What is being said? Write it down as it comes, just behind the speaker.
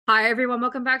Hi, everyone.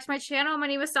 Welcome back to my channel. My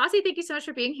name is Stassi. Thank you so much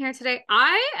for being here today.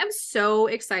 I am so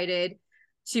excited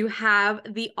to have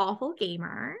the awful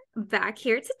Gaymer back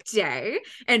here today,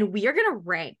 and we are going to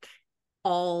rank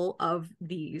all of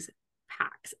these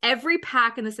packs. Every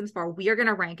pack in the Sims 4, we are going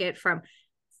to rank it from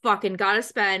fucking gotta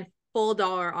spend full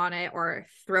dollar on it or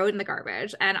throw it in the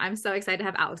garbage. And I'm so excited to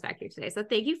have Alex back here today. So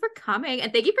thank you for coming,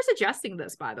 and thank you for suggesting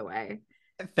this, by the way.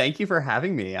 Thank you for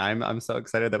having me. I'm so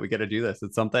excited that we get to do this.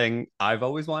 It's something I've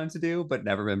always wanted to do, but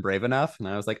never been brave enough. And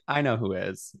I was like, I know who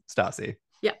is Stassi.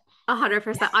 Yeah,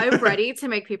 100%. I'm ready to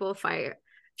make people fight.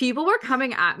 People were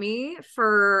coming at me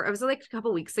for, it was like a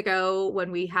couple weeks ago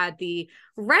when we had the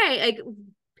like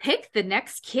pick the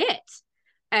next kit.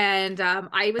 And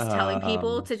I was telling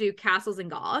people Um, to do castles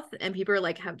and goth, and people are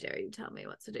like, how dare you tell me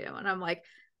what to do? And I'm like,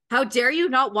 how dare you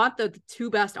not want the two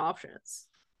best options?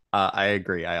 I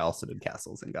agree. I also did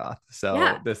Castles and Goth, so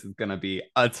Yeah. this is gonna be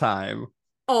a time.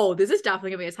 Oh, this is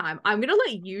definitely gonna be a time. I'm gonna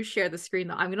let you share the screen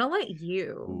though. I'm gonna let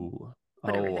you Ooh,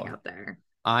 put everything oh, out there.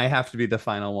 I have to be the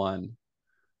final one. All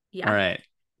Yeah. right,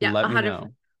 Yeah, let me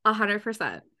know.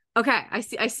 100%. Okay,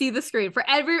 I see the screen for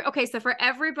every. Okay, so for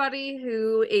everybody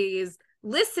who is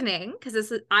listening,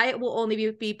 because I will only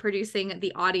be producing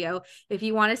the audio. If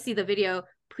you want to see the video,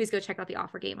 please go check out the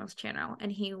Offer Gamers channel,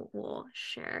 and he will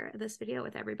share this video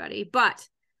with everybody. But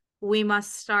we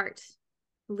must start.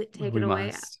 Take it We away.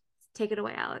 must. Take it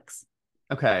away, Alex.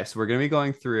 Okay, so we're gonna be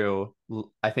going through.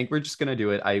 I think we're just gonna do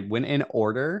it. I went in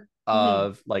order Mhm.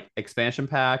 of like expansion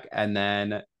pack and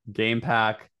then game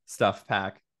pack, stuff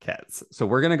pack, kits. So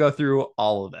we're gonna go through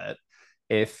all of it.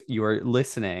 If you're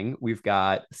listening, we've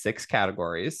got 6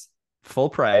 categories, full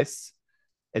price.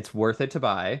 It's worth it to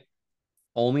buy,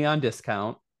 only on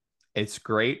discount. It's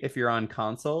great if you're on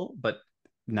console, but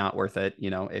not worth it,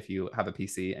 if you have a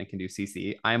PC and can do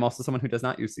CC. I am also someone who does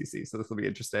not use CC, so this will be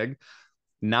interesting.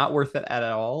 Not worth it at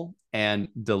all, and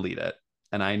delete it.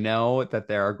 And I know that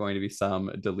there are going to be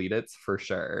some delete it's for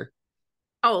sure,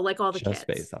 Oh, like all the just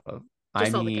kits, based off of. I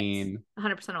just all the kits, mean,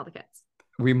 100% all the kits.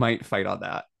 we might fight on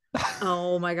that.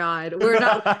 Oh my God. We're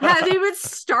not hasn't even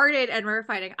started and we're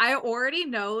fighting. I already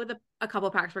know the a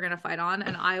couple packs we're gonna fight on,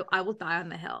 and I will die on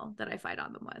the hill that I fight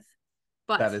on them with.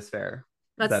 But That is fair.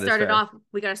 let's That is start it fair. off.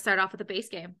 We gotta start off with the base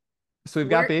game. So we've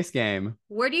got Where base game.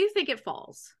 where do you think it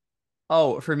falls?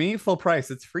 Oh, for me, full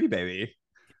price. It's free, baby.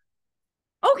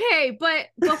 Okay, but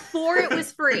before it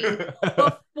was free,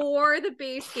 before the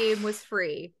base game was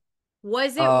free,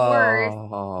 was it worth the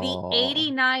Oh,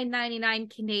 89.99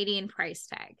 Canadian price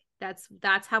tag?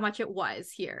 That's how much it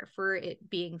was here for it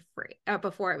being free.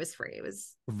 Before it was free. It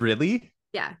was, really?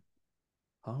 yeah.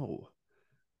 Oh,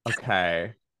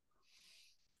 okay.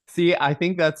 See, I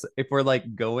think that's if we're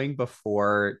like going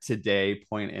before today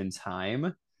point in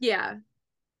time, Yeah.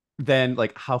 then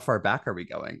like how far back are we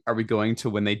going? Are we going to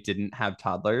when they didn't have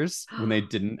toddlers, when they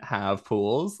didn't have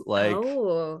pools? Like,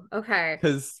 Oh, okay.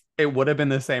 because it would have been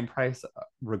the same price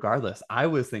regardless. I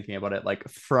was thinking about it like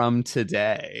from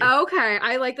today. Okay.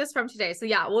 I like this from today. So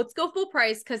yeah, well, let's go full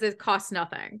price because it costs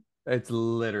nothing. It's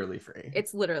literally free.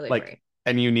 It's literally Like, free.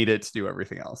 and you need it to do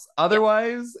everything else. Yeah.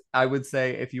 Otherwise, I would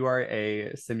say if you are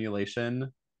a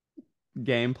simulation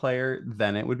game player,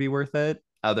 then it would be worth it.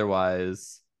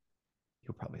 Otherwise,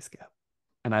 you'll probably skip.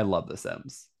 And I love The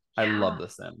Sims. I love Yeah. The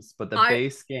Sims. But the I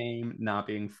base game not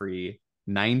being free,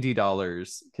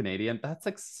 $90 Canadian, that's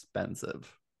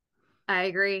expensive. I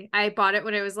agree. I bought it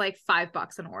when it was like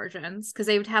 $5 in Origins because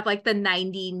they would have like the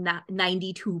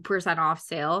 92% off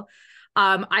sale.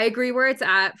 I agree where it's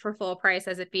at for full price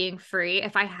as it being free.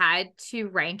 If I had to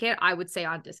rank it, I would say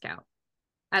on discount.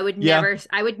 Yeah,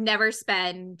 I would never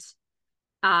spend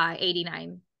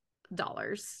 $89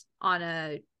 on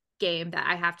a game that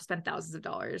I have to spend thousands of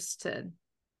dollars to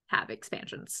have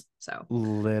expansions. So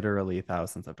literally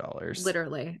thousands of dollars.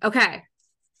 literally. Okay.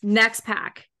 Next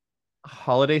pack.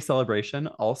 Holiday celebration,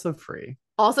 also free.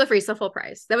 Also free, so full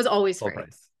price. That was always Full free.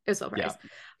 price. It was full Yeah. price.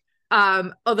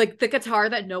 Oh, like the guitar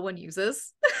that no one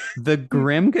uses. The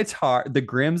Grim guitar, the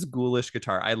Grimm's Ghoulish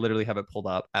guitar, I literally have it pulled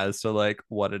up as to like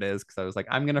what it is because I was like,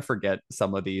 I'm gonna forget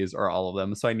some of these or all of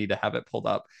them, so I need to have it pulled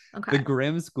up. The Okay.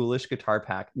 Grimm's Ghoulish guitar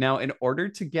pack. Now, in order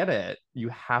to get it, you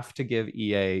have to give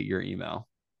EA your email.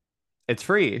 It's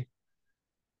free,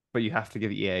 but you have to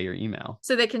give EA your email.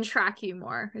 So they can track you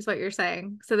more, is what you're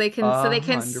saying. So A they can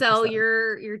hundred sell percent.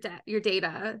 your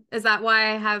data. Is that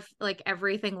why I have like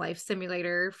everything Life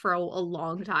Simulator for a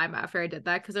long time after I did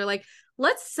that? Because they're like,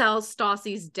 let's sell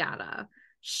Stassi's data.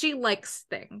 She likes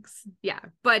things. Yeah,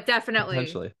 but definitely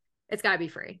Potentially. it's gotta be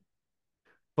free.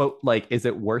 But like, is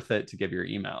it worth it to give your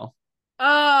email?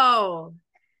 Oh,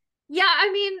 Yeah,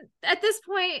 I mean, at this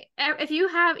point, if you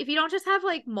don't just have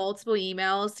like multiple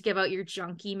emails to give out your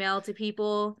junk email to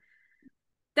people,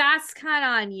 that's kind of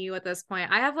on you at this point.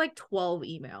 I have like 12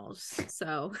 emails.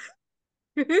 So,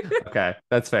 Okay,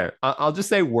 that's fair. I'll just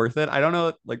say worth it. I don't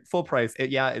know, like full price.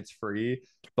 Yeah, it's free,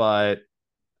 but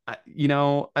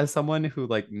as someone who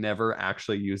like never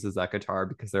actually uses that guitar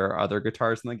because there are other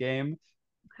guitars in the game,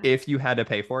 okay. if you had to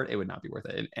pay for it, it would not be worth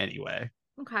it in any way.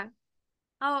 Okay.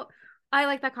 Oh, I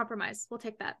like that compromise. We'll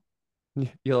take that.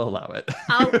 You'll allow it.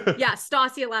 Yeah,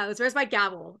 Stassi allows. Where's my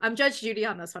gavel? I'm Judge Judy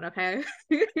on this one, okay?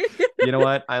 You know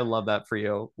what? I love that for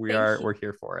you. Thank you. We're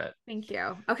here for it. Thank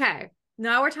you. Okay.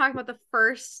 Now we're talking about the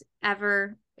first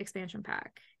ever expansion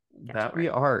pack. Get to That we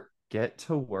work. are. Get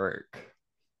to work.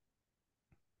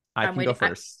 I I'm can go waiting.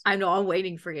 first. I know I'm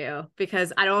waiting for you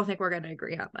because I don't think we're going to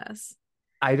agree on this.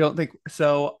 I don't think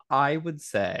so. I would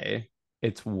say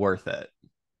it's worth it.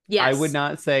 I would Yes.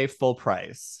 not say full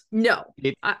price. No.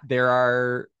 It Uh, there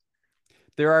are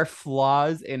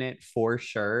flaws in it for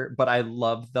sure, but I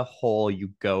love the whole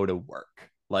you go to work.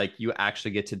 Like you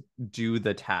actually get to do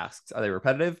the tasks. Are they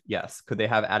repetitive? Yes. Could they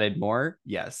have added more?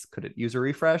 Yes. Could it use a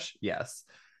refresh? Yes.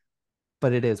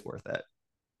 But it is worth it.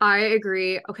 I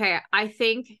agree. Okay. I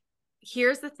think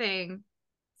here's the thing.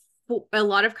 For a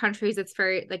lot of countries, it's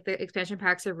very like the expansion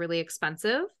packs are really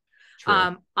expensive.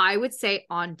 True. I would say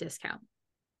on discount.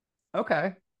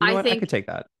 Okay. You know I what? I could think take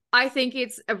that. I think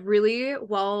it's a really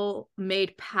well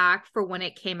made pack for when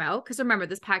it came out. Because remember,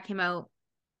 this pack came out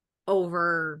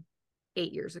over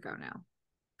 8 years ago now.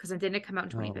 Because it didn't come out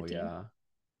in Oh 2015, yeah.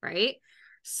 right?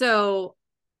 So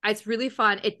it's really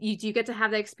fun. You do get to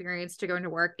have that experience to go into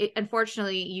work.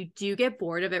 Unfortunately, you do get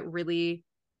bored of it really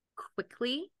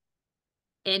quickly,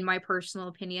 in my personal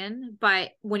opinion.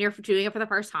 But when you're doing it for the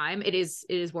first time, it is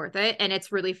worth it, and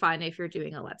it's really fun if you're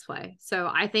doing a let's play. So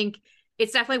I think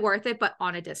it's definitely worth it, but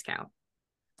on a discount.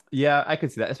 Yeah, I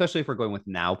could see that, especially if we're going with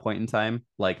now point in time.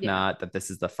 Like, Yeah, not that this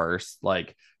is the first.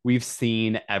 Like, we've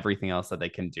seen everything else that they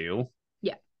can do.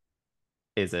 yeah.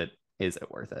 Is it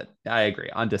worth it? I agree.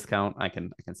 On discount, I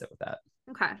can sit with that.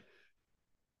 Okay,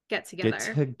 get Get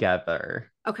together.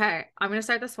 together. Okay, I'm gonna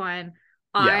start this one.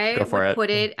 Yeah, I go for would it. put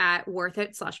it at worth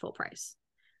it slash full price.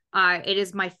 It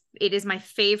is my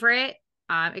favorite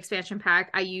expansion pack.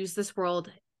 I use this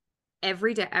world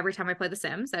every day, every time I play The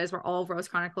Sims. That is where all of Rose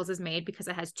Chronicles is made because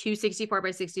it has two 64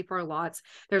 by 64 lots.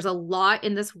 There's a lot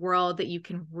in this world that you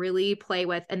can really play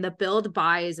with, and the build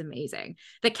buy is amazing.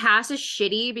 The cast is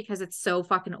shitty because it's so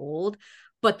fucking old,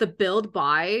 but the build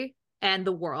buy and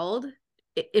the world,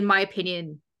 in my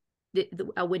opinion,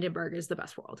 Windenburg is the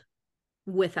best world,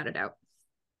 without a doubt.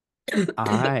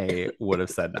 I would have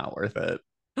said not worth it.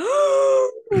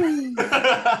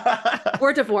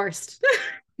 We're divorced.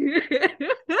 All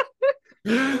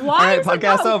Why right, is it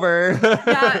podcast no? over.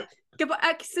 Yeah.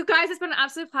 So guys, it's been an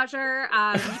absolute pleasure.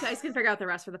 You guys can figure out the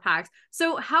rest for the packs.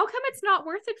 So how come it's not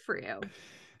worth it for you?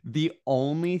 The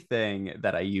only thing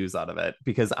that I use out of it,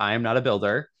 because I'm not a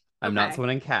builder, I'm not Okay. someone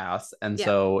in cast, and Yeah.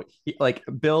 so like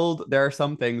build. There are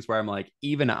some things where I'm like,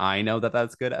 even I know that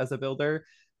that's good as a builder.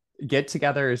 Get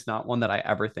together is not one that I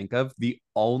ever think of. The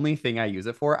only thing I use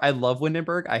it for, I love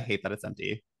Windenburg. I hate that it's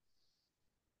empty.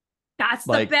 That's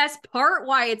the Like, best part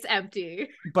why it's empty.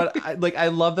 but I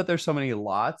love that there's so many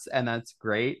lots, and that's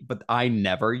great. But I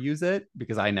never use it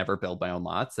because I never build my own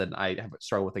lots, and I have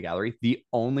struggle with the gallery. The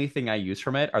only thing I use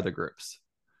from it are the groups.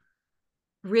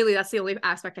 Really, that's the only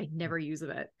aspect I never use of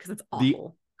it because it's The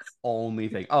awful. only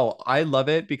thing. Oh, I love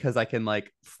it because I can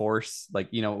like force, like,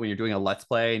 when you're doing a let's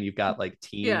play and you've got like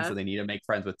teens Yeah. and they need to make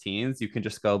friends with teens, you can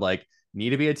just go like, need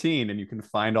to be a teen, and you can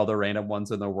find all the random ones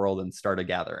in the world and start a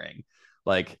gathering.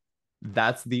 Like,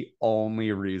 that's the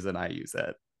only reason I use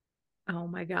it. Oh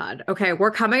my God. Okay,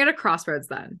 we're coming at a crossroads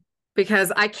then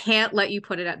because I can't let you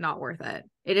put it at not worth it.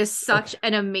 It is such Okay.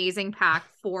 an amazing pack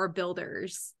for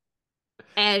builders.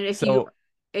 And So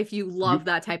if you you love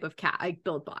that type of cat, like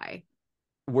build by,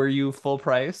 were you full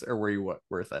price or were you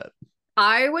worth it?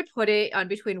 I would put it on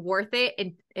between worth it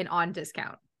and on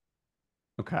discount.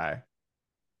 Okay.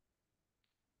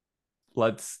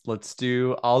 Let's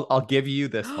do I'll give you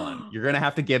this one. You're gonna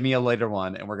have to give me a later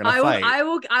one and we're gonna I will fight. I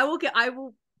will I will get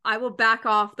I will back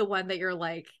off the one that you're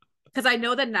like, because I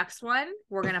know the next one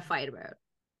we're gonna fight about.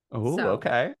 Oh, So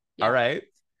okay. All yeah. right.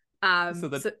 So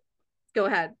the So go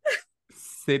ahead.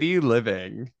 city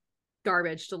living.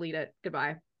 Garbage, delete it.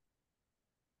 Goodbye.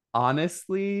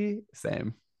 Honestly,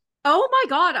 same. Oh my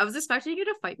God, I was expecting you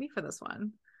to fight me for this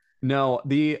one. No,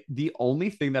 the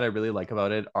only thing that I really like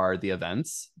about it are the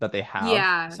events that they have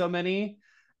Yeah. so many.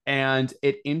 And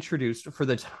it introduced, for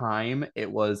the time,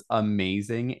 it was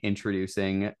amazing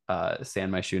introducing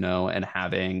San Myshuno and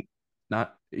having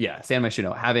not yeah, San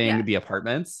Myshuno Yeah. having the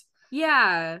apartments,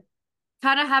 Yeah.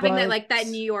 Kind of having that but like that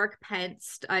New York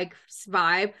Pence like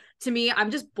vibe. To me, I'm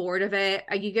just bored of it.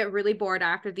 You get really bored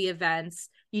after the events.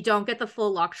 You don't get the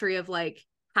full luxury of like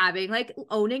having like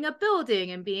owning a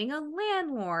building and being a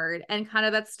landlord and kind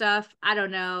of that stuff. I don't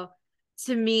know.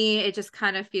 To me, it just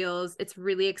kind of feels it's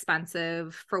really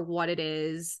expensive for what it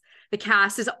is. The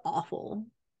cast is awful.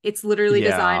 It's literally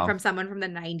designed yeah. from someone from the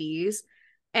 90s.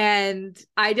 And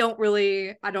I don't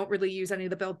really use any of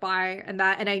the build buy and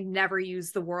I never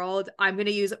use the world. I'm going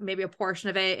to use maybe a portion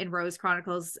of it in Rose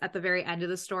Chronicles at the very end of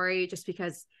the story, just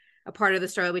because a part of the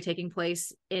story will be taking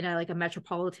place in a like a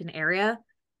metropolitan area.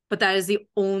 But that is the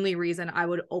only reason I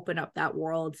would open up that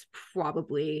world,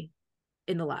 probably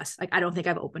in the last, like, I don't think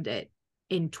I've opened it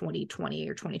in 2020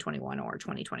 or 2021 or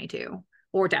 2022,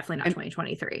 or definitely not And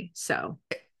 2023. So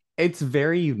it's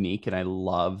very unique, and I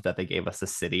love that they gave us a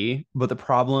city. But the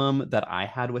problem that I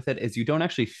had with it is you don't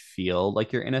actually feel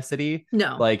like you're in a city.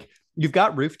 no. Like you've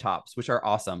got rooftops, which are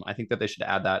awesome. I think that they should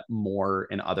add that more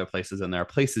in other places, and there are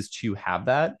places to have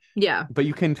that, Yeah, but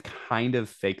you can kind of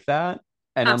fake that.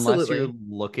 And unless you're absolutely.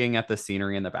 looking at the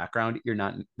scenery in the background, you're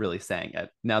not really saying it.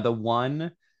 Now, the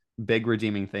one big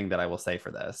redeeming thing that I will say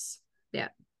for this, Yeah.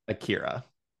 Akira.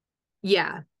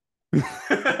 Yeah.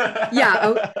 Yeah.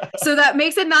 Oh, so that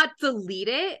makes it not delete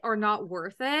it or not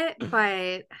worth it,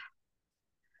 but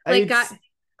like It's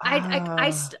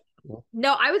I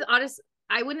no, I was honest.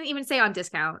 I wouldn't even say on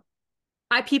discount.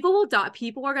 People will dot.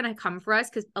 People are gonna come for us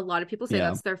because a lot of people say yeah.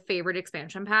 that's their favorite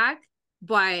expansion pack,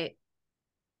 but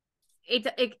it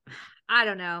I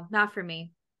don't know, not for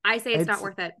me. I say it's not It's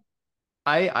worth it.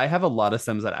 I have a lot of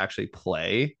Sims that actually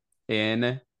play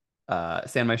in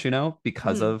San Myshuno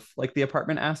because Mhm. of like the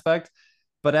apartment aspect.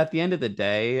 But at the end of the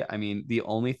day, I mean, the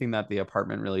only thing that the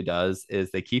apartment really does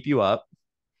is they keep you up.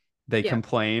 They Yeah,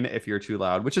 complain if you're too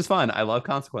loud, which is fun. I love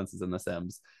consequences in the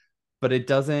Sims, but it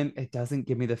doesn't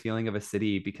give me the feeling of a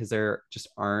city because there just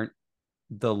aren't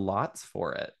the lots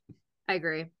for it. I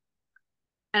agree.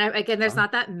 And again, there's Oh,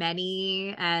 not that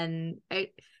many, and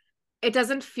it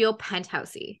doesn't feel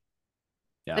penthousey.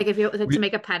 yeah. Like if you to We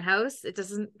make a penthouse, it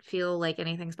doesn't feel like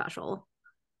anything special.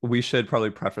 we should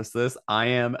probably preface this. I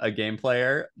am a game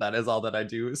player. That is all that I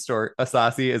do.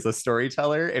 Asasi is a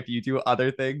storyteller. If you do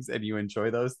other things and you enjoy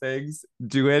those things,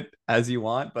 do it as you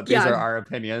want. But these Yeah, are our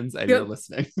opinions, and you're go,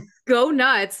 listening. go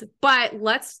nuts. But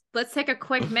let's take a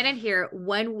quick minute here.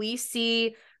 When we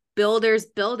see builders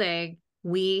building,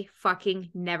 we fucking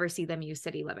never see them use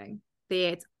city living.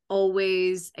 It's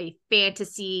always a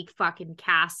fantasy fucking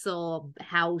castle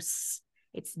house.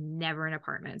 It's never an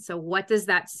apartment. So what does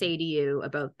that say to you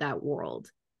about that world?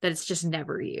 That it's just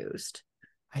never used.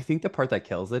 I think the part that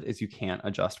kills it is you can't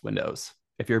adjust windows.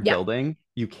 If you're Yeah. building,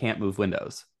 you can't move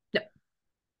windows, No, I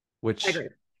which agree.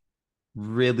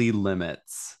 really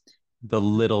limits the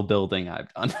little building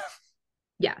I've done.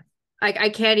 Yeah. I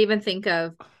can't even think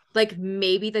of like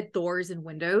maybe the doors and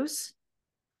windows,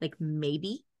 like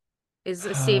maybe is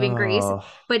a saving grace. Oh,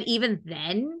 But even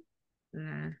then,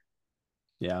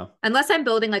 yeah. unless I'm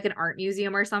building like an art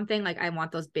museum or something, like I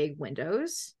want those big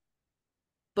windows.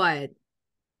 But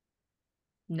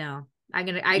no, I You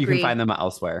can agree. find them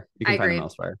elsewhere. You I can find them agree.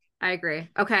 elsewhere. I agree.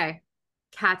 Okay.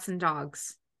 Cats and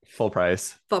dogs, Full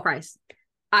price. full price.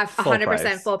 I Full 100%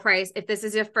 price. full price. If this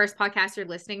is your first podcast you're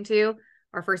listening to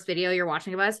or first video you're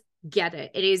watching of us, get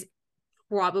it. It is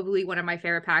probably one of my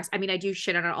favorite packs. I mean, I do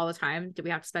shit on it all the time. Do we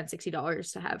have to spend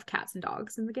 $60 to have cats and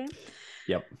dogs in the game?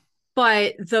 Yep.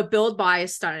 But the build buy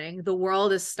is stunning. The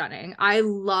world is stunning. I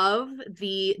love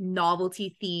the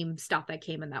novelty theme stuff that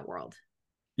came in that world.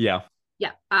 Yeah.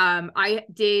 Yeah.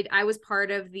 I was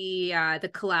part of the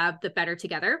collab, the Better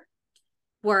Together,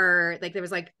 where like there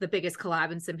was like the biggest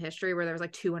collab in sim history where there was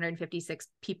like 256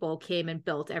 people came and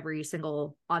built every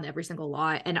single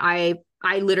lot. And I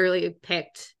literally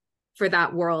picked for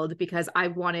that world because I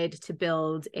wanted to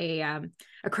build a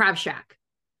crab shack.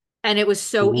 And it was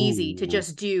so easy to Ooh.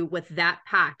 just do with that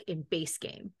pack in base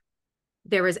game.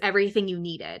 There was everything you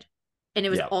needed. And it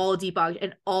was Yep. all debugged.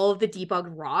 And all of the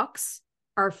debugged rocks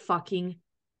are fucking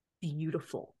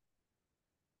beautiful.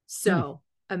 Hmm. So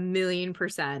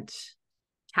 1,000,000%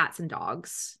 cats and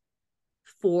dogs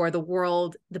for the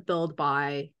world. The build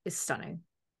buy is stunning.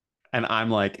 And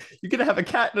I'm like, you're gonna have a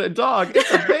cat and a dog.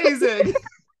 It's amazing.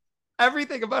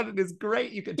 Everything about it is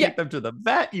great. You can Yeah. take them to the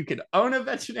vet. You can own a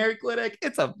veterinary clinic.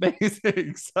 It's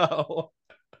amazing. So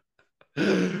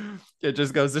it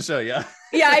just goes to show you.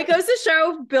 Yeah, it goes to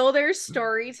show builder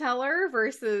storyteller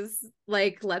versus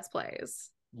like let's plays.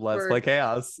 Let's play For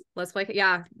chaos. let's play.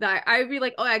 Yeah, I'd be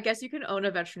like, oh, I guess you can own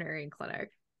a veterinarian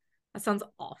clinic. That sounds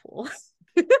awful.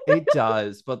 It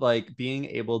does, but like being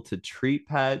able to treat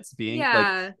pets, being like,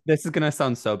 Yeah, this is gonna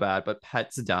sound so bad, but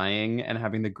pets dying and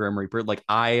having the Grim Reaper, like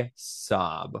I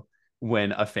sob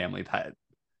when a family pet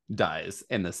dies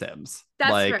in The Sims.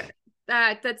 that's fair.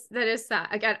 Like, That is sad.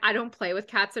 Again, I don't play with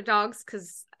cats or dogs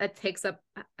because it takes up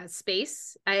a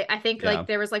space. I think yeah, like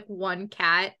there was like one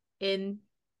cat in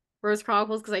Rose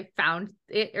Chronicles because I found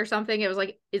it or something. It was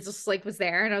like it just like was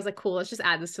there, and I was like, cool, let's just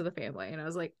add this to the family. And I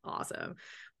was like, awesome.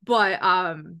 But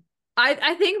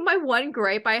I think my one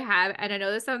gripe I have, and I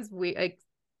know this sounds weird, like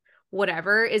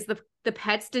whatever, is the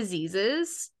pet's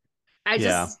diseases.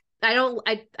 yeah, I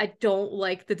don't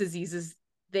like the diseases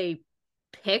they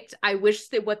picked. I wish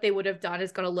that what they would have done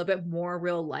is gone a little bit more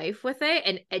real life with it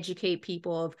and educate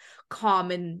people of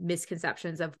common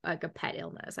misconceptions of like a pet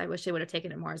illness. I wish they would have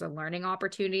taken it more as a learning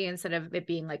opportunity instead of it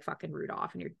being like fucking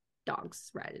Rudolph and your dog's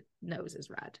red nose is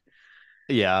red.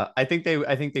 yeah. I think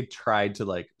they've tried to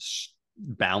like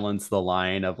balance the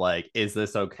line of like, is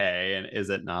this okay and is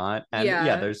it not? And yeah,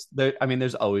 Yeah. I mean,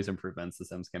 there's always improvements the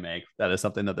Sims can make. That is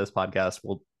something that this podcast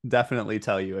will definitely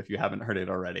tell you if you haven't heard it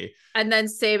already. And then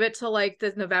save it till like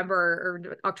the November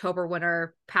or October when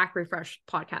our pack refresh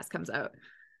podcast comes out.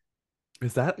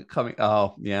 Is that coming?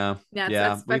 Oh, yeah. Yeah, it's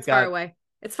Yeah. that's far away.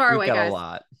 It's far We've away, got a guys.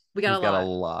 lot. We got a We've got a lot.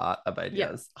 lot of Yeah.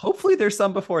 ideas. Hopefully there's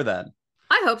some before then.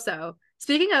 I hope so.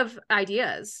 Speaking of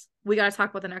ideas, we got to talk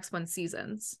about the next one,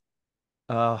 seasons.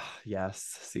 Oh,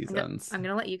 yes, I'm gonna seasons. I'm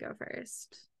gonna let you go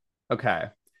first. Okay.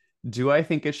 Do I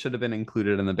think it should have been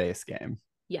included in the base game?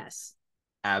 Yes.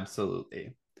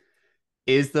 Absolutely.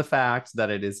 Is the fact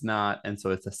that it is not, and so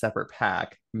it's a separate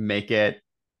pack, make it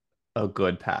a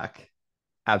good pack?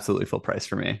 Absolutely full price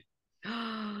for me.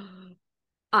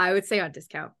 I would say on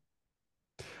discount.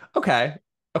 Okay.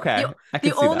 The Okay. I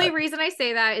the could see only that. reason I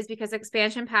say that is because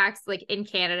expansion packs like in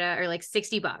Canada are like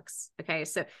 $60. Okay.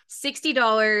 So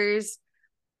 $60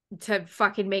 to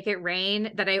fucking make it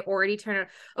rain that I already turned on.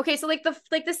 Okay, so like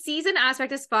the season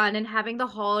aspect is fun and having the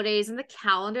holidays and the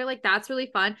calendar, like that's really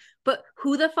fun. But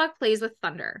who the fuck plays with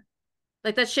thunder?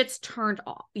 Like that shit's turned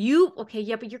off. You okay,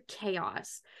 yeah, but you're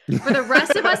chaos. For the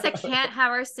rest of us that can't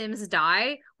have our Sims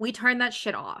die, we turn that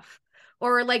shit off.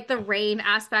 Or like the rain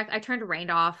aspect, I turned rain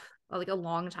off like a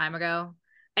long time ago.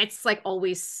 It's like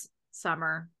always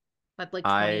summer, but like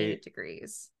I 28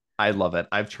 degrees. I love it.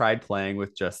 I've tried playing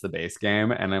with just the base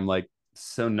game and I'm like,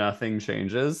 so nothing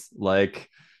changes. Like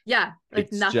Yeah, like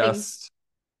it's nothing just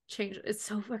changed. It's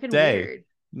so fucking day, weird.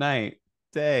 night,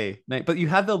 day, night. But you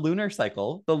have the lunar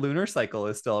cycle. The lunar cycle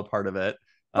is still a part of it.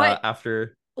 But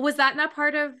After was that not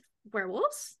part of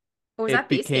werewolves? Or was that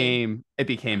base game? it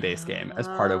became base game as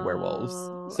part of werewolves.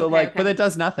 Oh, So okay, like, but okay. it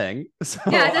does nothing. Yeah, So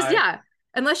it does. Yeah.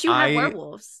 Unless you have I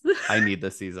werewolves. I need the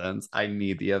seasons. I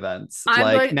need the events. I'm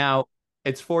Like going, now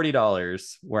it's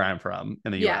 $40 where I'm from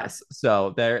in the yeah. US.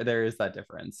 So there is that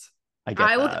difference. I get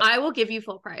that. I will give you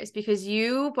full price because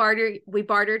we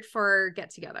bartered for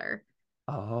get together.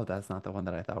 Oh, that's not the one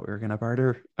that I thought we were gonna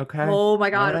barter. Okay. Oh my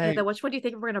All God. Okay, right. then which one do you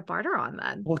think we're gonna barter on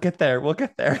then? We'll get there. We'll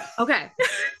get there. Okay.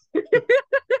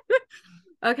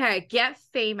 Okay, get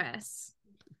famous.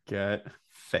 Get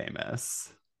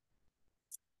famous.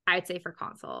 I'd say for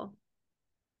console.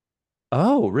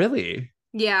 Oh, really?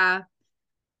 Yeah.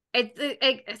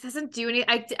 It doesn't do any.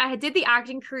 I did the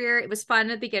acting career. It was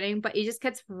fun at the beginning, but it just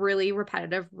gets really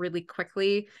repetitive really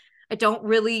quickly. I don't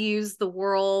really use the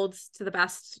world to the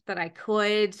best that I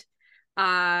could.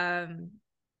 I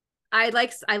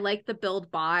like the build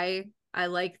by. I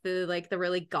like the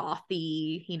really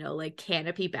gothy, like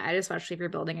canopy bed, especially if you're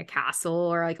building a castle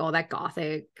or like all that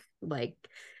gothic like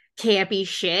campy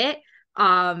shit.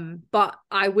 But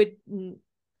I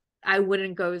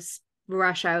wouldn't go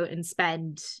rush out and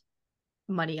spend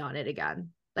money on it again.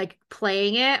 Like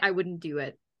playing it, I wouldn't do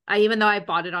it. Even though I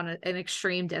bought it on an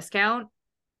extreme discount,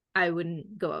 I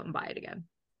wouldn't go out and buy it again.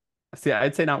 See,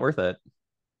 I'd say not worth it.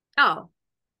 Oh,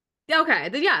 okay.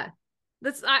 Then yeah,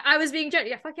 I was being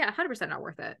yeah, fuck yeah, 100% not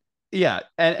worth it. Yeah,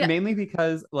 and Yeah, mainly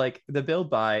because like the build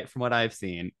by, from what I've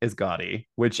seen, is gaudy.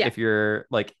 Which yeah. if you're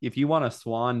like, if you want a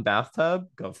swan bathtub,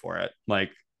 go for it.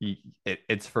 Like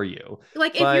it's for you.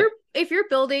 Like But if you're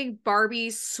building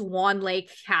Barbie's Swan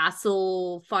Lake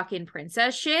Castle fucking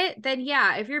princess shit, then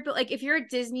yeah. If you're a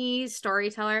Disney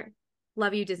storyteller,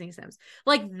 love you Disney Sims.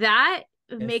 Like that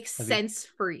yes, makes I mean, sense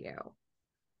for you.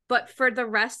 But for the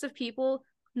rest of people,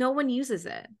 no one uses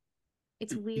it.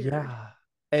 It's weird. yeah.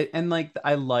 And like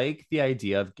I like the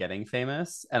idea of getting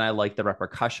famous and I like the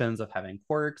repercussions of having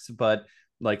quirks, but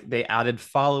like they added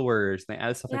followers, they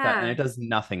added stuff like that, and it Yeah, does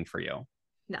nothing for you.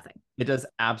 nothing. It does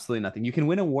absolutely nothing. You can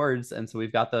win awards, and so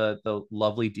we've got the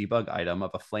lovely debug item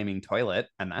of a flaming toilet,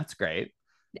 and that's great.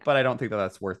 Yeah, but I don't think that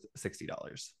that's worth $60.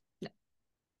 no,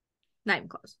 not even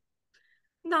close.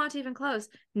 Not even close.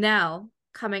 Now,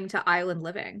 coming to island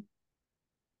living.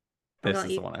 I'm gonna This let is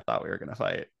the you one I thought we were going to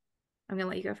fight. I'm gonna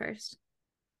let you go first.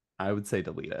 I would say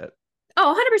delete it.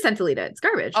 Oh, 100% delete it. It's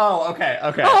garbage. Oh, okay,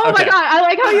 okay, Oh my okay. God. I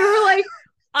like how you were like,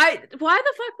 why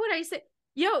the fuck would I say,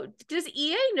 yo, does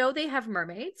EA know they have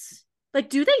mermaids? Like,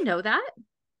 do they know that?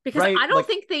 Because Right? I don't Like,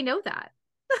 think they know that.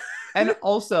 and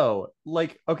also,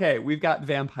 like, okay, we've got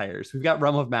vampires, we've got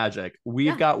Realm of Magic, we've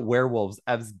Yeah. got werewolves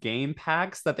as game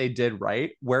packs that they did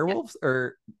right. Yeah. Werewolves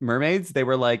or mermaids, they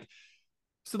were like,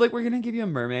 so like we're gonna give you a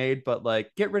mermaid, but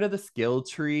like get rid of the skill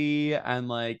tree and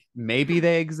like maybe Yeah.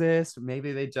 they exist,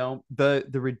 maybe they don't. The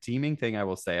redeeming thing I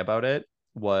will say about it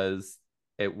was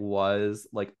it was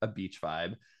like a beach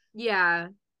vibe. Yeah.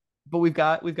 But we've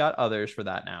got others for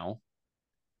that now.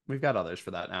 We've got others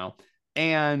for that now.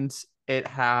 And it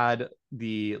had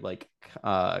the like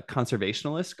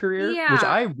conservationalist career, which Yeah.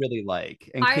 I really like,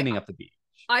 and I cleaning up the beach.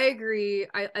 I agree.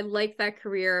 I like that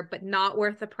career, but not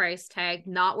worth the price tag,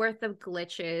 not worth the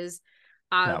glitches.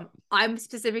 Yeah. I'm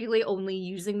specifically only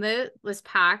using this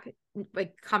pack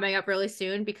like coming up really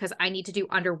soon because I need to do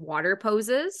underwater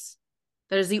poses.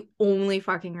 That is the only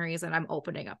fucking reason I'm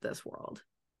opening up this world.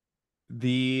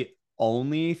 The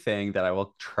only thing that I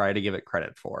will try to give it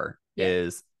credit for Yeah.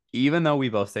 is even though we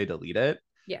both say delete it,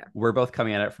 Yeah. we're both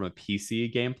coming at it from a PC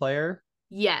game player.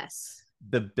 Yes.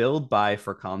 The build buy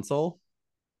for console,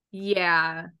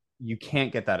 Yeah. you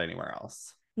can't get that anywhere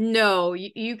else. No,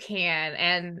 you can.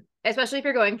 And especially if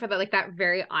you're going for like that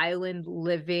very island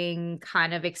living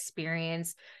kind of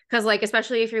experience. Cause like,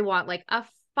 especially if you want like a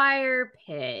fire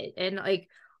pit and like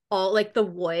all like the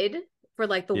wood for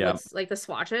like the Yeah. woods, like the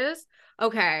swatches.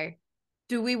 Okay.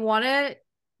 Do we want to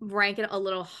rank it a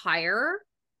little higher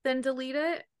than delete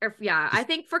it? Or yeah, I Just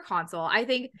think for console, I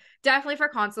think definitely for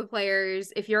console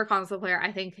players, if you're a console player,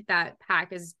 I think that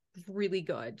pack is really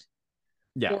good.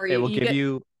 yeah, Or it will you give get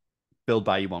you build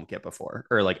buy you won't get before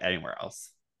or like anywhere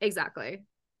else. exactly.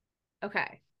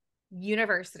 Okay.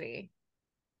 University.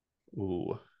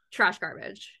 Ooh. Trash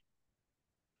garbage.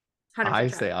 100% I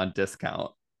trash. say on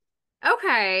discount.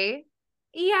 Okay.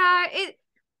 Yeah,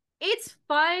 it's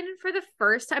fun for the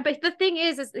first time, but the thing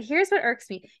is here's what irks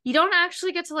me. You don't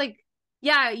actually get to like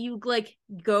yeah, you like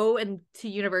go and to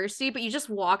university, but you just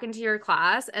walk into your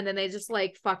class and then they just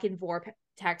like fucking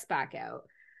vortex back out.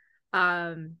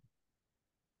 Um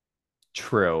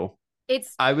True.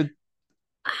 it's I would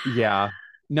yeah.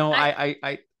 No, I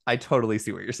I totally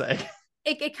see what you're saying.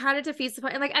 it kind of defeats the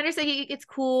point. And like I understand it's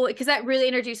cool because that really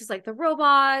introduces like the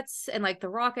robots and like the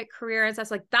rocket career and stuff.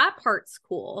 So, like that part's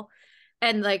cool.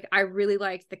 And like I really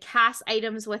liked the cast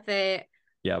items with it.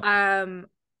 Yep. Um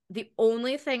the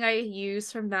only thing I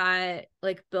use from that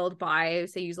like build buy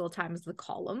say use all the time is the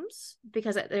columns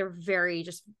because they're very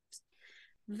just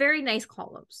very nice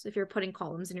columns if you're putting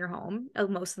columns in your home.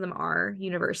 Most of them are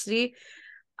university.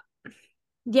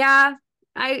 Yeah,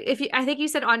 I think you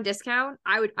said on discount,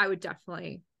 I would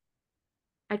definitely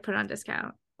I'd put it on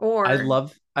discount. Or I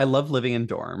love living in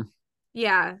dorm.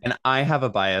 yeah. And I have a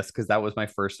bias because that was my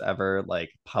first ever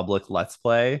like public let's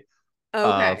play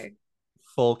of Okay.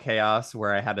 full chaos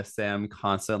where I had a sim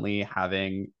constantly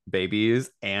having babies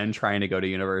and trying to go to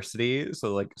university.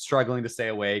 So like struggling to stay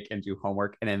awake and do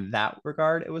homework. And in that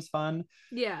regard, it was fun.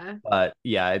 Yeah. But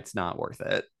yeah, it's not worth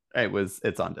it.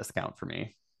 It's on discount for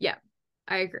me. Yeah.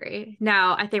 I agree.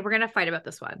 Now, I think we're going to fight about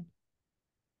this one.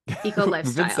 Eco We've been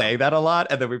lifestyle. saying that a lot,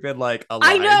 and then we've been like I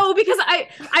aligned. know because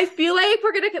I feel like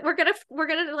we're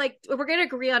gonna like we're gonna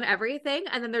agree on everything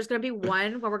and then there's gonna be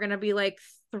one where we're gonna be like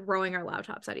throwing our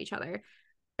laptops at each other.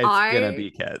 It's gonna I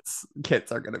be kids.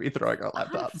 Kids are gonna be throwing our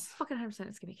 100 laptops. fucking 100%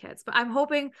 it's gonna be kids, but I'm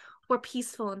hoping we're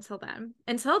peaceful until then.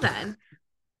 Until then,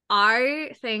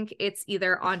 I think it's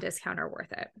either on discount or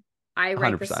worth it. I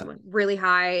rank this 100%. one really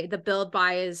high. The build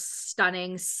buy is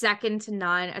stunning, second to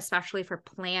none, especially for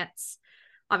plants.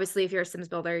 Obviously, if you're a Sims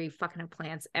builder, you fucking have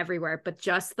plants everywhere, but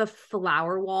just the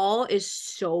flower wall is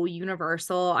so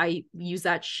universal. I use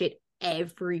that shit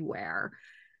everywhere.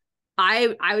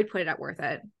 I would put it at worth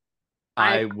it.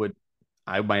 I I would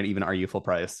I might even argue full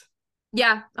price.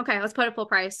 yeah, okay, let's put it full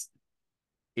price.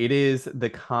 It is the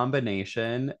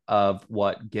combination of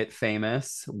what Get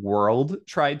Famous World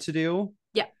tried to do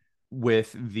Yeah,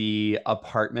 with the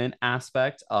apartment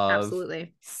aspect of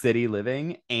absolutely. city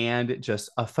living and just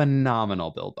a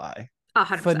phenomenal build by.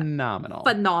 100%. Phenomenal.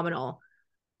 Phenomenal.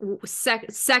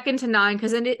 Second to none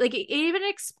because then it like it even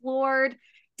explored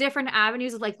different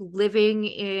avenues of like living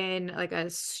in like a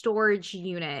storage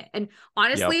unit. And Yep.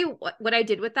 honestly, what I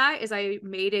did with that is I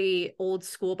made a old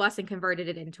school bus and converted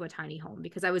it into a tiny home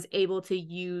because I was able to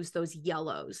use those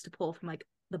yellows to pull from like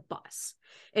the bus.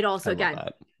 It I also, love again,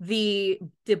 that. the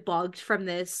debugged from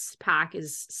this pack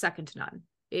is second to none.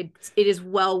 It is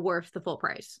well worth the full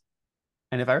price.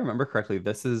 And if I remember correctly,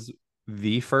 this is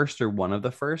the first or one of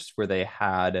the first where they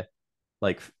had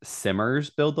like simmers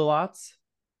build the lots.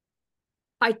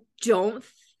 I don't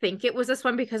think it was this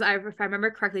one because if I remember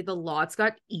correctly, the lots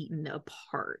got eaten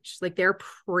apart. Like they're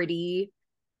pretty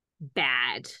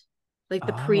bad. Like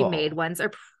the pre-made Oh, ones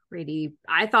are pretty.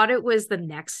 I thought it was the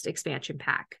next expansion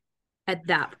pack. At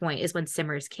that point is when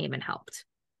Simmers came and helped.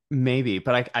 maybe,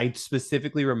 but I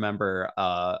specifically remember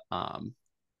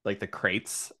like the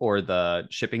crates or the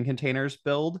shipping containers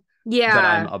build that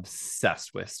I'm Yeah,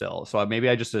 obsessed with still. So maybe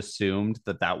I just assumed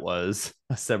that that was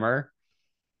a simmer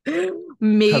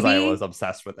because I was maybe.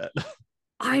 obsessed with it.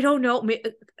 I don't know.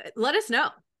 Let us know.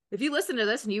 If you listen to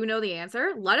this and you know the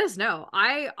answer, let us know.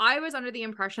 I was under the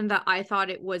impression that I thought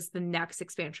it was the next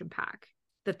expansion pack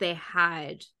that they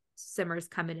had Simmers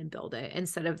come in and build it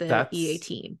instead of the EA That's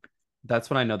team. that's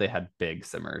when I know they had big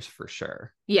simmers for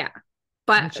sure, Yeah.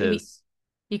 But which is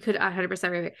you could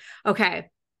 100% right. Okay.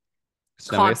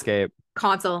 Snowy Con- Escape.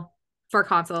 console for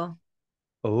console.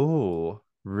 Oh,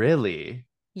 really?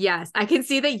 Yes, I can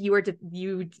see that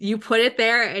you put it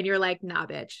there and you're like, nah,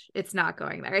 bitch, it's not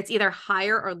going there. It's either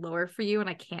higher or lower for you, and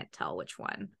I can't tell which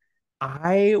one.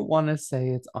 I want to say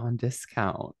it's on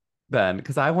discount then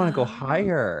because I want to go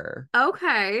higher.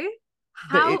 Okay.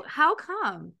 But How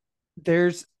come?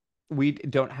 there's we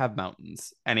don't have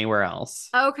mountains anywhere else.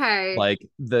 Okay. Like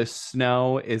the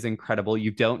snow is incredible.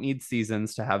 You don't need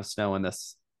seasons to have snow in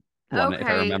this one, if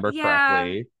I Okay. remember Yeah.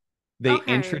 correctly. They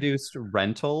Okay. introduced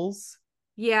rentals,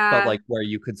 but Yeah. like where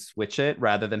you could switch it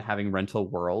rather than having rental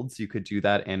worlds, you could do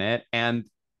that in it. And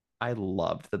I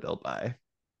loved the build by.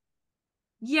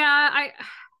 Yeah,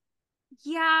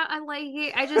 I like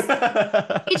it.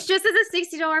 It's just as a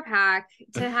 $60 pack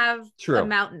to have a True.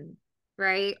 mountain,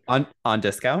 right? On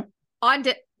discount?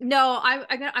 No, I'm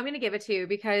gonna give it to you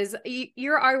because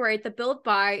you're all right. The build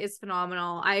buy is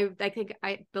phenomenal. I think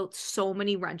I built so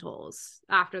many rentals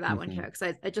after that one too Mhm.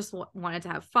 because I just wanted to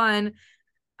have fun.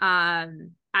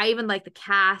 I even like the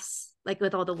cast, like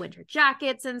with all the winter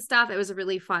jackets and stuff. It was a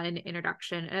really fun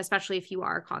introduction, and especially if you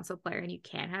are a console player and you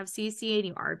can have CC and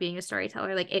you are being a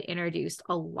storyteller, like it introduced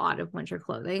a lot of winter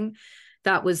clothing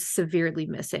that was severely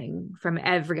missing from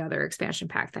every other expansion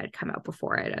pack that had come out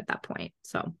before it at that point.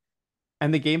 So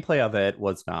And the gameplay of it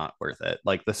was not worth it.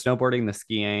 Like the snowboarding, the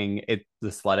skiing,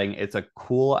 the sledding, it's a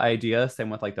cool idea. Same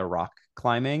with like the rock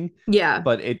climbing, yeah,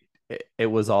 but it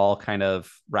was all kind of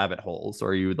rabbit holes,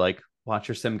 or you would like watch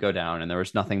your sim go down, and there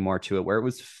was nothing more to it. Where it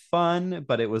was fun,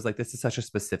 but it was like this is such a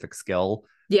specific skill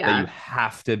that you yeah,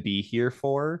 have to be here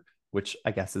for, which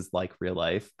I guess is like real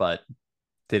life, but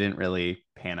didn't really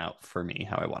pan out for me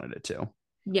how I wanted it to.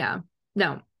 yeah.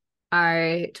 No,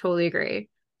 I totally agree.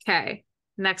 Okay,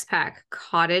 next pack,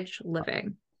 cottage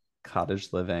living,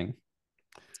 Cottage living,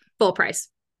 full price.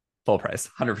 full price,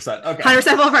 100%. Okay.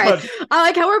 100% full price. But I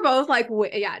like how we're both like,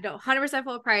 yeah, no, 100%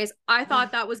 full price. I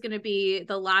thought that was going to be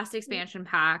the last expansion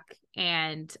pack,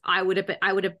 and I would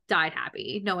have died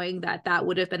happy knowing that that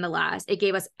would have been the last. It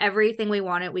gave us everything we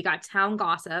wanted. We got town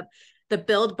gossip. The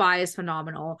build buy is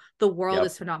phenomenal. The world yep.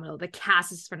 is phenomenal. The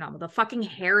cast is phenomenal. The fucking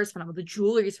hair is phenomenal. The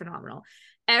jewelry is phenomenal.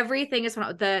 Everything is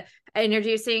phenomenal. The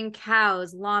introducing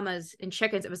cows, llamas, and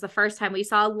chickens. It was the first time we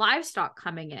saw livestock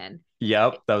coming in,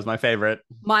 Yep, that was my favorite.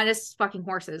 minus fucking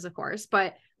horses, of course,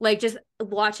 but like just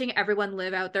watching everyone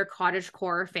live out their cottage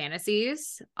core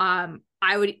fantasies. I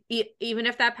would even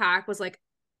if that pack was like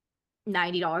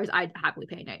 $90, I'd happily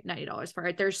pay $90 for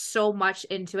it. There's so much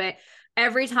into it.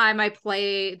 Every time I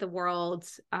play the world,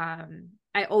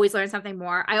 I always learn something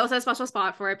more. I also have a special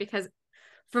spot for it because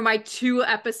for my 2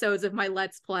 episodes of my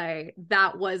Let's Play,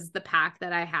 that was the pack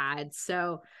that I had.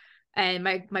 So, and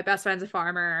my best friend's a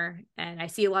farmer, and I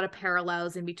see a lot of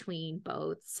parallels in between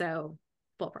both. So,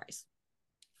 full price.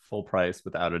 Full price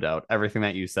without a doubt. Everything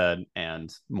that you said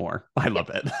and more. I Yeah. love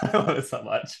it. I love it so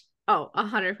much. Oh,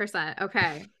 100%.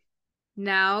 Okay.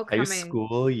 Now High coming,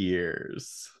 school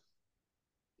years.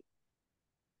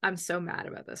 I'm so mad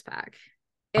about this pack.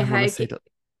 I It want to had, say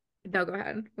no, go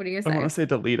ahead. What are you I gonna want to say? say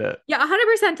delete it. Yeah,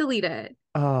 100% delete it.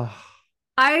 Oh,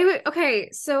 Okay,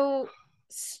 so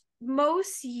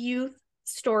most youth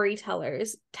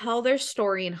storytellers tell their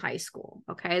story in high school.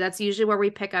 Okay, that's usually where we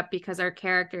pick up because our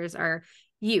characters are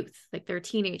youth, like they're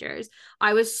teenagers.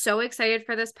 I was so excited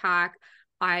for this pack.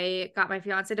 I got my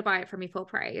fiance to buy it for me full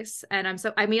price. And I'm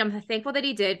thankful that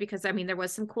he did, because I mean, there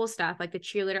was some cool stuff, like the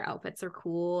cheerleader outfits are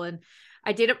cool. And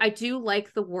I do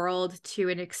like the world to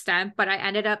an extent, but I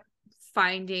ended up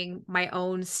finding my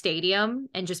own stadium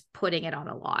and just putting it on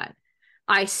a lot.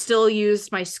 I still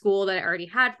used my school that I already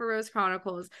had for Rose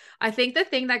Chronicles. I think the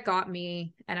thing that got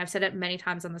me, and I've said it many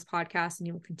times on this podcast, and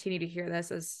you will continue to hear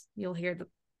this as you'll hear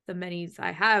the many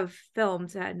I have filmed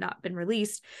that had not been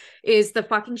released, is the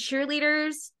fucking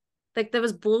cheerleaders. Like, there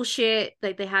was bullshit.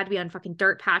 Like, they had to be on fucking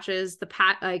dirt patches.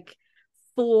 Like,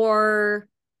 for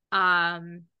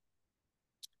like,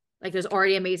 there's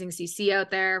already amazing CC out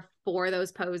there for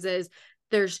those poses.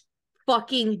 There's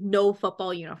fucking no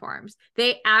football uniforms.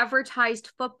 They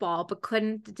advertised football, but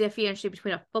couldn't differentiate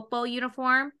between a football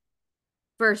uniform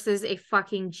versus a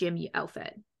fucking gym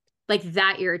outfit. Like,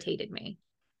 that irritated me.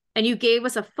 And you gave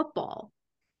us a football,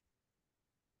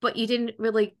 but you didn't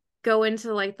really go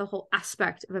into like the whole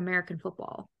aspect of American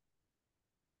football.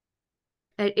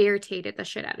 It irritated the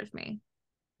shit out of me.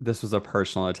 This was a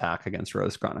personal attack against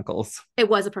Rose Chronicles. It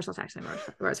was a personal attack on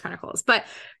Rose Chronicles, but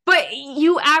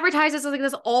you advertised this as like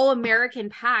this all American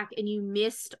pack, and you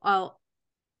missed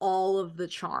all of the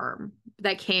charm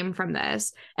that came from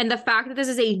this. And the fact that this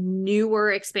is a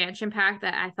newer expansion pack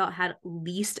that I felt had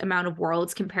least amount of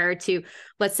worlds compared to,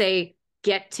 let's say,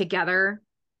 Get Together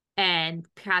and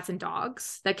Cats and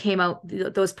Dogs that came out.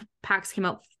 Those packs came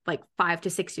out like 5 to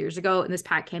 6 years ago, and this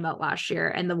pack came out last year,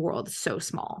 and the world is so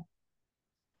small.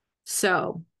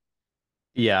 So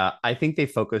yeah, I think they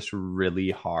focused really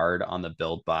hard on the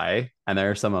build buy, and there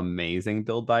are some amazing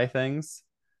build buy things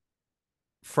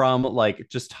from like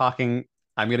just talking.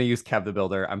 I'm going to use Kev the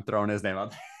Builder. I'm throwing his name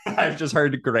out there. I've just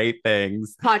heard great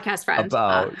things podcast friend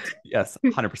about yes,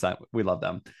 100%. We love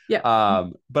them. Yeah.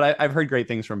 But I've heard great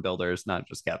things from builders, not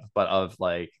just Kev, but of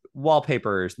like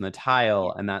wallpapers and the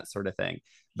tile and that sort of thing.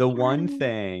 The one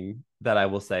thing that I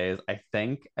will say is I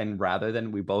think, and rather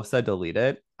than we both said delete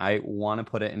it, I want to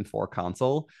put it in for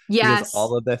console, because Yes.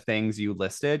 all of the things you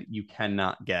listed, you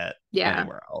cannot get Yeah,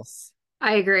 anywhere else.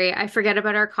 I agree. I forget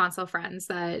about our console friends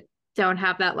that don't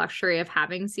have that luxury of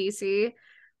having CC.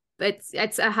 It's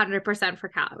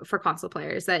 100% for console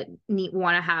players that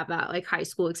want to have that like high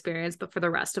school experience. But for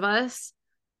the rest of us,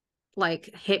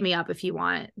 like, hit me up if you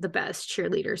want the best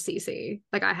cheerleader CC.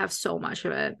 Like, I have so much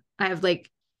of it. I have like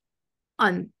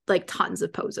tons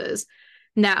of poses.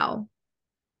 Now,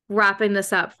 wrapping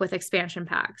this up with expansion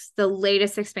packs, the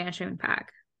latest expansion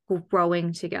pack,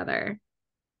 Growing Together.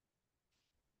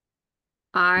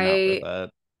 Not with I it.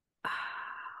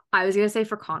 I was gonna say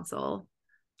for console,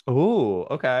 Oh,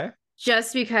 okay.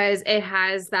 just because it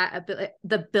has that ability.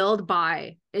 The build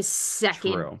buy is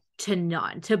second True. to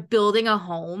none to building a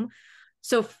home.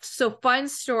 So fun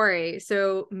story.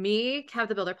 So me, Kev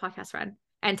the Builder, podcast friend,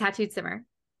 and Tattooed Simmer,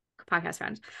 podcast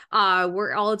friend.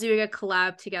 We're all doing a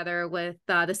collab together with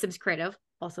the Sims Creative,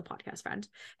 also podcast friend.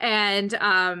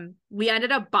 And we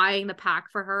ended up buying the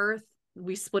pack for her.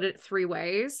 We split it 3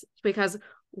 ways because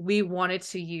we wanted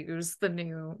to use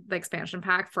the expansion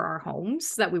pack for our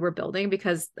homes that we were building,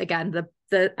 because again,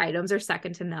 the items are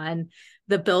second to none.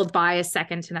 The build buy is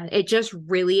second to none. It just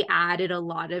really added a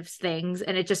lot of things,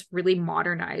 and it just really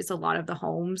modernized a lot of the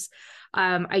homes.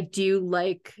 I do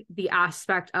like the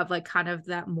aspect of like kind of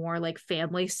that more like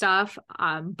family stuff.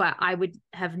 But I would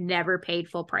have never paid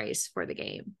full price for the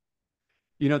game.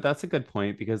 You know, that's a good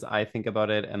point, because I think about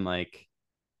it and like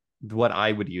what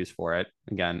I would use for it.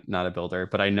 Again, not a builder,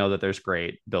 but I know that there's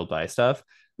great build by stuff.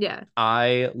 Yeah.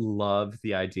 I love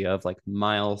the idea of like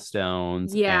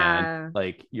milestones and Yeah.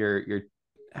 like you're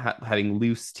having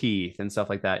loose teeth and stuff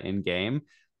like that in game.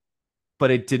 But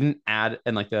it didn't add,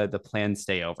 and like the planned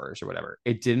stayovers or whatever,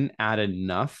 it didn't add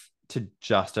enough to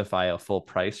justify a full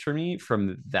price for me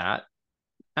from that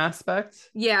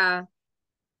aspect. Yeah.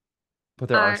 But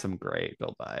there are some great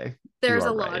build by. You There's are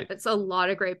a lot. right. It's a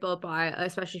lot of great build by,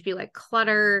 especially if you like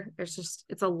clutter. It's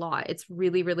a lot. It's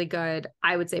really, really good.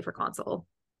 I would say for console.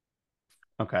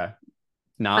 Okay.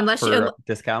 Not Unless for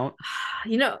discount.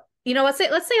 let's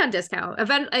say on discount.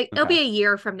 It'll Okay. be a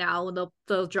year from now when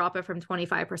they'll drop it from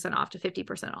 25% off to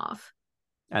 50% off.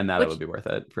 And that Which would be worth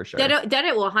it for then sure. then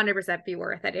it will 100% be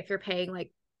worth it if you're paying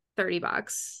like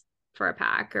 $30 for a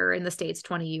pack, or in the States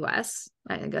 20 US.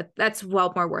 I think that's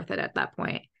well more worth it at that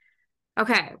point.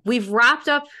 Okay, we've wrapped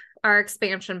up our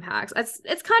expansion packs.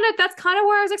 That's kind of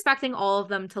where I was expecting all of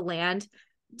them to land.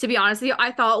 To be honest with you,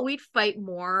 I thought we'd fight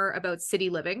more about city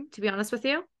living, to be honest with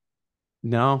you.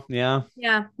 No, yeah.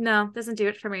 Yeah, no, doesn't do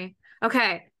it for me.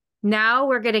 Okay, now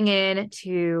we're getting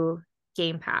into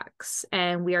game packs,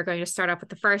 and we are going to start off with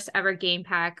the first ever game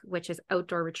pack, which is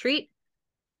Outdoor Retreat.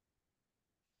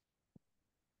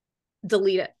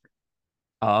 Delete it.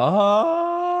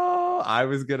 Oh, I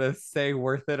was gonna say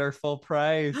worth it or full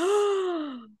price.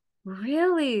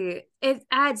 Really? It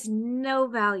adds no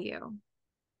value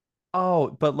Oh,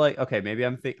 but like, okay, maybe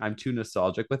I'm too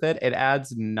nostalgic with it. It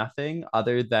adds nothing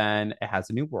other than it has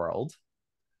a new world.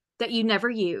 that you never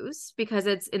use because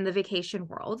it's in the vacation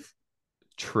world.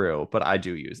 True, but I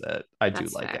do use it. I do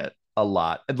That's like fair. it a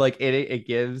lot. Like it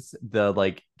gives the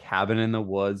like cabin in the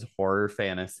woods horror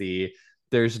fantasy.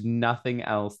 There's nothing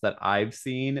else that I've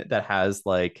seen that has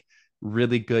like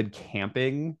really good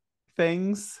camping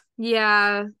things.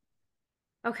 Yeah.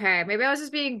 Okay. Maybe I was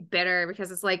just being bitter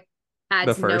because it's like The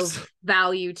adds no first.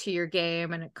 value to your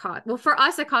game and it cost well for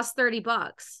us it costs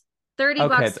 $30. 30 Okay,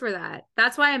 bucks for that.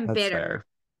 That's why I'm that's bitter. fair.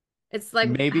 It's like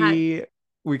had Maybe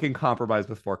we can compromise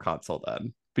before console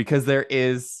then, because there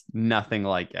is nothing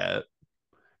like it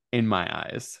in my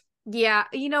eyes. yeah,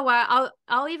 you know what?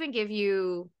 I'll even give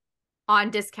you on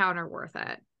discount or worth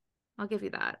it. I'll give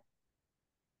you that.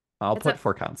 I'll It's put a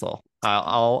for console.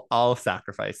 I'll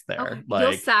sacrifice okay. there. You'll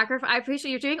Like, sacrifice. I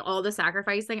appreciate you're doing all the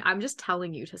sacrificing. I'm just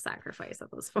telling you to sacrifice at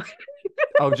this point.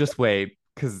 oh, just wait,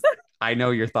 because I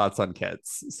know your thoughts on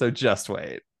kits. So just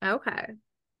wait. Okay.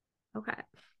 Okay.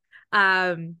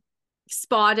 Um,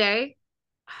 spa day.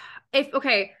 If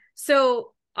okay,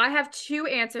 so I have two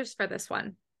answers for this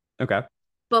one. Okay.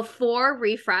 Before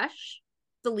refresh,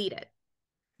 delete it.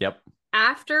 Yep.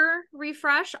 After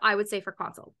refresh, I would say for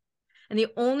console. And the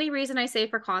only reason I say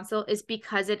for console is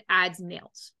because it adds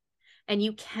nails. And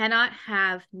you cannot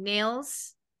have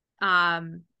nails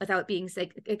without being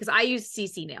sick because I use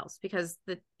CC nails because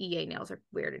the EA nails are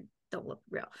weird and don't look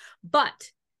real.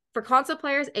 But for console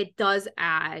players, it does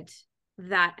add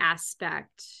that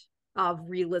aspect of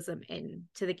realism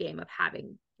into the game of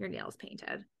having your nails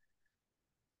painted.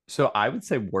 So I would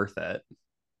say worth it.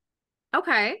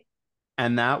 Okay.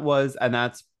 And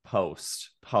that's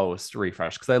post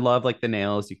refresh because I love like the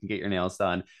nails. You can get your nails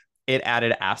done. It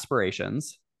added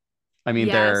aspirations. I mean,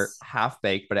 they're Yes. half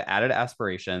baked, but it added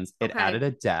aspirations. It Okay. added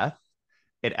a death.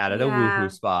 It added a woohoo Yeah.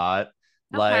 spot.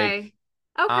 Like, Okay.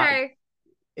 uh, Okay.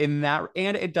 in that,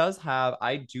 and it does have,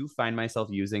 I do find myself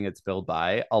using its build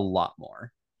by a lot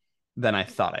more than I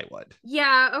thought I would.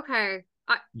 Yeah. Okay.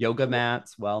 Yoga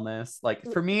mats, wellness.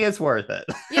 Like, for me, it's worth it.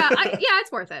 yeah,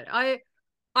 it's worth it.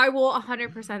 I will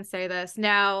 100% say this.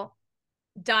 Now,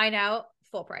 dine out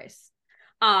full price.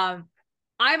 Um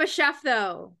I'm a chef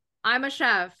though. I'm a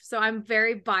chef, so I'm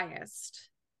very biased.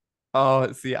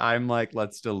 Oh, see, I'm like,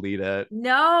 let's delete it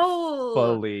No.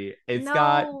 fully. It's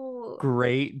got No.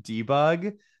 great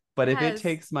debug, but if it Yes.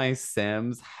 takes my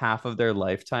Sims half of their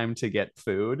lifetime to get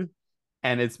food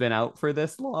and it's been out for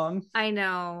this long, I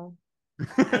know.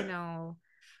 I know.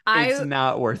 it's I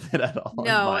not worth it at all, in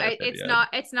no, my opinion.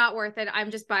 it's not worth it. I'm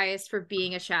just biased for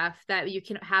being a chef that you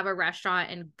can have a restaurant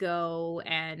and go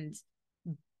and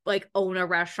like own a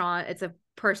restaurant. It's a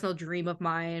personal dream of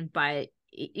mine, but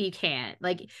you can't.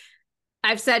 Like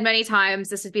I've said many times,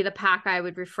 this would be the pack I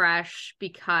would refresh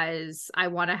because I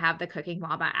want to have the cooking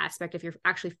mama aspect if you're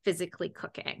actually physically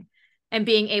cooking and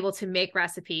being able to make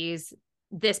recipes.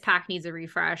 This pack needs a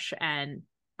refresh. And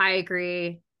I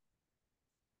agree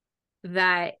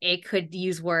that it could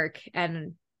use work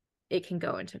and it can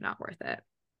go into not worth it.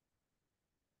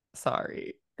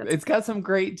 Sorry. That's It's got some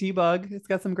great debug. It's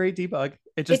got some great debug.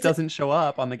 It just it's doesn't show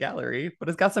up on the gallery, but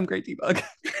it's got some great debug.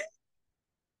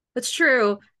 that's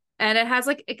true. And it has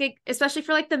like especially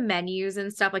for like the menus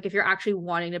and stuff. Like if you're actually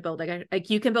wanting to build like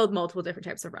you can build multiple different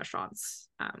types of restaurants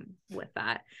with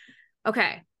that.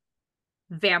 Okay.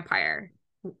 Vampire.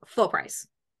 Full price.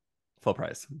 Full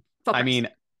price. Full I price. mean,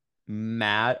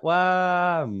 Matt,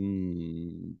 well,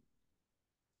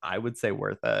 I would say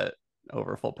worth it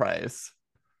over full price.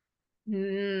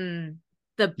 Mm,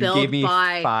 the You gave build me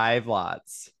by. 5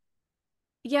 lots.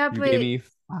 Yeah, You gave me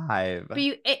but five.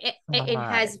 it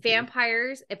has Five.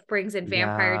 vampires. It brings in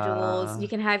vampire jewels. You Yeah.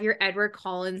 can have your Edward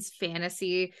Collins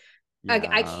fantasy. I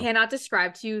Yeah. cannot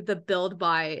describe to you the build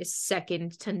by is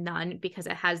second to none because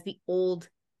it has the old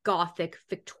gothic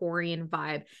Victorian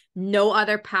vibe. No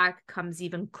other pack comes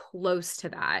even close to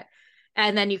that.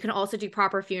 And then you can also do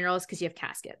proper funerals because you have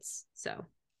caskets. So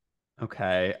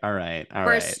Okay. All right. All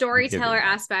for a right. I'll give you storyteller that.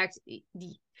 aspect,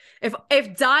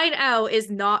 if Dine Out is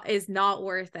not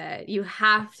worth it, you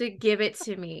have to give it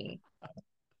to me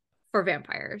for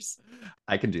vampires.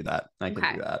 I can do that. I can do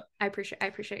Okay. that. I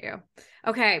appreciate you.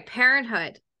 Okay,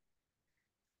 Parenthood.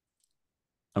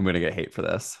 I'm gonna get hate for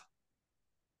this.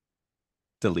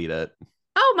 Delete it.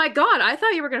 Oh my god, I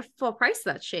thought you were gonna full price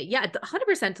that shit. Yeah,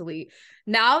 100% delete.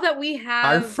 Now that we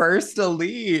Our have, first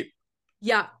delete.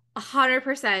 yeah,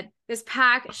 100%. This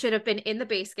pack should have been in the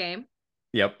base game.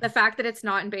 Yep. The fact that it's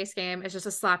not in base game is just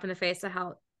a slap in the face of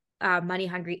how money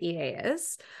hungry EA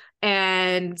is.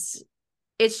 And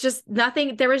it's just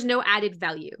nothing. There is no added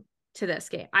value to this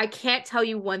game. I can't tell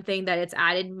you one thing that it's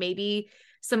added. Maybe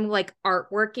some like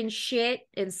artwork and shit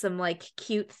and some like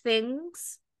cute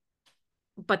things,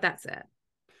 but that's it.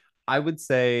 I would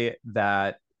say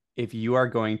that if you are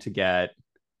going to get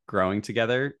growing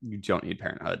together, you don't need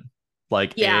parenthood.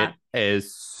 Like Yeah. it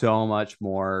is so much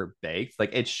more baked.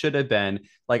 Like it should have been,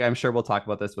 like I'm sure we'll talk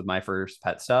about this with my first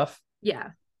pet stuff.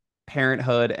 Yeah.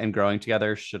 Parenthood and growing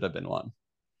together should have been one.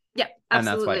 Yep. And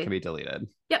that's why it can Absolutely. be deleted.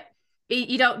 Yep.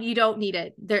 You don't need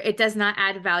it. It does not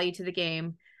add value to the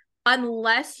game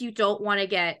unless you don't want to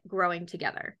get growing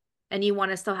together and you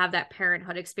want to still have that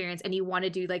parenthood experience and you want to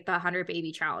do like the 100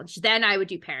 baby challenge. Then I would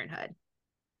do parenthood.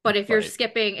 But if you're Right.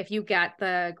 skipping, if you get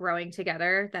the growing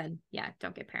together, then yeah,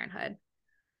 don't get parenthood.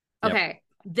 Yep. Okay.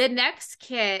 The next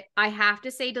kit, I have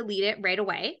to say delete it right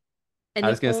away. And I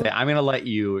the was going to say, only I'm going to let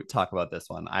you talk about this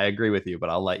one. I agree with you, but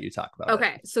I'll let you talk about it.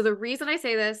 Okay, so the reason I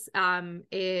say this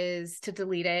is to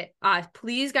delete it.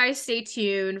 Please guys stay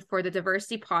tuned for the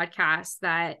diversity podcast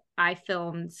that I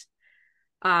filmed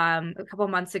a couple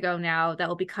months ago now that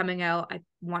will be coming out, I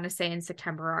want to say in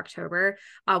September or October.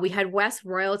 We had Wes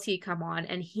Royalty come on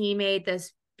and he made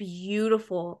this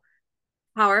beautiful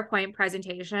PowerPoint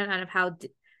presentation of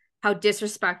how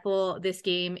disrespectful this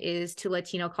game is to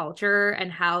Latino culture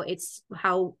and how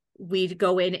we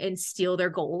go in and steal their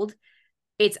gold.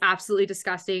 It's absolutely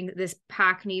disgusting. This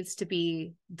pack needs to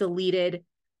be deleted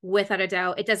without a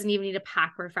doubt. It doesn't even need a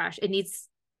pack refresh. It needs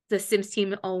the Sims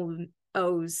team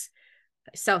owes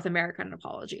South America an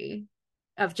apology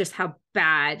of just how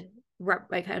bad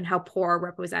and how poor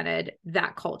represented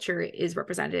that culture is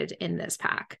represented in this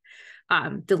pack.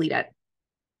 Delete it.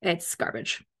 It's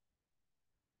garbage.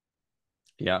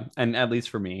 Yeah. And at least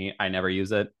for me, I never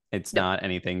use it. It's Nope. not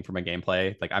anything for my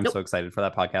gameplay. Like I'm so Nope. excited for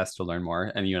that podcast to learn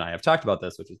more. And you and I have talked about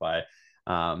this, which is why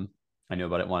I knew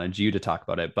about it, wanted you to talk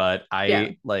about it. But Yeah.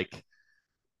 I like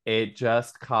it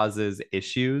just causes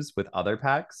issues with other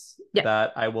packs Yeah.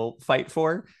 that I will fight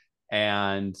for.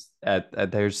 And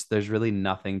there's really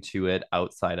nothing to it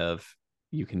outside of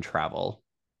you can travel,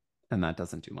 and that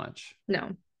doesn't do much.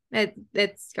 No.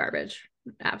 It's garbage.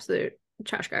 Absolute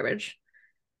trash garbage.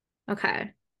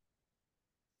 Okay.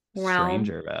 Realm.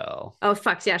 Strangerville. Oh,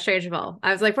 fuck. Yeah, Strangerville.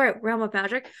 I was like, right, Realm of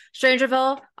Magic.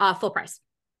 Strangerville, full price.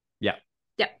 Yeah.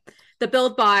 Yeah. The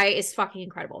build buy is fucking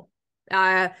incredible.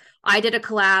 I did a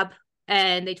collab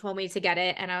and they told me to get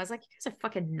it. And I was like, you guys are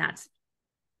fucking nuts.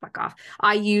 Fuck off.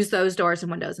 I use those doors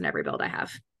and windows in every build I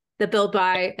have. The build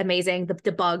buy, amazing. The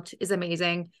debugged is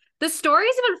amazing. The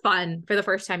story's even fun for the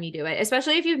first time you do it,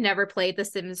 especially if you've never played The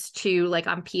Sims 2 like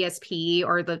on PSP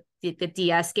or the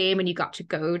DS game and you got to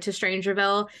go to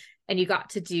Strangerville and you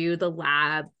got to do the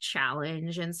lab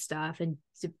challenge and stuff and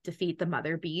defeat the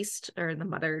mother beast or the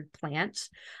mother plant.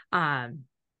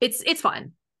 It's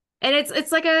fun. And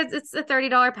it's like it's a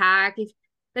 $30 pack. If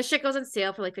the shit goes on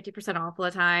sale for like 50% off all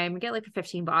the time, you get like for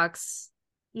 $15.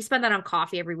 You spend that on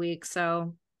coffee every week,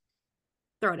 so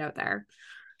throw it out there.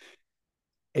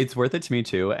 It's worth it to me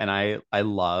too. And I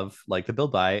love like the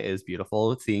build buy is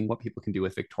beautiful. Seeing what people can do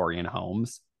with Victorian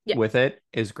homes Yeah. with it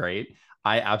is great.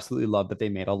 I absolutely love that they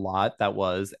made a lot that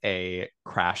was a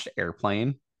crashed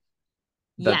airplane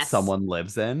that Yes. someone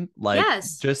lives in. Like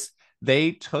Yes. just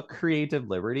they took creative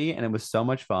liberty and it was so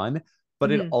much fun.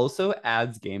 But it Mm-hmm. also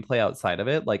adds gameplay outside of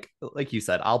it. Like you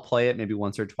said, I'll play it maybe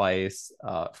once or twice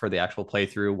for the actual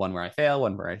playthrough, one where I fail,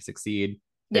 one where I succeed.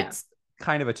 Yeah. It's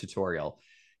kind of a tutorial.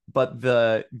 But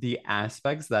the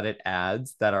aspects that it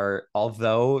adds that are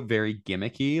although very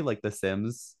gimmicky, like The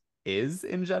Sims is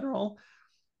in general,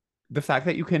 the fact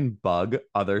that you can bug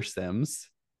other Sims,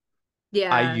 I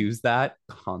Yeah. use that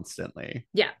constantly.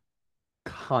 Yeah.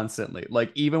 Constantly.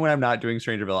 Like even when I'm not doing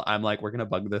Strangerville, I'm like, we're gonna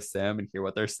bug the sim and hear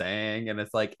what they're saying. And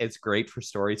it's like it's great for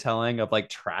storytelling of like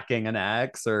tracking an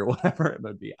ex or whatever it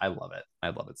would be. I love it. I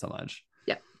love it so much.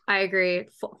 Yep. I agree.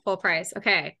 Full price.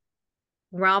 Okay.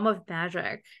 Realm of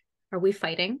Magic. Are we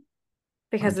fighting? On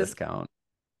Because this discount.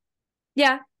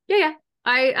 yeah. Yeah,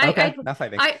 yeah. Okay, not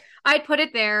fighting. I'd put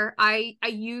it there. I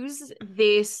use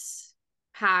this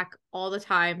pack all the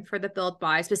time for the build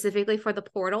buy, specifically for the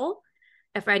portal.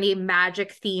 If I need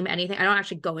magic theme anything, I don't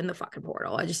actually go in the fucking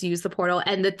portal. I just use the portal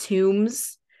and the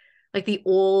tombs, like the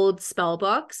old spell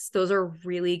books. Those are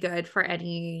really good for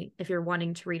any if you're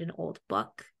wanting to read an old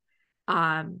book.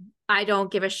 I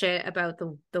don't give a shit about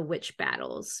the witch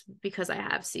battles because I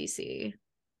have CC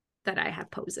that I have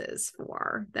poses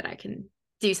for that I can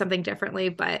do something differently.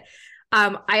 But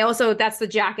I also that's the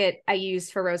jacket I use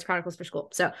for Rose Chronicles for school.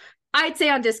 So I'd say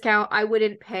on discount, I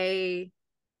wouldn't pay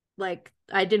like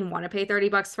I didn't want to pay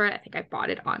 $30 for it. I think I bought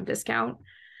it on discount,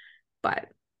 but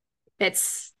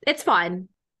it's fun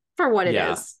for what it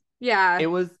Yeah. is. Yeah.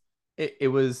 It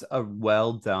was a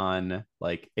well done,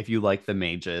 like if you like the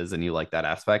mages and you like that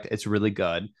aspect, it's really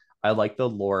good. I like the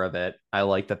lore of it. I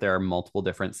like that there are multiple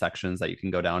different sections that you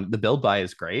can go down. The build buy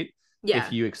is great. If Yeah.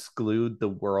 you exclude the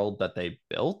world that they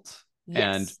built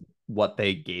and Yes. what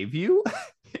they gave you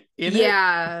in it,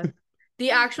 Yeah.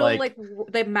 The actual like like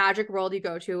the magic world you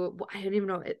go to, I don't even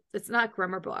know. It's not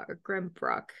Grimmerbrook or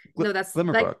Grimbrook. No, that's like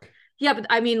Glimmerbrook. yeah, but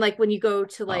I mean like when you go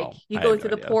to like Oh, you I go have no through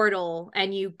the idea. portal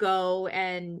and you go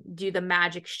and do the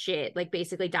magic shit, like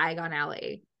basically Diagon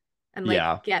Alley and like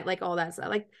Yeah. get like all that stuff.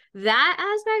 Like that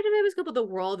aspect of it was good, but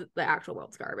the actual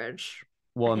world's garbage.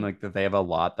 I Well, and think like that they have a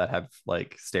lot that have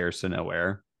like stairs to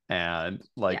nowhere, and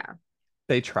like yeah.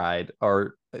 they tried.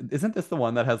 Or isn't this the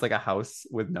one that has like a house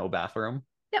with no bathroom?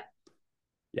 Yep.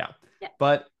 Yeah. Yep.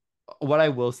 But what I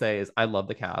will say is I love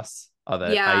the cast of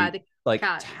it. Yeah, I the like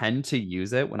cat. tend to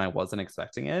use it when I wasn't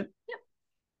expecting it. Yep.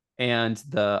 And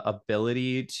the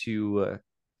ability to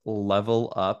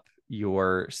level up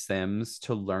your Sims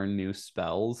to learn new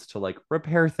spells to like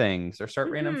repair things or start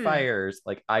random Hmm. fires.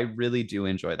 Like I really do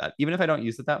enjoy that. Even if I don't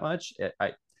use it that much,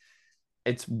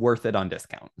 it's worth it on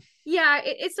discount. Yeah,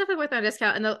 it's definitely worth a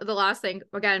discount. And the last thing,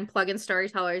 again, plug-in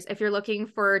storytellers. If you're looking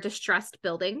for distressed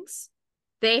buildings,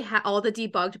 they have all the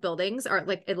debugged buildings are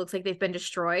like it looks like they've been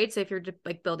destroyed. So if you're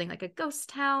like building like a ghost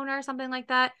town or something like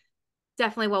that,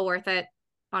 definitely well worth it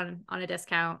on a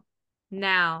discount.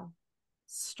 Now,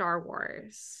 Star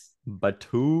Wars.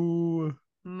 Batu.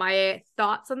 My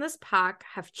thoughts on this pack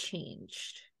have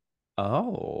changed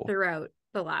Oh. throughout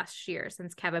the last year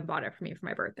since Kevin bought it for me for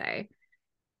my birthday.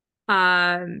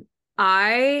 Um,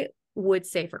 I would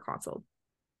say for console.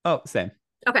 Oh, same.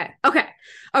 Okay. Okay.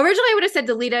 Originally I would have said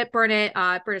delete it, burn it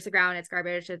to the ground, it's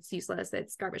garbage, it's useless,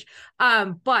 it's garbage.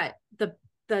 But the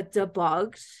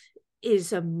debugged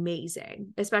is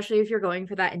amazing, especially if you're going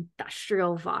for that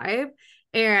industrial vibe.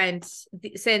 And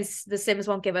since the Sims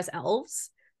won't give us elves,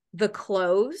 the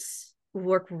clothes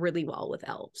work really well with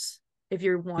elves. If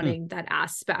you're Hmm. wanting that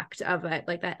aspect of it,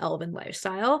 like that elven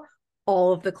lifestyle,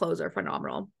 all of the clothes are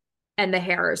phenomenal and the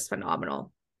hair is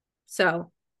phenomenal.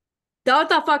 So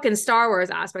the fucking Star Wars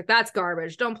aspect, that's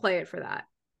garbage. Don't play it for that.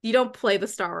 You don't play the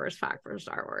Star Wars pack for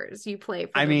Star Wars. You play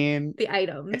for I the mean, the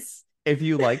items. if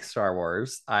you like Star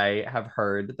Wars, I have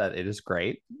heard that it is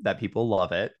great, that people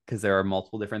love it because there are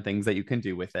multiple different things that you can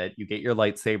do with it. You get your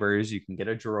lightsabers, you can get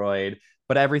a droid,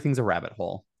 but everything's a rabbit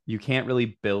hole. You can't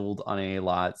really build on any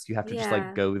lots. You have to just like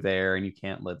Yeah. go there and you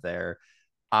can't live there.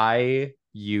 I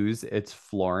use its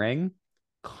flooring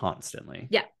constantly.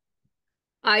 Yeah.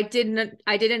 I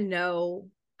didn't know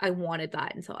I wanted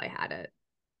that until I had it.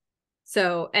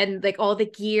 So, and like all the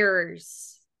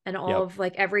gears and all Yep. of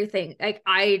like everything. Like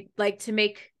I like to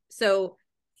make so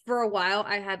for a while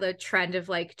I had the trend of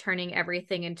like turning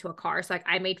everything into a car. So like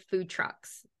I made food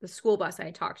trucks, the school bus I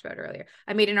talked about earlier.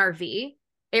 I made an RV.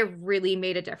 It really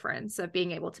made a difference of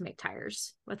being able to make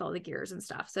tires with all the gears and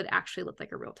stuff. So it actually looked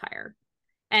like a real tire.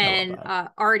 I love And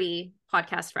that. Artie,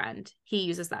 podcast friend, he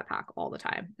uses that pack all the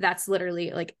time. That's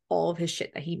literally like all of his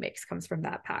shit that he makes comes from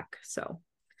that pack. So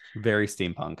Very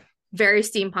steampunk. very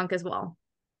steampunk as well.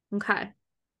 Okay.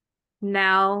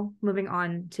 Now moving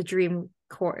on to Dream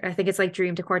Core. I think it's like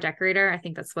Dream Decor Decorator. I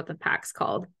think that's what the pack's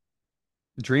called.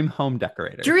 Dream home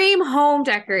decorator. Dream Home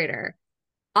Decorator.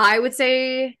 I would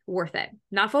say worth it.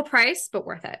 Not full price, but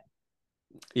worth it.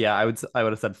 Yeah, I would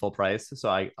have said full price,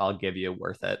 so I'll give you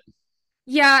worth it.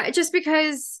 Yeah, just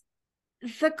because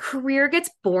the career gets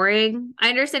boring. I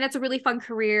understand it's a really fun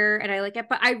career and I like it,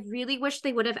 but I really wish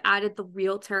they would have added the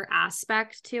realtor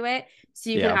aspect to it so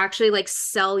you could Yeah. actually like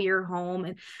sell your home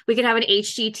and we could have an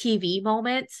HGTV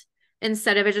moment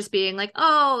instead of it just being like,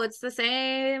 oh, it's the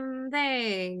same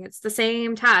thing. It's the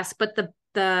same task, but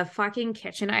the fucking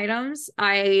kitchen items,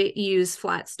 I use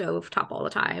flat stove top all the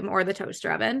time or the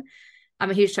toaster oven. I'm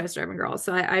a huge toaster oven girl,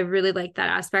 so I really like that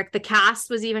aspect. The cast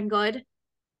was even good,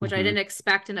 which I Hmm. didn't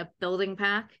expect in a building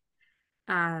pack.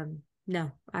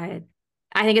 No, I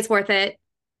think it's worth it.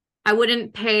 I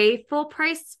wouldn't pay full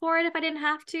price for it if I didn't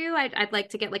have to. I'd like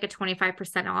to get like a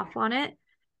 25% off on it.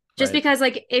 Just Right. because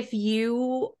like if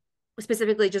you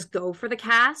specifically just go for the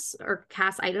cast or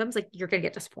cast items, like you're gonna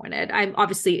get disappointed. I'm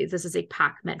obviously this is a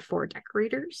pack meant for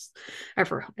decorators or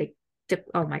for like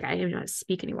oh my god, I don't even know how to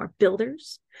speak anymore.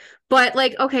 Builders. But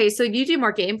like, okay, so you do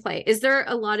more gameplay. Is there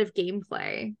a lot of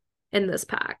gameplay in this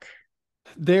pack?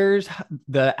 There's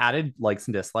the added likes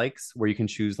and dislikes where you can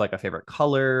choose like a favorite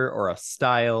color or a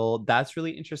style. That's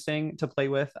really interesting to play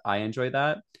with. I enjoy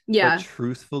that. But Yeah.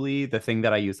 truthfully, the thing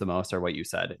that I use the most are what you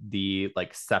said, the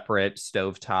like separate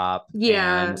stovetop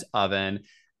Yeah. and oven,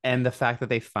 and the fact that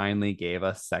they finally gave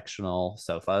us sectional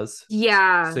sofas so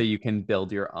Yeah. you can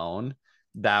build your own.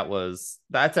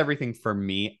 That's everything for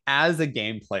me as a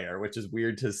game player, which is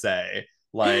weird to say.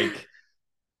 Like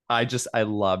I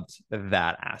loved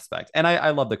that aspect. And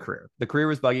I love the career. The career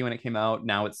was buggy when it came out.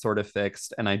 Now it's sort of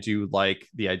fixed. And I do like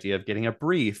the idea of getting a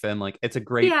brief and like it's a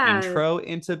great Yeah. intro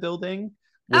into building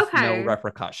with no Okay.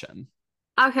 repercussion.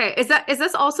 Okay. Is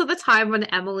this also the time when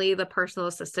Emily, the personal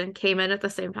assistant, came in at the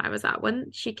same time as that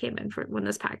when she came in for when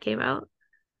this pack came out?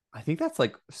 I think that's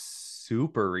like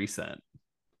super recent.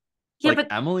 Yeah, Like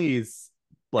but Emily's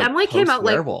like Emily came post out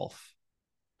like werewolf.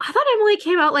 I thought Emily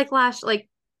came out like last like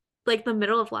the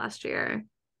middle of last year.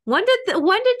 When did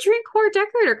Drink Core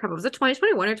Decorator come out? Was it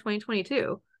 2021 or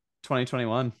 2022?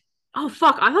 2021. Oh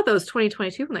fuck, I thought that was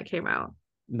 2022 when that came out.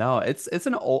 No, it's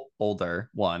an older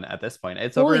one at this point.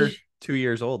 It's Holy over 2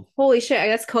 years old. holy shit, I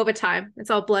guess COVID time. It's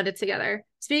all blended together.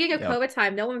 Speaking of Yep. COVID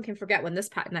time, no one can forget when this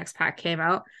next pack came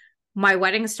out. My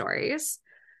wedding stories.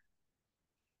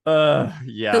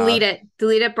 Yeah. Delete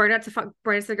it, burn it to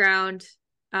the ground.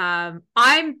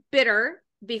 I'm bitter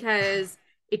because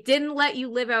it didn't let you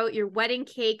live out your wedding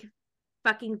cake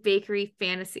fucking bakery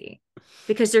fantasy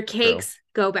because your True. cakes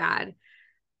go bad.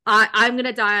 I'm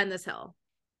gonna die on this hill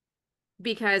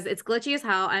because it's glitchy as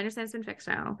hell. I understand it's been fixed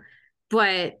now,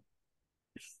 but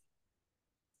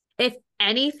if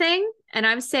anything, and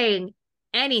I'm saying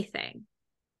anything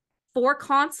for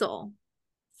console,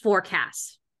 for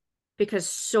cast, because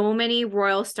so many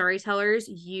royal storytellers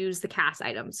use the cast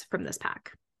items from this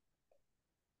pack.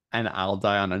 And I'll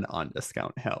die on an on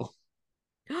discount hill.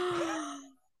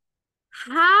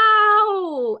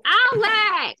 How?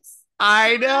 Alex!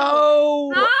 I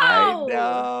How? know. I How?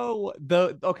 know.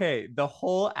 The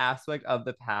whole aspect of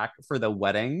the pack for the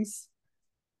weddings,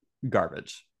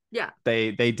 garbage. Yeah.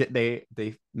 They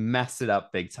messed it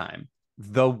up big time.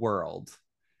 The world,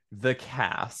 the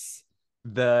cast,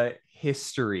 the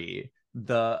history,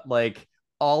 the like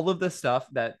all of the stuff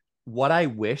that what I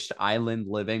wished island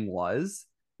living was,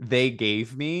 they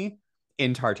gave me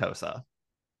in Tartosa.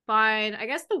 Fine. I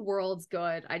guess the world's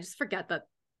good. I just forget that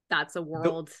that's a The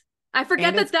world. I forget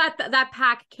and that it's that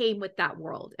pack came with that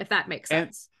world, if that makes and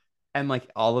sense. and like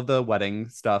all of the wedding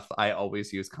stuff I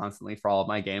always use constantly for all of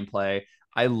my gameplay.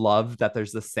 I love that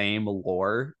there's the same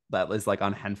lore that is like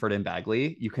on Henford and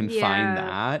Bagley. You can find Yeah.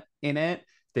 that in it.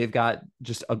 They've got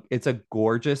it's a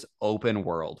gorgeous open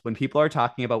world. When people are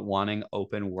talking about wanting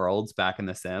open worlds back in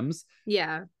The Sims,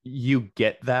 Yeah. you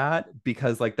get that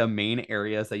because like the main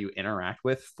areas that you interact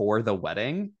with for the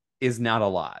wedding is not a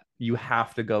lot. You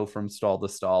have to go from stall to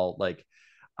stall. Like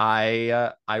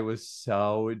I was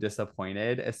so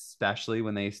disappointed, especially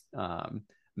when they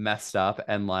messed up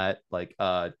and let like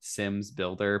Sims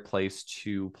builder place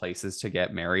two places to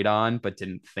get married on, but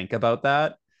didn't think about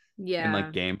that in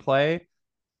like Yeah. gameplay.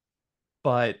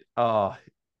 But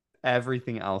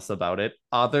everything else about it,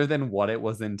 other than what it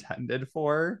was intended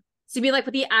for, So you mean like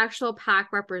what the actual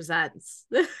pack represents?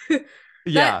 That yeah,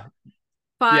 yeah.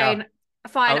 fine.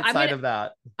 Fine. Outside of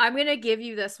that, I'm gonna give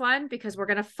you this one because we're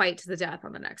gonna fight to the death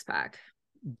on the next pack.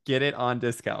 get it on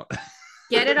discount.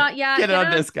 Get it on, yeah, Get it on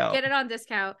discount. get it on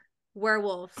discount.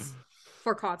 Werewolves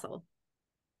for console.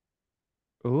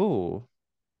 Ooh.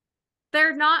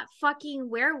 They're not fucking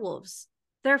werewolves.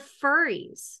 They're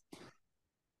furries.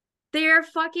 They're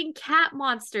fucking cat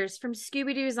monsters from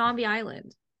Scooby Doo Zombie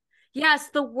Island. Yes,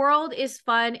 the world is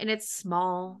fun and it's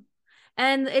small.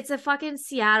 And it's a fucking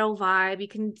Seattle vibe. You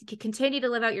can continue to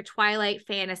live out your Twilight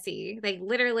fantasy. They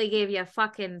literally gave you a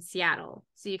fucking Seattle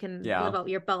so you can live Yeah. out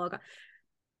your Bella.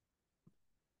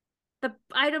 The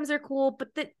items are cool,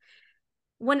 but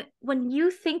when you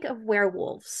think of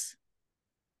werewolves,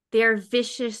 they're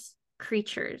vicious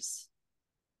creatures,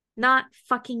 not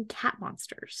fucking cat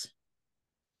monsters.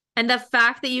 And the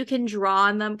fact that you can draw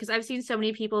on them, because I've seen so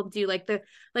many people do like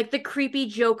the creepy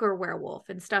Joker werewolf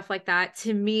and stuff like that,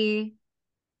 to me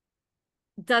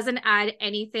doesn't add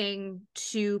anything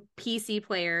to PC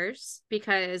players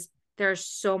because there's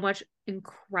so much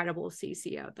incredible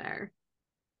CC out there.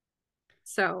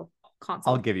 So I'll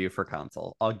console. give you for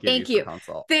console. I'll give you Thank for you.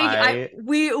 console. Thank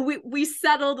you. We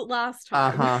settled last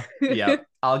time. Uh-huh. Yep.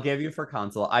 I'll give you for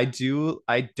console. I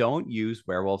don't use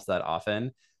werewolves that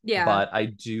often, Yeah. but I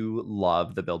do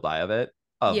love the build buy of it,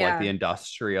 of like the Yeah.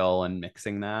 industrial and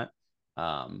mixing that.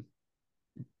 Um,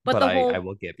 But but I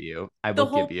will give you. I will the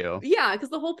give whole you. yeah,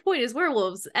 because the whole point is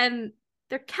werewolves and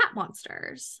they're cat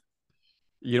monsters.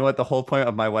 You know what? The whole point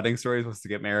of my wedding stories was to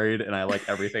get married, and I like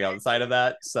everything outside of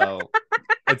that. So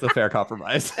it's a fair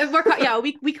compromise. Yeah,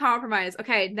 we compromise.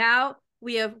 Okay, now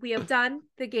we have done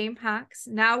the game packs.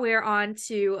 Now we're on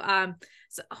to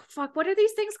so oh fuck, what are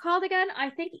these things called again? I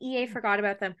think EA forgot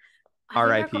about them. I think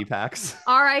they're RIP called packs.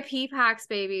 RIP packs,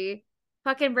 baby.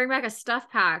 Fucking bring back a stuff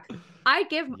pack. I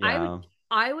give I would Yeah.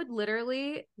 I would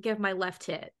literally give my left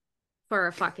hit for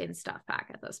a fucking stuff pack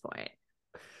at this point.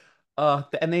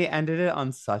 And they ended it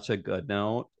on such a good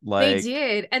note. They Like,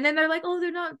 did. And then they're like, "Oh,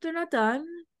 they're not done."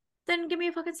 Then give me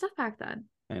a fucking stuff pack then.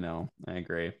 I know, I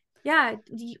agree. Yeah,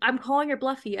 I'm calling your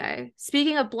bluff, EA.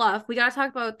 Speaking of bluff, we gotta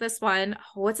talk about this one.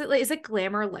 What's it like? Is it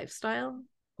Glamour Lifestyle?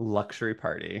 Luxury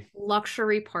party.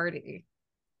 Luxury Party.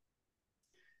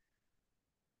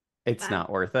 It's Uh, not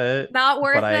worth it, Not but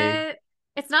worth it.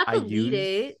 It's not I delete use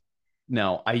it.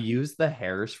 no, I use the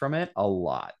hairs from it a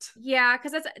lot. Yeah,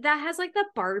 because that has like the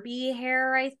Barbie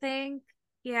hair, I think.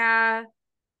 Yeah.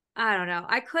 I don't know.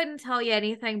 I couldn't tell you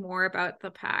anything more about the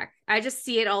pack. I just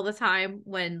see it all the time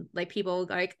when like people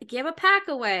like give a pack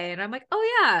away, and I'm like,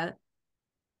 oh yeah,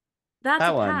 that's a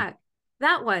That one. pack.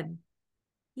 That one.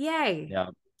 Yay. Yeah.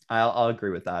 I'll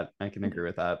agree with that. I can agree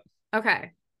with that.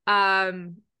 Okay.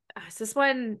 Is this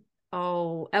one?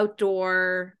 Oh,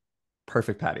 outdoor,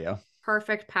 Perfect patio.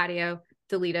 perfect patio.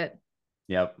 Delete it.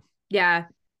 Yep. Yeah,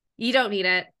 you don't need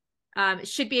it. It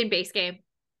should be in base game.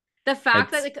 The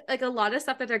fact that It's like a lot of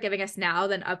stuff that they're giving us now,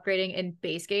 then upgrading in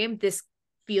base game, this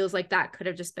feels like that could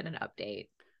have just been an update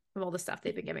of all the stuff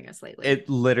they've been giving us lately. it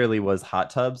literally was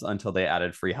hot tubs until they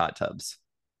added free hot tubs.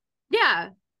 Yeah,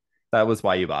 That was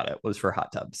why you bought it, was for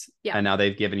hot tubs. yeah, And now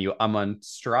they've given you a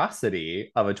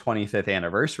monstrosity of a 25th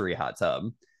anniversary hot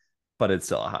tub, but it's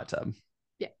still a hot tub.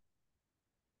 yeah.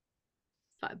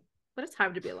 Fun. What a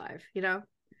time to be alive, you know?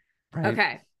 Right.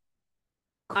 Okay.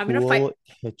 I'm gonna fight. Cool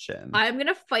kitchen. I'm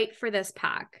gonna fight for this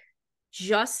pack.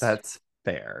 Just That's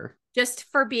fair. just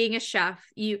for being a chef.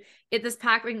 This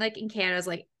pack ring like in Canada is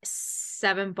like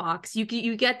 $7.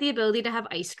 You get the ability to have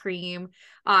ice cream.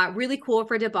 Really cool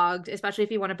for debugged, especially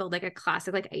if you want to build like a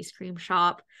classic like ice cream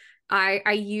shop.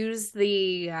 I use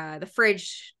the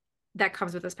fridge that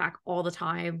comes with this pack all the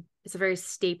time. It's a very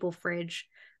staple fridge.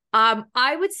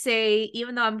 I would say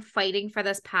even though I'm fighting for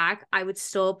this pack, I would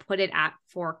still put it at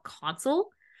for console,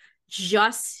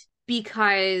 just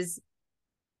because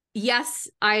yes,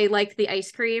 I like the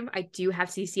ice cream. I do have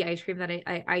CC ice cream that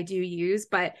I do use,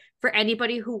 but for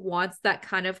anybody who wants that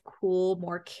kind of cool,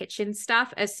 more kitchen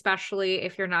stuff, especially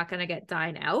if you're not going to get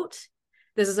dine out,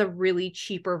 this is a really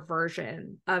cheaper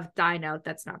version of dine out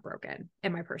that's not broken,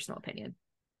 in my personal opinion.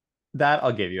 That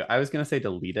I'll give you. I was going to say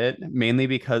delete it, mainly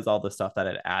because all the stuff that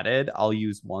it added, I'll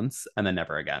use once and then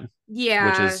never again, which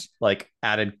Yeah, is like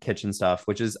added kitchen stuff,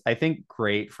 which is, I think,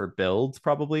 great for builds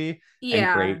probably and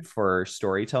yeah, great for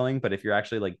storytelling. But if you're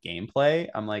actually like gameplay,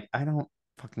 I'm like, I don't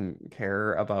fucking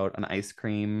care about an ice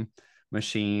cream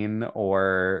machine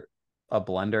or a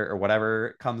blender or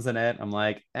whatever comes in it. I'm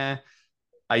like, I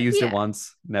used it yeah.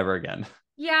 once, never again.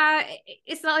 Yeah,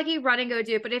 it's not like you run and go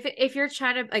do it, but if you're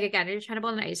trying to like again, if you're trying to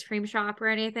build an ice cream shop or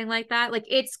anything like that, like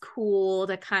it's cool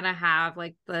to kind of have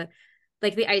like the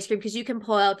ice cream because you can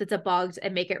pull out the debugged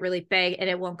and make it really big and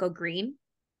it won't go green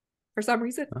for some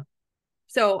reason. Huh?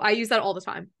 So I use that all the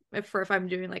time. If I'm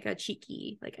doing like a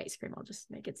cheeky like ice cream, I'll just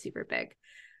make it super big.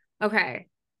 Okay.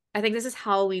 I think this is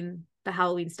Halloween, the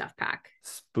Halloween stuff pack.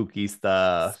 Spooky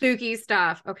stuff. Spooky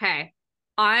stuff. Okay.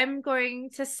 I'm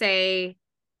going to say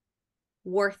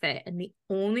worth it. And the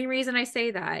only reason I say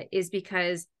that is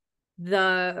because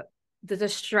the the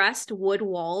distressed wood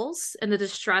walls and the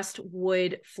distressed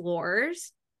wood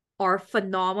floors are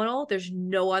phenomenal. There's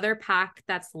no other pack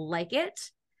that's like it.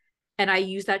 And I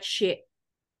use that shit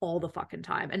all the fucking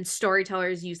time. And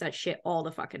storytellers use that shit all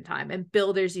the fucking time. And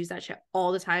builders use that shit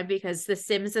all the time because The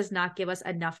Sims does not give us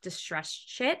enough distressed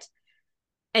shit.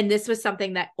 And this was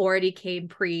something that already came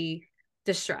pre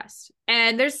distressed.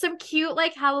 And there's some cute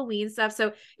like Halloween stuff.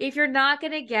 So if you're not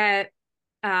gonna get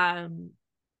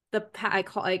I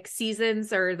call like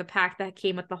seasons or the pack that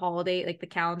came with the holiday, like the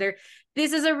calendar,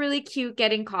 this is a really cute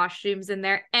getting costumes in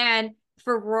there. And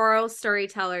for rural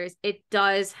storytellers, it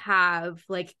does have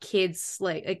like kids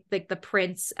like the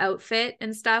prince outfit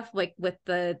and stuff, like with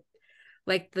the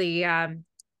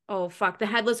oh fuck, the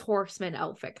headless horseman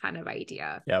outfit kind of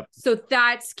idea. Yep. So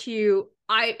that's cute.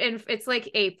 And it's like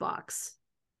 $8,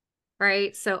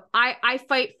 right? So I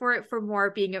fight for it for more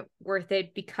being worth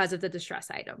it because of the distress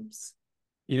items.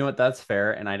 You know what? That's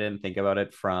fair. And I didn't think about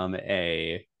it from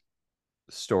a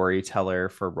storyteller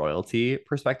for royalty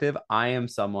perspective. I am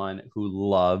someone who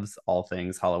loves all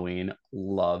things Halloween,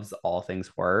 loves all things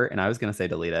horror. And I was going to say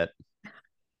delete it.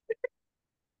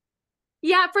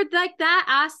 Yeah, for like that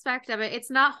aspect of it, it's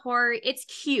not horror, it's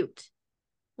cute.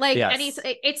 Like, and Yes.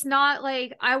 it's not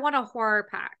like I want a horror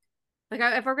pack. Like,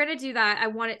 if we're gonna do that, I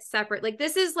want it separate. Like,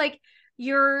 this is like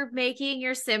you're making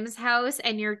your Sims house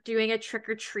and you're doing a trick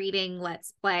or treating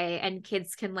let's play, and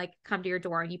kids can like come to your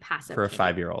door and you pass out For a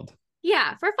candy. 5-year old.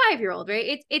 Yeah, for a 5-year old,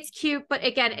 right? It's cute, but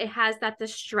again, it has that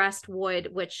distressed wood,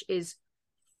 which is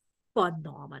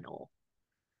phenomenal.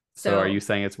 So are you So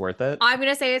saying it's worth it? I'm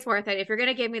gonna say it's worth it. If you're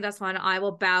gonna give me this one, I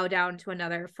will bow down to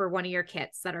another for one of your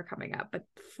kits that are coming up. But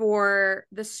for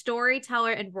the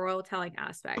storyteller and royal telling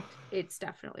aspect, it's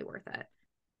definitely worth it.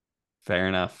 Fair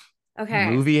enough. Okay,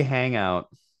 Movie hangout.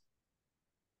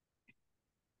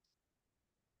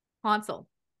 console.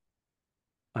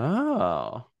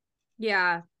 Oh,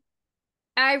 Yeah,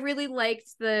 I really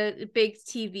liked the big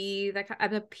TV. That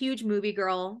I'm a huge movie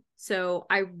girl, so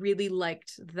I really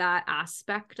liked that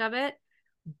aspect of it.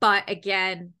 But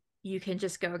again, you can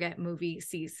just go get movie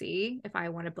CC if I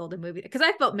want to build a movie because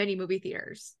I've built many movie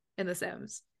theaters in The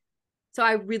Sims. So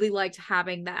I really liked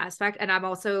having that aspect. And I'm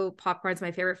also popcorn's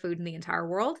my favorite food in the entire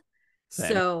world.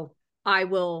 same. So I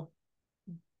will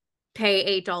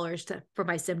pay $8 to for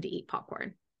my sim to eat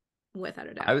popcorn without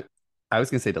a doubt. I I was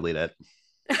gonna say delete it.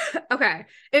 Okay.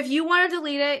 If you want to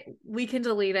delete it, we can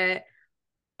delete it.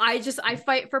 I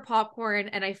fight for popcorn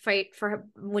and I fight for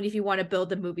when if you want to build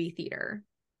the movie theater.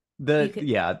 You The can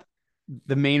yeah,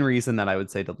 the main reason that I would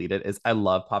say delete it is I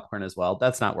love popcorn as well.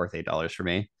 That's not worth $8 for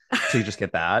me to just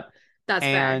get that. that's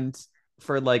fair. And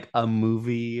for like a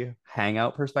movie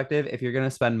hangout perspective, if you're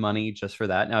gonna spend money just for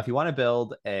that, now if you want to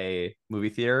build a movie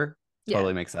theater, Yeah.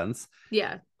 totally makes sense.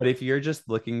 Yeah. But if you're just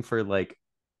looking for like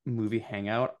movie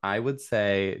hangout, I would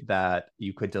say that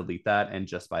you could delete that and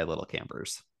just buy little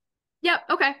campers. Yep.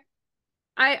 Okay.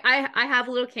 I have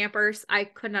little campers. I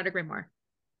could not agree more.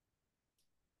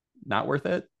 Not worth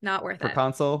it Not worth for it.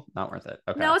 console. Not worth it.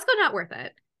 Okay. No, let's go not worth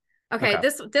it. Okay, Okay.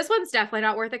 this one's definitely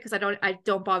not worth it because I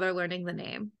don't bother learning the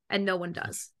name, and no one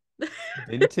does.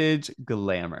 Vintage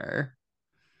glamour.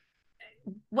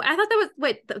 I thought that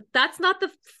was that's not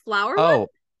the flower one. Oh,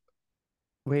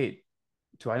 wait.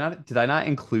 Do I not did I not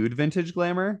include vintage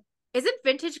glamour? Isn't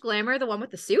vintage glamour the one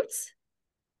with the suits?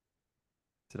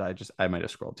 Did I might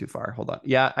have scrolled too far. Hold on.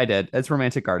 Yeah, I did. It's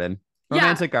romantic garden. Yeah.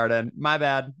 Romantic garden. My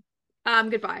bad.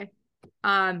 Goodbye.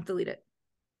 Delete it.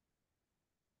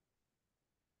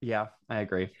 Yeah, I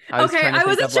agree. I was Okay, trying to I think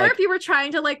wasn't of sure if like you were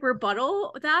trying to like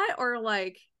rebuttal that or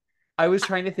like I was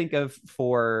trying to think of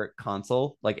for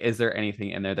console, like, is there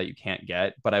anything in there that you can't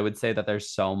get? But I would say that there's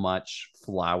so much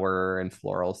flower and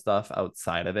floral stuff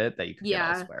outside of it that you could get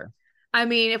yeah. elsewhere. I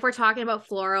mean, if we're talking about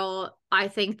floral, I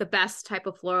think the best type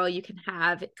of floral you can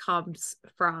have it comes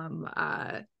from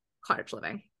cottage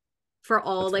living for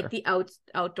all That's like fair. the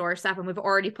outdoor stuff, and we've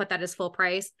already put that as full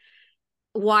price.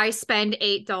 Why spend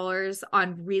 $8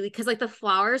 on really because like the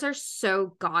flowers are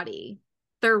so gaudy.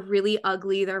 They're really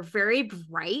ugly. They're very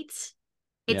bright.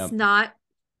 Yeah. It's It not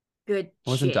good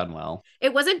wasn't shit. done well.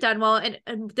 It wasn't done well, and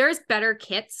there's better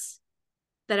kits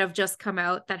that have just come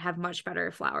out that have much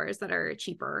better flowers that are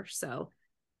cheaper. So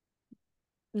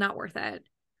not worth it.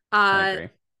 I Uh, agree.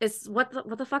 it's what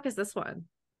the fuck is this one?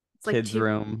 It's like Kids two.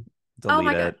 room, Oh delete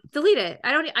my god, it. delete it.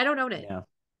 I don't own it. Yeah.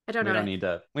 I don't We own don't it. need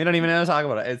to we don't even need to talk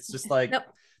about it. It's just like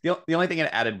Nope. the only thing it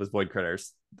added was void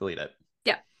critters. Delete it.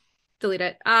 Yeah, delete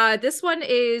it. This one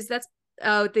is that's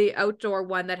the outdoor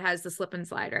one that has the slip and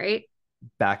slide, right?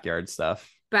 Backyard stuff.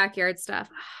 Backyard stuff.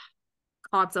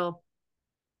 Console.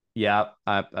 Yeah,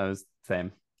 I was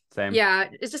same. Same. Yeah,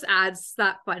 it just adds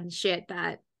that fun shit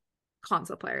that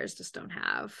console players just don't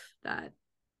have that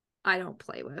I don't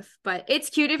play with. But it's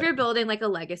cute if you're Same. building like a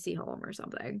legacy home or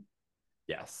something.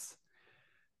 Yes.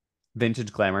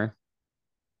 Vintage glamour.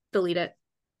 Delete it.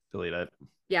 Delete it.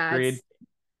 Yeah, Agreed. it's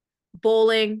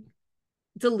bowling.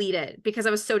 Delete it because I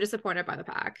was so disappointed by the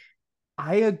pack.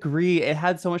 I agree. It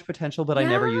had so much potential, but I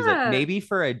never use it. Yeah. Maybe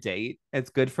for a date, it's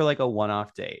good for like a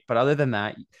one-off date. But other than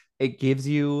that, it gives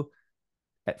you,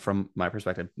 from my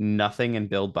perspective, nothing in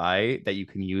build buy that you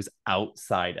can use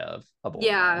outside of a bowling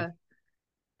alley. Yeah.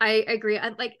 I agree.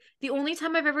 Like the only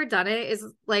time I've ever done it is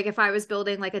like if I was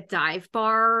building like a dive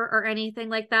bar or anything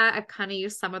like that. I've kind of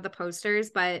used some of the posters,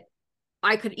 but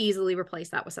I could easily replace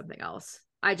that with something else.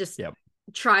 I just Yep.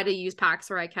 try to use packs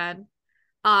where I can.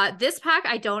 This pack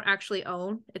I don't actually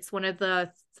own. It's one of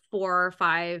the 4 or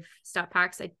 5 step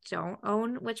packs I don't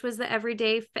own, which was the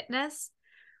everyday fitness.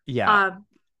 Yeah. Um,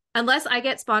 unless I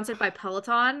get sponsored by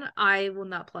Peloton, I will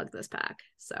not plug this pack.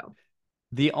 So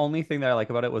The only thing that I like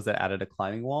about it was it added a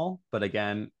climbing wall, but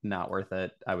again, not worth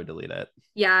it. I would delete it.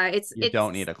 yeah, You don't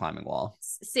it's need a climbing wall.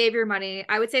 save your money.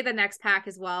 I would say the next pack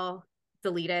as well.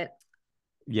 Delete it.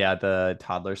 Yeah, the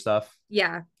toddler stuff.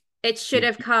 Yeah. It should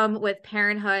have come with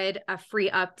Parenthood, a free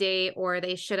update, or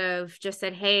they should have just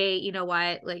said, hey, you know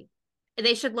what? Like,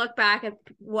 they should look back at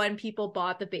when people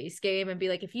bought the base game and be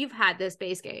like, if you've had this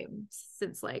base game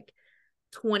since like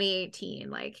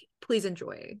 2018, like, please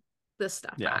enjoy this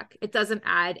stuff Yeah. back. It doesn't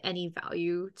add any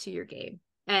value to your game.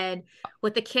 And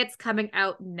with the kits coming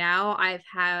out now, I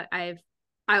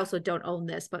also don't own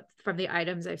this, but from the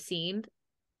items I've seen,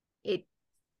 it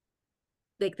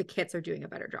like the kits are doing a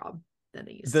better job than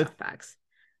the used The stuff packs.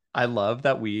 I love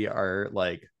that we are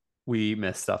like we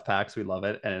miss stuff packs. We love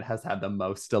it. And it has had the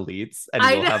most deletes and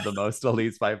I will know. have the most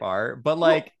deletes by far. But Well,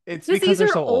 like it's because because these they're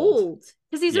are so old. old.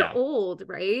 Because these are Yeah. old,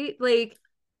 right? Like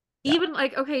Yeah. even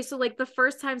like okay, so like the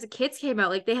first times the kits came out,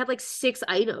 like they had like 6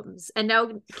 items, and now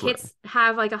True. kits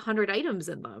have like 100 items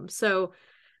in them. So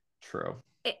True.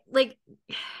 like,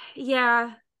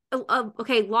 yeah.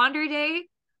 Okay, Laundry Day,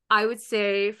 I would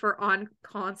say for on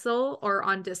console or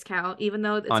on discount, even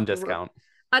though it's On discount.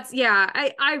 that's yeah.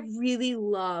 I really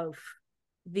love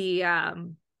the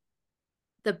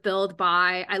the build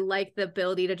buy. I like the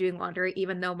ability to doing laundry,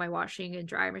 even though my washing and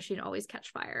dry machine always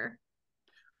catch fire.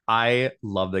 I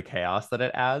love the chaos that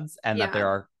it adds and that there Yeah.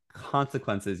 are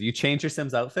consequences. You change your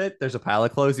Sims outfit, there's a pile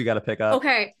of clothes you got to pick up.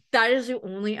 Okay, that is the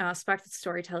only aspect that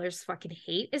storytellers fucking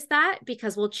hate is that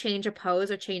because we'll change a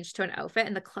pose or change to an outfit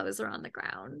and the clothes are on the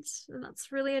ground. And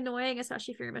that's really annoying,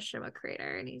 especially if you're a Mishima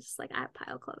creator and he's just like, I have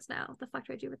pile clothes now. What the fuck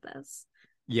do I do with this?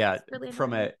 Yeah, It's really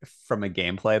from annoying. a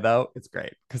gameplay though, it's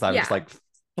great because I'm just Yeah, like,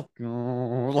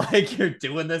 like you're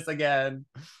doing this again,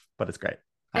 but it's great.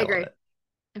 I I love agree. it.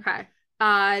 Okay.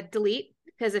 Delete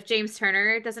because if James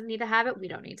Turner doesn't need to have it, we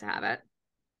don't need to have it.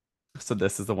 So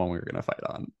this is the one we were gonna fight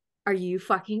on, Are you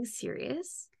fucking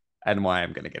serious? and why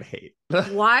I'm gonna get hate.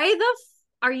 Why the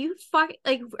are you fucking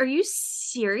like are you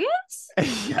serious?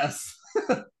 Yes.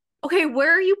 Okay,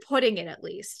 where are you putting it at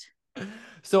least?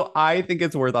 So I think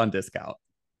it's worth on discount.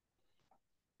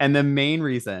 And the main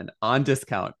reason on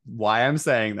discount, why I'm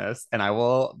saying this, and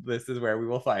this is where we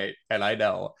will fight. And I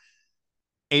know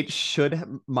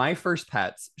my first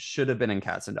pets should have been in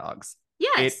cats and dogs. It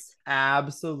Yes.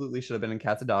 absolutely should have been in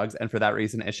cats and dogs. And for that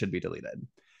reason, it should be deleted.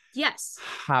 Yes.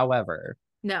 However,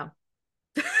 No.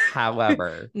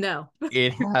 however, No.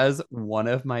 it has one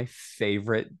of my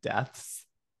favorite deaths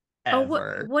Oh,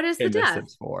 ever what is the in The death?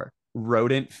 Sims 4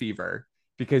 rodent fever.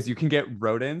 Because you can get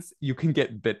rodents, you can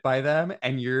get bit by them,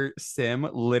 and your sim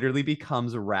literally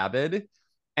becomes rabid.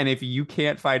 And if you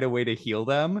can't find a way to heal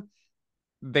them,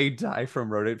 they die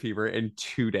from rodent fever in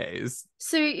 2 days.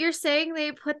 So you're saying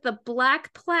they put the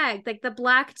black plague, like the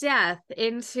black death,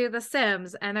 into the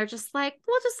Sims, and they're just like,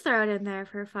 we'll just throw it in there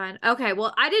for fun. Okay,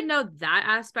 well, I didn't know that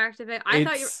aspect of it.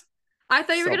 It's I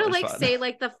thought you were so gonna much like fun. say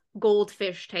like the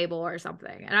goldfish table or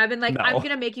something. And I've been like, I'm No,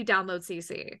 gonna make you download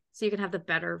CC so you can have the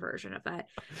better version of that.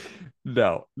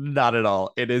 no, not at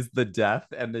all. It is the death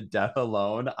and the death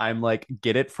alone. I'm like,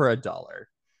 get it for $1.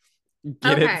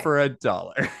 Get it Okay. for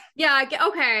 $1. Yeah,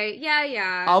 okay. Yeah,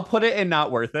 yeah. I'll put it in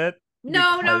not worth it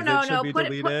No, no, because it no, should no. be Put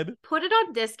deleted. put it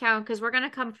on discount because we're gonna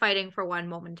come fighting for one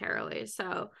momentarily.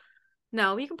 So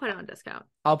no, you can put it on discount.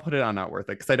 I'll put it on not worth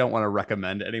it because I don't want to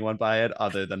recommend anyone buy it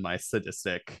other than my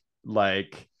sadistic.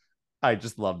 Like, I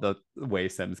just love the way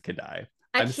Sims can die.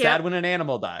 I I'm can't sad when an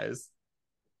animal dies.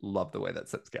 Love the way that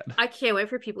Sims can. I can't wait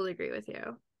for people to agree with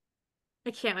you.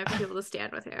 I can't wait for people to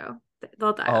stand with you.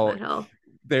 They'll die on Oh, that hill.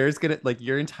 there's gonna like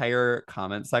your entire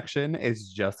comment section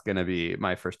is just gonna be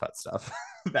my first pet stuff.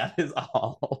 That is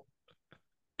all.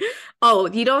 Oh,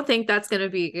 you don't think that's gonna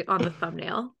be on the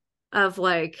thumbnail of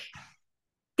like,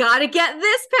 gotta get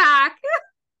this pack.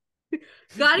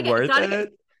 gotta get Worth gotta get it.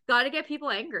 gotta get people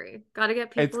angry. Gotta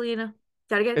get It's people, it's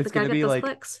gotta gonna get be those like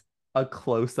clicks. a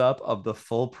close up of the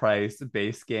full price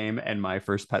base game and my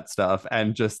first pet stuff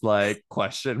and just like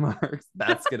question marks.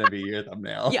 That's gonna be your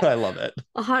thumbnail. Yeah, I love it.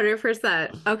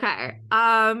 100%. Okay.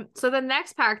 So the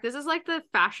next pack, this is like the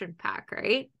fashion pack,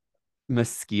 right?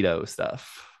 Mosquito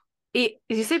stuff. Did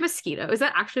you say mosquito? Is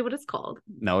that actually what it's called?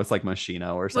 No, it's like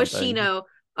Machino or something. Moschino.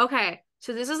 Okay.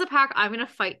 So this is a pack I'm gonna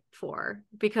fight for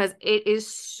because it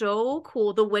is so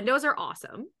cool. The windows are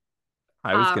awesome.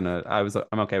 Um,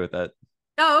 I'm okay with it.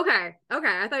 oh, okay. Okay.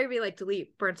 I thought you'd be like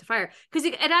delete burn to fire. Because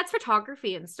it adds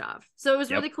photography and stuff. So it was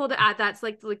Yep. really cool to add that to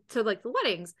like the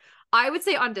weddings. I would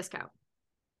say on discount.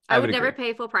 I I would would never agree.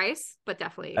 pay full price, but I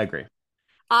definitely. agree.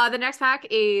 The next pack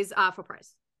is full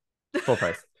price. Full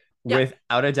price. Yep.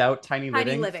 Without a doubt, Tiny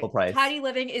Tiny Living, full Living. price. Tiny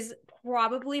Living is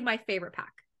probably my favorite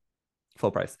pack.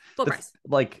 Full price. Full That's price.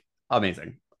 like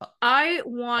amazing. I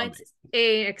want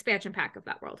Amazing. an expansion pack of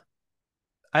that world.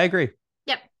 I agree.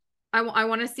 Yep. I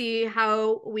want to see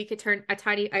how we could turn a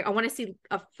tiny. I want to see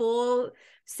a full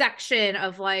section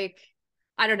of like,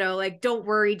 I don't know, like don't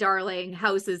worry, darling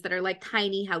houses that are like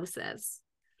tiny houses.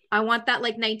 I want that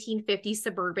like 1950s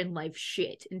suburban life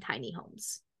shit in tiny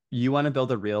homes. You want to build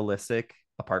a realistic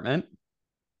apartment?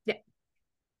 Yeah,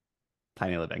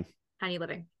 Tiny living. tiny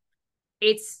living.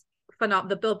 It's phenomenal.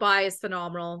 The build buy is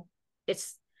phenomenal.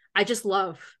 It's I just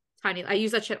love tiny. I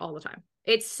use that shit all the time.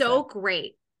 It's so Same.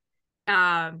 great.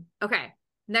 Okay.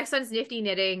 Next one's nifty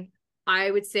knitting.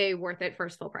 I would say worth it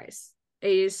first full price.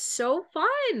 It is so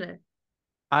fun.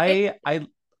 It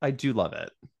I do love it.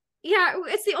 Yeah,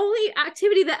 it's the only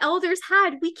activity the elders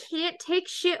had. We can't take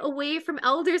shit away from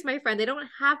elders, my friend. They don't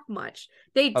have much.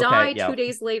 They Okay, die two yep.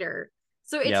 days later.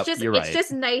 So Yep, you're it's right.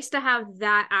 just nice to have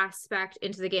that aspect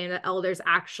into the game that elders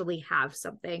actually have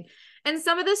something. And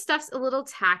some of this stuff's a little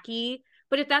tacky,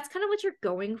 but if that's kind of what you're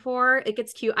going for, it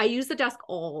gets cute. I use the desk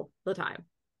all the time.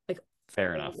 Like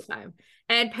Fair all the enough. time.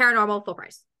 And paranormal full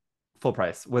price. Full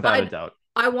price, without a I doubt.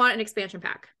 I want an expansion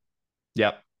pack.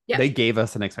 Yep. Yeah. They gave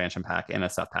us an expansion pack and a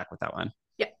stuff pack with that one.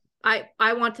 Yeah.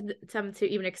 I want them to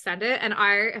even extend it. And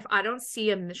if I don't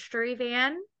see a mystery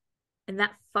van and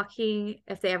that fucking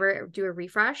if they ever do a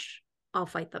refresh, I'll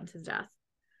fight them to death.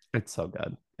 It's so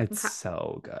good. It's Okay.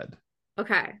 so good.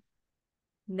 Okay.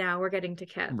 Now we're getting to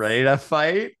kits. Ready to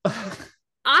fight?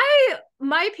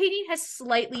 My opinion has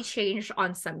slightly changed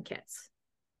on some kits.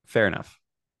 Fair enough.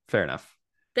 Fair enough.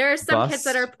 There are some kits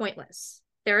that are Bust. pointless.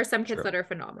 There are some kits True. that are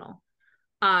phenomenal.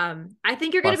 I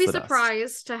think you're gonna Bust be the dust.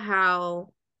 surprised to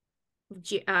how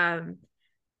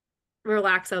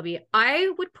relaxed I'll be.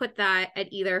 I would put that at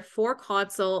either for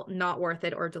console, not worth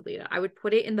it, or delete it. I would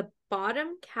put it in the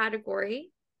bottom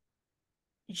category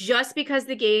just because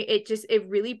the game it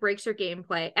really breaks your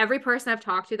gameplay. Every person I've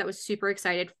talked to that was super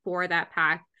excited for that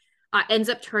pack ends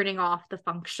up turning off the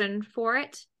function for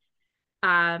it.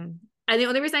 And the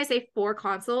only reason I say for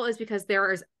console is because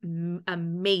there is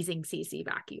amazing CC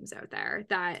vacuums out there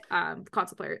that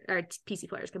console player or PC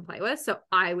players can play with. So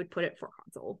I would put it for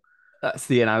console.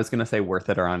 See, and I was gonna say worth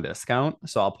it or on discount,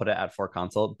 so I'll put it at for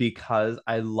console because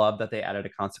I love that they added a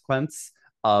consequence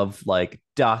of like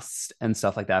dust and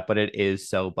stuff like that. But it is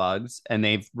so bugs, and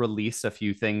they've released a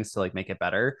few things to like make it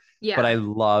better. But Yeah. I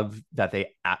love that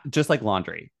they just like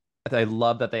laundry. I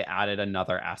love that they added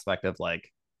another aspect of like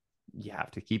you have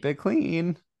to keep it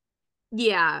clean.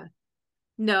 Yeah.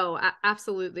 No,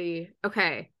 absolutely.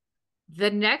 Okay. The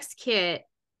next kit,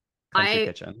 Country I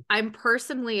kitchen. I'm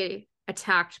personally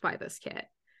attacked by this kit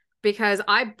because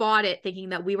I bought it thinking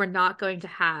that we were not going to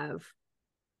have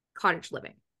cottage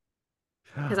living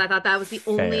because I thought that was the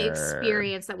only Fair.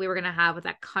 experience that we were going to have with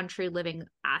that country living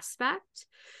aspect.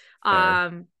 Fair.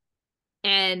 Um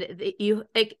you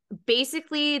like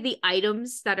basically the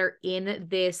items that are in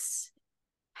this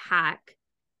pack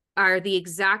are the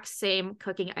exact same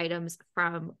cooking items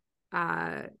from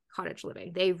cottage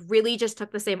living. They really just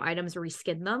took the same items,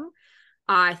 reskinned them.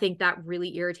 I think that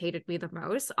really irritated me the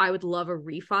most. I would love a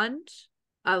refund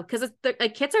because the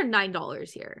kits are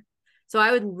 $9 here, so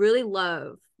I would really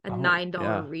love a Oh, $9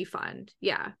 yeah. refund.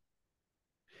 Yeah,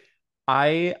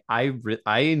 I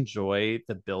enjoy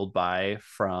the build buy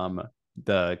from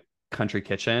the country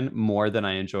kitchen more than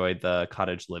I enjoy the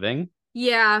cottage living.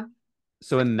 yeah,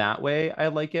 So in that way, I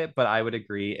like it, but I would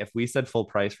agree if we said full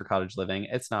price for cottage living,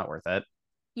 it's not worth it.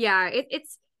 yeah.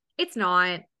 It's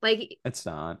not like It's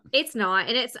not. it's not,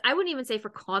 and it's I wouldn't even say for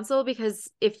console because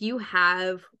if you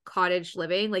have cottage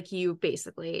living, like you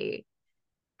basically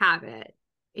have it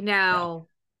Yeah. now.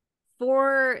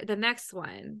 For the next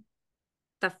one,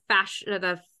 the fashion,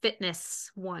 the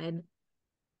fitness one.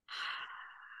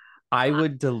 I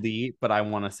would delete, but I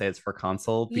want to say it's for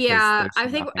console because Yeah, there's I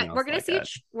think nothing else like it.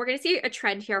 we're gonna see a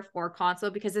trend here for console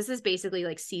because this is basically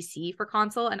like CC for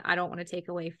console, and I don't want to take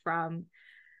away from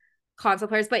console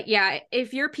players. But yeah,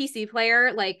 if you're a PC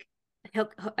player, like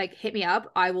like hit me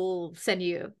up. I will send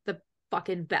you the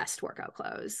fucking best workout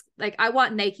clothes. Like I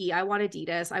want Nike, I want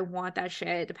Adidas, I want that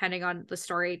shit. Depending on the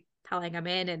storytelling I'm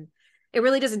in, and it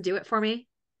really doesn't do it for me.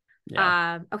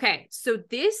 Yeah. Okay, so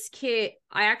this kit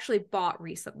I actually bought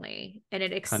recently and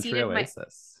Country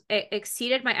Oasis. it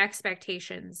exceeded my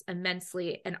expectations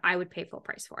immensely and I would pay full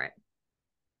price for it.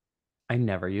 I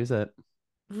never use it.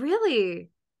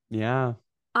 Really? Yeah.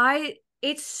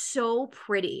 It's so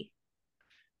pretty.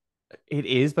 It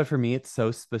is, but for me, it's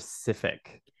so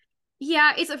specific.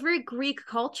 Yeah, it's a very Greek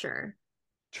culture.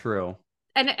 True.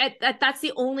 And that's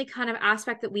the only kind of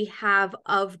aspect that we have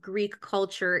of Greek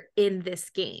culture in this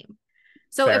game.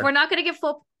 So if we're Fair. not going to get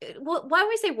full, well, why don't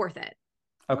we say worth it?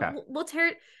 Okay. We'll tear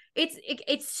it.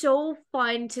 It's so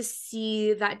fun to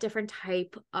see that different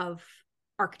type of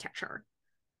architecture.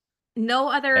 No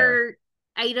Fair. other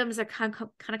items that kind of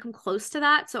come close to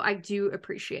that. So I do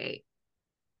appreciate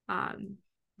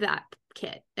that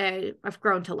kit. I've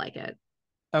grown to like it.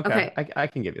 Okay, Okay. I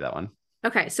can give you that one.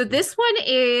 Okay. So this one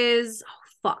is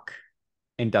fuck.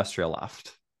 Industrial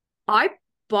loft. I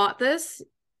bought this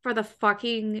for the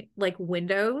fucking like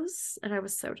windows, and I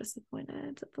was so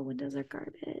disappointed that the windows are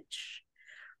garbage.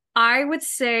 I would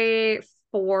say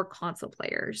for console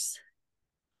players.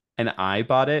 And I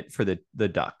bought it for the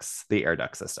ducts, the air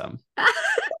duct system.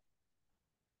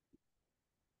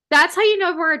 That's how you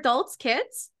know we're adults,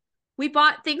 kids. We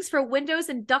bought things for windows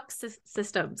and duct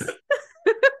systems.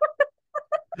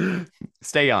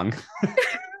 Stay young.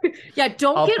 Yeah,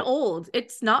 don't I'll get old.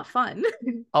 It's not fun.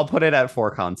 I'll put it at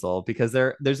 4 console because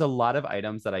there's a lot of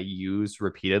items that I use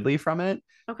repeatedly from it,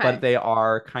 but Okay. they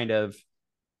are kind of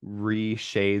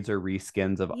reshades or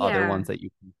reskins of other Yeah. ones that you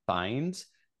can find.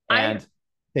 I And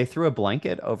they threw a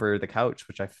blanket over the couch,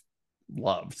 which I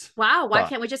loved. Wow, why But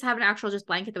can't we just have an actual just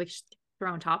blanket that we just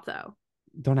throw on top though?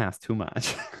 don't ask too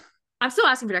much. I'm still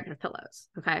asking for decorative pillows.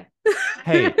 Okay.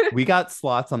 Hey, we got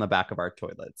slots on the back of our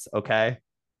toilets, okay?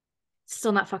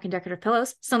 Still not fucking decorative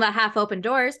pillows. Still not half open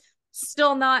doors.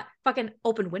 Still not fucking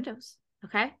open windows.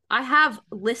 Okay. I have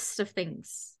lists of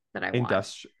things that I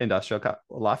want, Industrial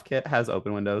loft kit has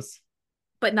open windows.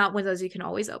 but not windows you can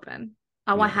always open.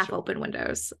 I want Yeah, half sure. open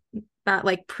windows, not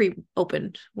like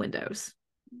pre-opened windows.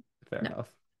 Fair No,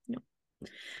 enough. no.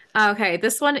 Okay,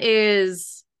 this one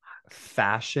is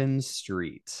Fashion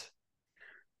Street.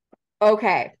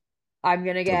 okay. I'm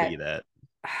gonna get Delete it.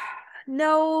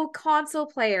 no console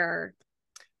player.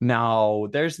 No,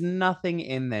 there's nothing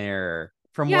in there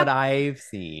from Yeah. what I've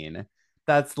seen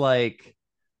that's like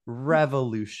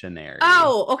revolutionary.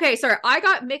 Oh, okay. Sorry. I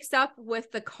got mixed up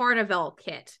with the Carnival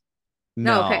kit.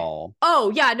 No, okay. No.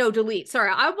 Oh, yeah, no, delete. Sorry.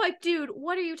 I'm like, dude,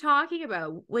 what are you talking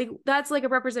about? Like, that's like a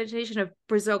representation of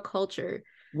Brazil culture.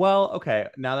 Well, okay.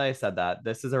 Now that I said that,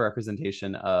 this is a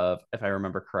representation of, if I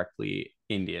remember correctly,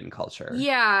 Indian culture.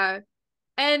 Yeah.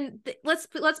 And let's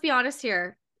be honest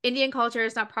here. Indian culture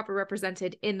is not properly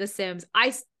represented in The Sims.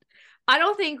 I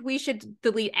don't think we should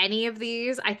delete any of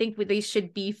these. I think these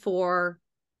should be for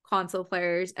console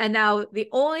players. And now the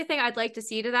only thing I'd like to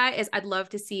see to that is I'd love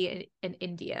to see an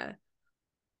India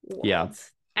Yeah, world.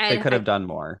 they And could have done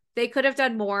more. they could have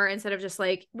done more instead of just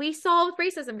like, we solved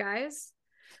racism, guys.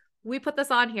 We put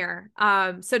this on here.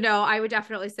 So no, I would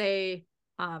definitely say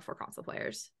for console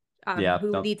players Yeah,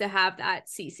 who don't, need to have that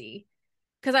CC.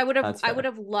 Because that's I would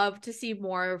fair. have loved to see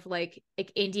more of like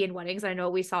Indian weddings. I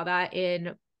know we saw that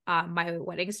in my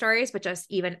wedding stories, but just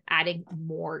even adding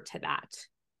more to that.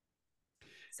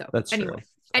 So That's true. anyway,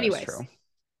 That's anyways, true.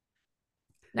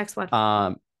 next one.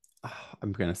 Um,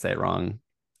 I'm gonna say it wrong.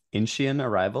 Incheon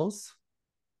arrivals.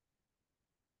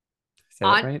 Say that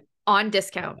on right? on Yeah.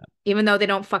 discount, even though they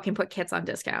don't fucking put kits on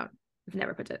discount. I've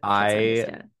never put kits on I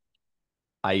discount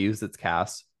I use its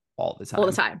cast all the all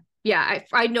the time. time. Yeah,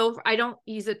 I know I don't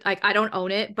use it, like I don't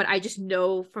own it, but I just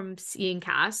know from seeing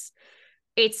casts,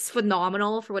 it's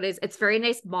phenomenal for what it is. It's very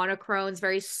nice monochromes,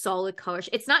 very solid colors.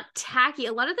 It's not tacky.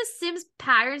 A lot of the Sims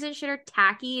patterns and shit are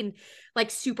tacky and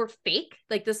like super fake.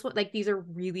 Like this one, like these are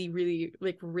really, really,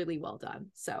 like really well done.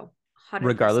 So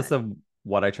Regardless 100%. of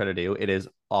what I try to do, it is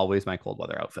always my cold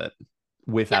weather outfit. Yep.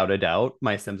 Without a doubt,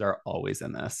 my Sims are always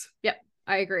in this. Yep.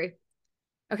 I agree.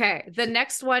 Okay. The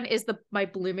next one is my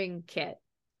blooming kit.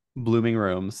 Blooming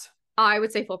rooms. I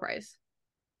would say full price.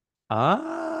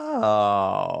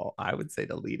 Oh, I would say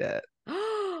delete it.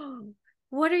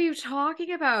 What are you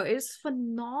talking about? It's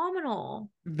phenomenal.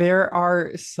 There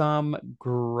are some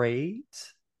great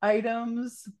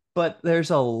items, but there's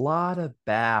a lot of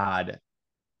bad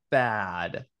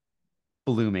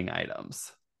blooming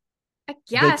items. I The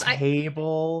guess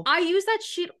table, I use that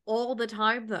shit all the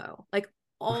time though. Like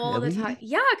all the time. really?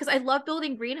 Yeah, because I love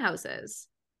building greenhouses.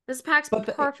 This pack's But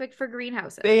perfect for they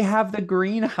greenhouses. have the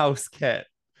greenhouse kit.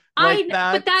 Like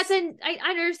But that's that's I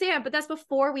understand, but that's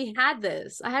before we had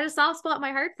this. I had a soft spot in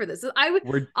my heart for this. I would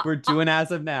we're doing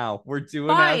as of now. We're doing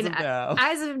as fine of now.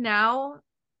 as of now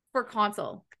for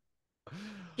console.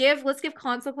 Let's give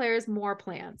console players more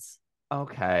plants.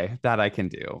 Okay, that I can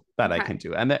do. That I can Okay.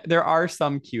 do. And there are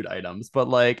some cute items, but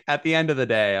like at the end of the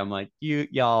day, I'm like,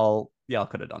 y'all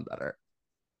could have done better,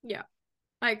 Yeah,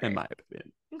 I in agree. my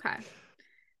opinion. Okay.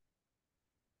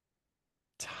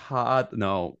 Todd,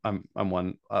 no, I'm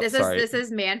one up. This is Sorry, this is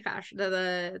man fashion,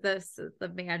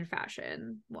 the man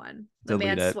fashion one, the delete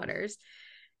man it. sweaters.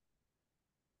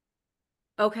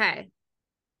 Okay,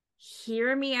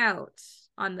 hear me out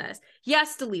on this.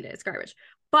 Yes, delete it. It's garbage.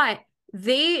 But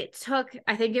they took,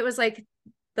 I think it was like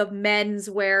the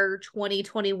menswear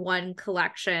 2021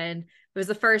 collection. It was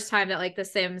the first time that like The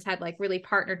Sims had like really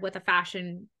partnered with a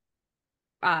fashion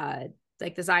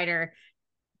like designer.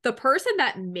 The person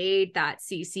that made that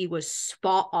CC was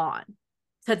spot on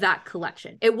to that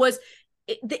collection. It was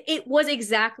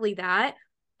exactly that.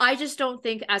 I just don't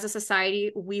think as a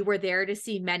society we were there to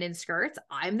see men in skirts.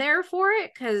 I'm there for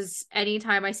it because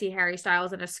anytime I see Harry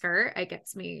Styles in a skirt, it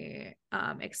gets me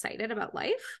excited about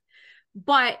life.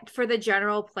 But for the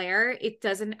general player, it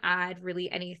doesn't add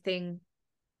really anything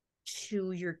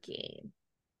to your game.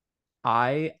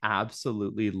 I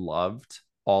absolutely loved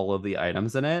all of the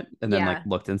items in it, and then like Yeah.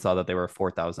 looked and saw that they were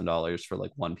 $4,000 for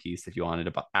like one piece if you wanted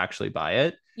to actually buy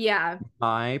it. Yeah.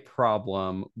 My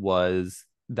problem was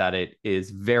that it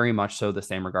is very much so the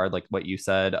same regard, like what you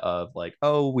said of like,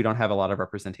 oh, we don't have a lot of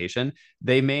representation.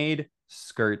 They made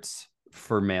skirts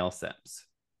for male Sims.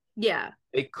 Yeah.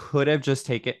 They could have just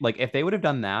taken, like, if they would have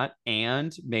done that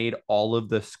and made all of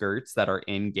the skirts that are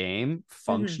in game Mm-hmm.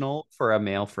 functional for a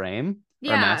male frame or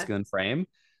a Yeah. masculine frame,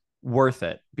 worth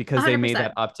it because they made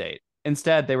that 100%. update.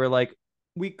 Instead, they were like,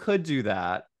 we could do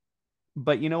that,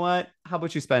 but you know what? How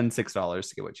about you spend $6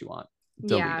 to get what you want?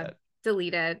 Delete Yeah. it.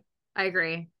 Delete it. I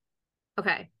agree.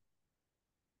 Okay.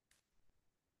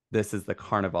 This is the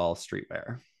Carnival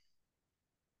streetwear.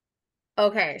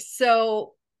 Okay.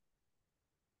 So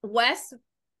Wes,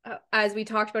 as we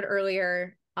talked about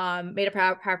earlier, made a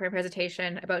PowerPoint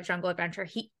presentation about Jungle Adventure.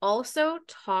 He also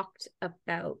talked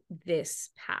about this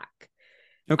pack.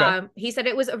 Okay. He said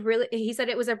it was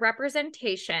a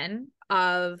representation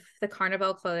of the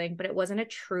Carnival clothing, but it wasn't a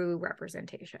true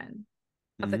representation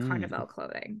of the Mm. Carnival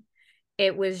clothing.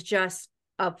 It was just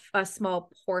a small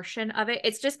portion of it.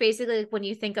 It's just basically like when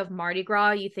you think of Mardi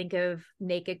Gras, you think of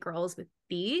naked girls with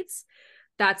beads.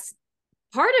 That's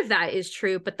part of that is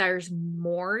true, but there's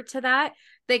more to that.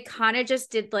 They kind of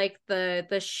just did like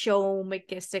the show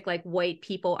magistic, like white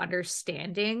people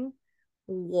understanding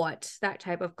what that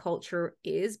type of culture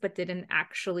is, but didn't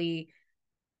actually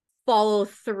follow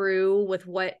through with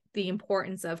what the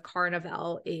importance of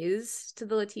Carnival is to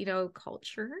the Latino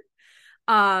culture.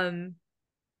 Um,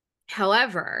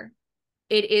 However,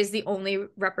 it is the only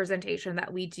representation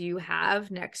that we do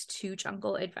have next to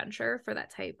Jungle Adventure for that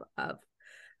type of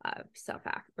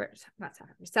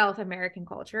South American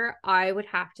culture. I would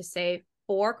have to say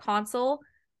for console,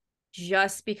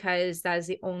 just because that is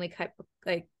the only type of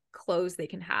like clothes they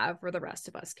can have, where the rest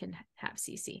of us can have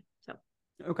CC. So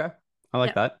Okay. I like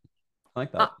yep. that. I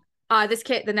like that. This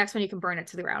kit, the next one you can burn it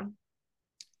to the ground.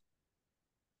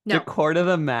 No, Decor to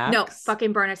the no, max.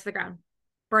 fucking burn it to the ground.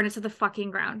 Burn it to the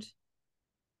fucking ground.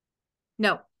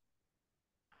 No,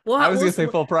 I was gonna say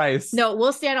we'll full price. no,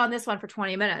 we'll stand on this one for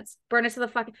 20 minutes. Burn it to the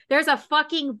fucking. There's a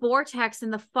fucking vortex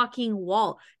in the fucking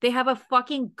wall. They have a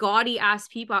fucking gaudy ass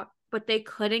peacock, but they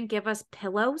couldn't give us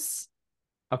pillows.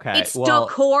 Okay. It's Well,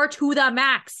 decor to the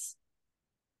max.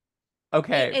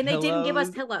 okay. And they didn't give us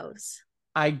Pillows.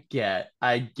 pillows.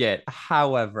 I get.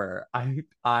 However,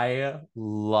 I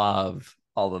love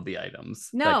all of the items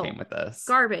that came No, with this.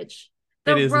 garbage.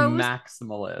 It The is rose,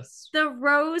 maximalist. the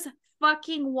rose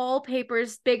fucking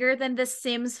wallpaper's bigger than the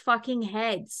Sims fucking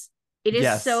heads. It is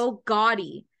Yes, so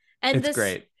gaudy. And it's this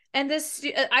great. and this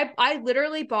I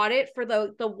literally bought it for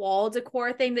the wall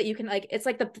decor thing that you can like it's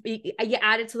like you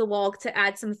add it to the wall to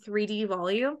add some 3D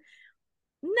volume.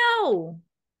 No.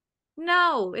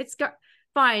 No,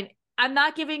 fine. I'm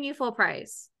not giving you full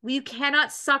price. You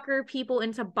cannot sucker people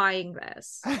into buying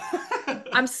this.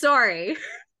 I'm sorry.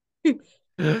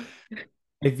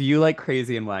 If you like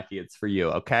crazy and wacky, it's for you.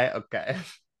 Okay. Okay.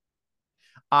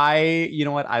 You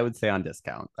know what? I would say on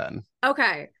discount then.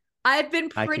 Okay. I've been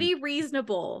I can, pretty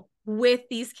reasonable with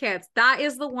these kits. That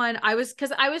is the one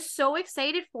because I was so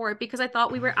excited for it because I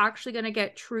thought we were actually going to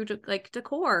get true to like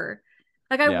decor.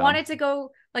 Like I yeah. wanted to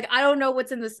go like I don't know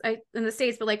what's in the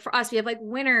States, but like for us we have like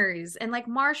Winners and like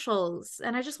Marshalls,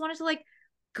 and I just wanted to like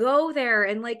go there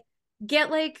and like get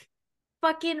like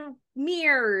fucking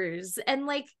mirrors and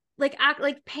like act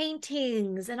like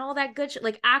paintings and all that good shit,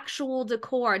 like actual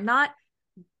decor, not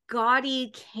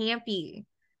gaudy, campy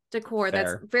decor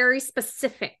that's Fair. very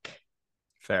specific.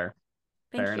 Fair.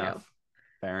 Fair Thank you. enough.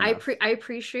 Fair enough. I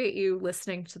appreciate you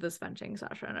listening to this venting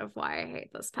session of why I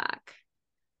hate this pack.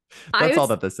 I That's would all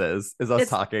that this is us it's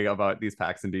talking about these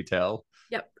packs in detail.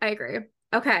 Yep, I agree.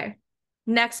 Okay.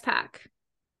 Next pack.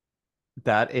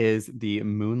 That is the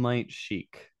Moonlight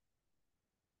Chic.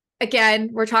 Again,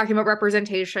 we're talking about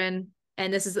representation,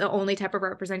 and this is the only type of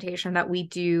representation that we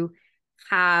do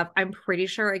have. I'm pretty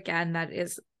sure again that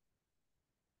is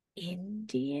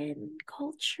Indian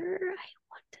culture, I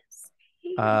want to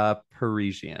say.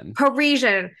 Parisian.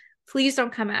 Parisian. Please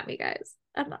don't come at me, guys.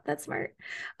 I'm not that smart.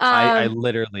 I Um,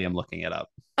 literally am looking it up.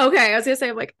 okay, I was gonna say,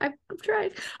 I'm like, I'm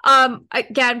trying.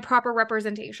 Again, proper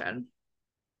representation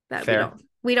that Fair.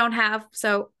 we don't have.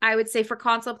 So I would say for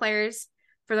console players,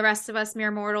 for the rest of us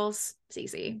mere mortals,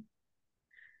 CC.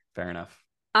 Fair enough.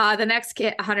 The next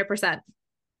kit, 100%.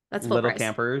 That's full Little price.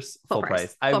 Campers, Full full price.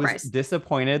 price. I Full was price.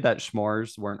 disappointed that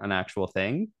s'mores weren't an actual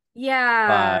thing,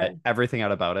 Yeah. but everything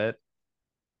out about it,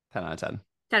 10 out of 10.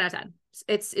 10 out of 10.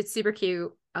 It's super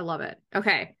cute. I love it.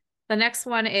 Okay. The next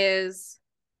one is,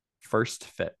 First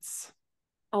fits.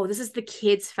 oh, this is the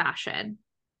kids fashion.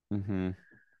 Mm-hmm.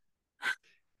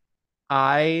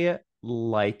 I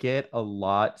like it a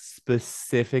lot,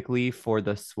 specifically for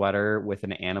the sweater with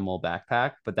an animal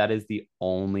backpack, but that is the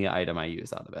only item I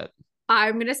use out of it.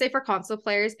 I'm gonna say for console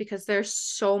players because there's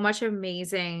so much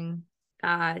amazing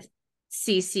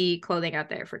CC clothing out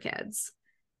there for kids.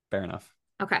 Fair enough.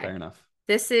 Okay. Fair enough.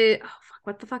 This is, oh fuck,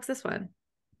 what the fuck's this one?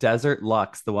 Desert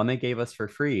Lux, the one they gave us for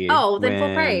free Oh, then full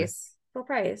when, price. Full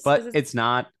price. but Because it's,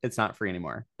 it's not free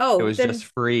anymore. It oh, was just then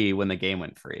free when the game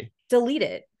went free. delete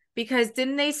it. Because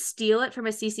didn't they steal it from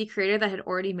a CC creator that had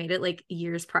already made it like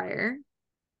years prior?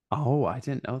 Oh, I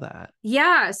didn't know that.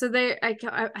 Yeah, so I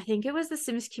think it was the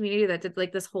Sims community that did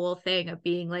like this whole thing of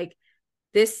being like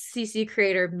this CC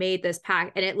creator made this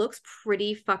pack and it looks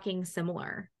pretty fucking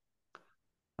similar.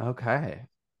 Okay.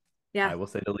 Yeah. I will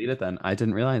say delete it then. I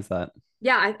didn't realize that.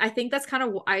 Yeah, I think that's kind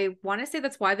of I want to say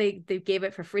that's why they gave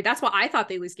it for free. That's why I thought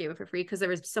they at least gave it for free because there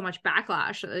was so much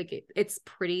backlash. Like it's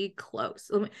pretty close.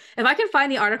 If I can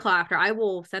find the article after, I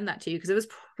will send that to you because it was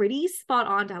pretty spot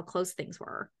on to how close things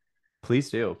were. Please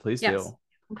do. Please Yes. do.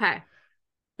 Okay.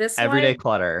 This Everyday one,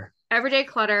 clutter. everyday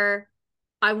clutter.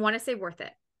 I want to say worth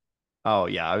it. Oh,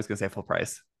 yeah. I was going to say full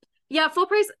price. Yeah, full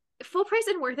price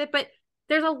and worth it, but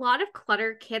there's a lot of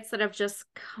clutter kits that have just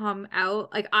come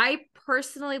out. Like I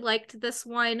personally liked this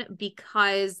one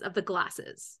because of the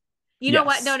glasses. You know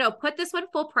what? No, Yes. no, put this one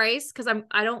full price because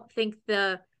I don't think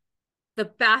the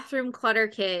bathroom clutter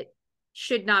kit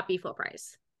should not be full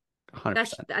price.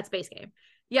 That's 100%. that's base game.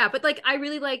 Yeah, but like I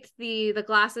really liked the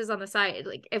glasses on the side.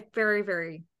 Like it very,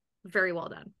 very, very well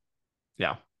done.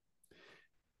 Yeah.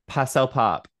 Pastel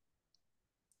Pop.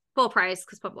 Full price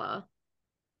because Pueblo.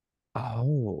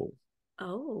 Oh,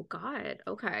 Oh God. I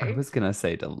Okay. was going to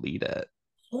say delete it.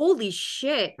 Holy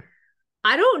shit.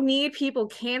 I don't need people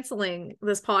canceling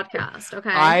this podcast,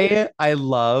 okay? I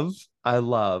love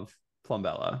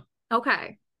Plumbella.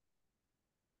 Okay.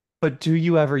 But do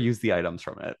you ever use the items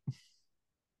from it?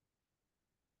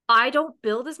 I don't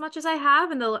build as much as I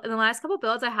have. In the last couple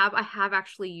builds I have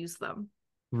actually used them.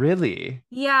 Really?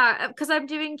 Yeah, because I'm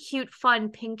doing cute, fun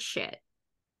pink shit.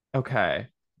 Okay.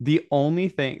 The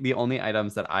only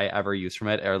items that I ever use from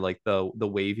it are like the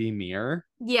wavy mirror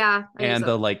Yeah, I use and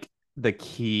the them. like the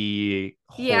key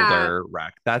Yeah, holder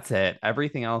rack. That's it.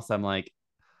 Everything else, I'm like,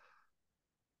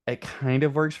 it kind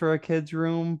of works for a kid's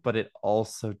room, but it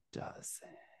also doesn't.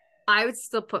 I would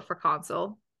still put for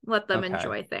console. Let them Okay.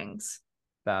 enjoy things.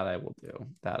 That I will do.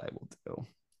 That I will do.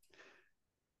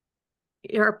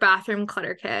 Your bathroom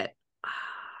clutter kit.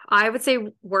 I would say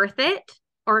worth it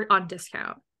or on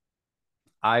discount.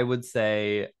 I would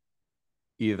say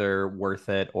either worth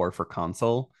it or for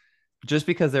console, just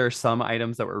because there are some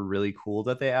items that were really cool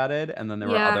that they added, and then there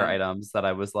were other Yeah. items that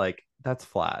I was like, that's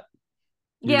flat.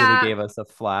 You really Yeah. gave us a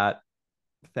flat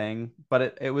thing,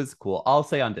 but it was cool. I'll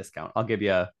say on discount. I'll give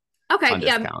you a Okay, on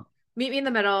yeah. discount. Meet me in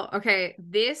the middle. Okay,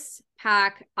 this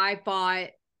pack I bought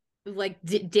like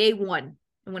day one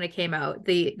when it came out.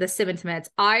 The Sim Intimates.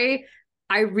 I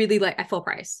really like at full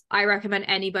price. I recommend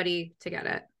anybody to get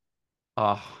it.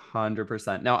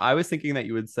 100%. Now, I was thinking that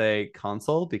you would say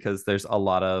console because there's a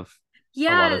lot of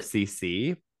Yeah,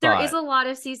 CC, there is but a lot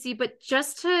of CC, but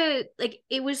just to like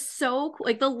it was so cool.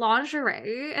 Like the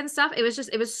lingerie and stuff, it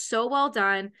was so well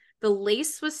done. The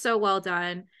lace was so well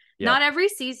done. Not yep, every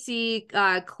CC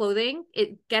clothing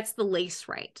it gets the lace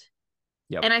right.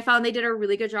 yep. And I found they did a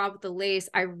really good job with the lace.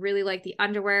 I really like the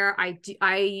underwear.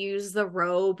 I use the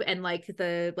robe and like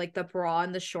the bra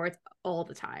and the shorts all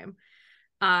the time.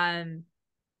 Um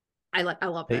I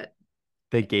love They it.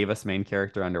 they gave us main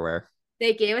character underwear.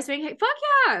 They gave us being fuck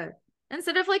yeah.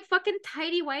 Instead of like fucking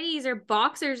tidy whities or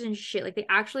boxers and shit, like they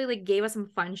actually like gave us some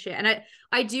fun shit. And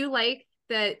I do like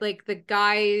that like the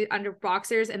guy under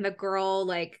boxers and the girl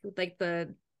like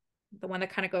the one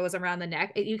that kind of goes around the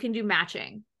neck. You can do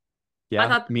matching. I Yeah,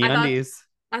 thought me I thought undies.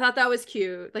 I thought that was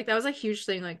cute. Like that was a huge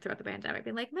thing like throughout the pandemic,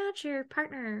 being like match your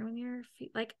partner when you're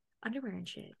like underwear and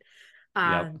shit. Yep,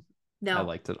 Um, I no,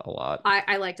 liked it a lot.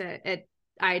 I liked it.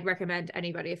 I'd recommend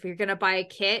anybody if you're gonna buy a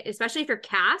kit, especially if you're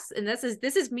Cass, and this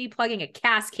is me plugging a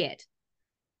Cass kit.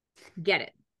 Get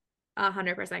it.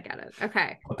 100% get it.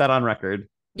 Okay. Put that on record.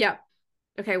 Yep.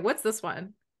 Okay, what's this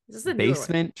one? This is a newer one.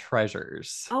 Basement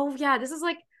treasures. Oh yeah, this is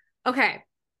like okay.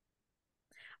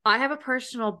 I have a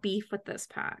personal beef with this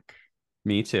pack.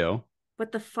 Me too.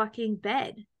 With the fucking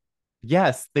bed.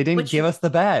 Yes, they didn't Which give us the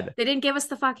bed. they didn't give us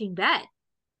the fucking bed.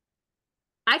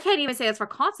 I can't even say it's for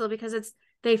console because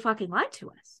they fucking lied to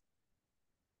us.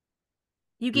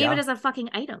 You gave it Yeah. as a fucking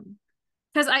item.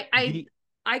 Because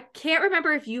I can't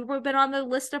remember if you've been on the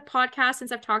list of podcasts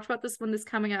since I've talked about this when this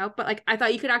coming out, but like I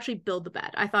thought you could actually build the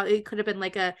bed. I thought it could have been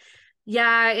like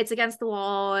yeah, it's against the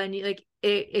wall and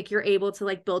you're able to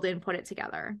like build it and put it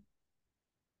together.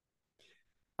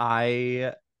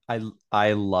 I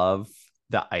I love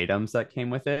the items that came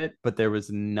with it, but there was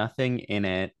nothing in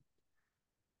it.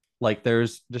 Like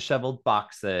there's disheveled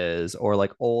boxes or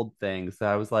like old things that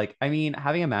I was like, I mean,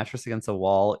 having a mattress against a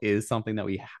wall is something that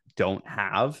we don't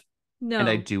have, and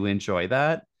I No. do enjoy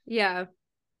that. Yeah.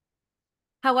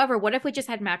 However, what if we just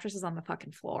had mattresses on the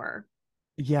fucking floor?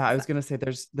 Yeah, I Is was that gonna say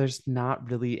there's not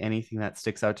really anything that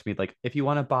sticks out to me. Like if you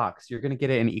want a box, you're gonna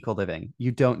get it in Eco Living.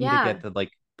 You don't need to yeah. get the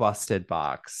like busted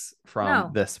box from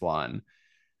No. this one.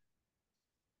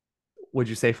 Would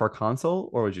you say for console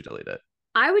or would you delete it?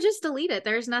 I would just delete it.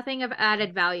 There's nothing of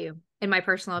added value, in my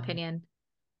personal opinion.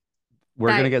 We're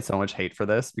gonna That get so much hate for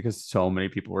this because so many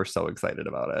people were so excited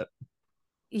about it.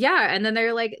 yeah, and then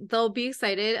they're like, they'll be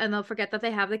excited and they'll forget that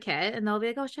they have the kit and they'll be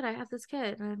like, oh shit, I have this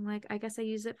kit. And I'm like, I guess I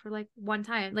use it for like one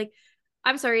time. Like,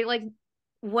 I'm sorry, like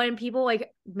when people like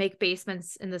make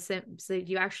basements in the Sims, so do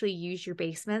you actually use your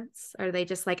basements? Or are they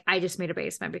just like, I just made a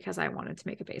basement because I wanted to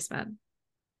make a basement?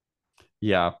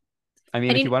 Yeah. I mean,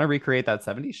 And if you want to recreate that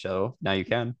 70s show, now you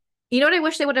can. you know what I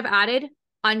wish they would have added?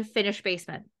 Unfinished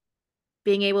basement.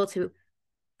 Being able to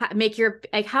make your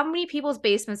like how many people's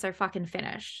basements are fucking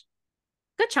finished?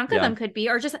 Good chunk of Yeah. them could be,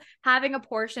 or just having a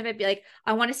portion of it be like,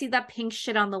 I want to see that pink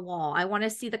shit on the wall. I want to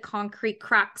see the concrete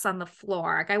cracks on the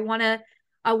floor. Like I want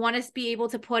to be able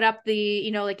to put up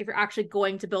the, like if you're actually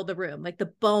going to build the room, like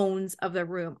the bones of the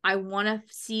room. I want to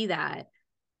see that.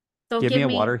 Don't Give me give a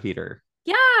me, water heater.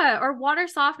 yeah, or water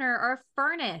softener or a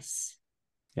furnace.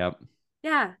 Yep.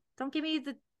 Yeah, don't give me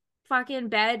the fucking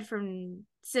bed from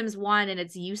Sims 1 and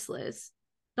it's useless.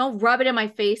 Don't rub it in my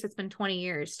face. It's been 20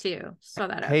 years too. Just throw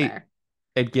that out Hey, there.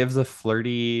 it gives a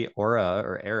flirty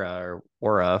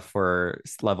aura for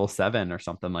level 7 or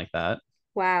something like that.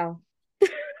 Wow.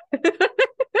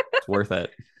 It's worth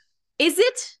it. Is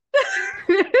it?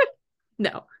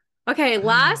 No. Okay,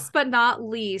 last but not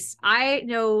least, I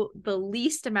know the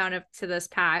least amount of to this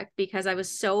pack because I was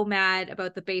so mad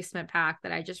about the basement pack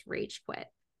that I just rage quit.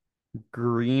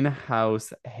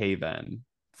 Greenhouse Haven.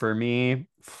 For me,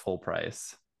 full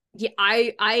price. Yeah,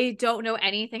 I don't know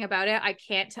anything about it. I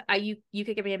can't you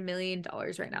could give me $1 million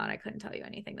right now and I couldn't tell you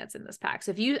anything that's in this pack.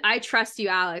 So if you I trust you,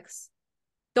 Alex.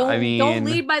 I Don't mean,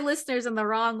 lead my listeners in the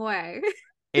wrong way.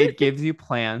 it gives you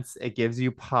plants, it gives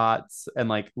you pots and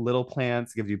like little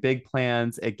plants, it gives you big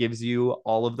plants, it gives you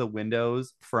all of the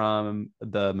windows from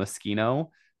the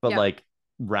Moschino, but Yep. like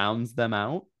rounds them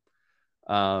out.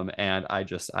 And I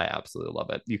absolutely love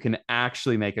it. You can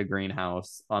actually make a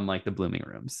greenhouse on like the blooming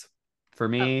rooms. For Oh,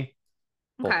 me,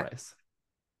 full okay. price.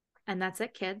 And that's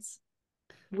it, kids.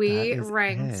 That We is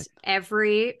ranked it.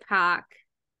 every pack.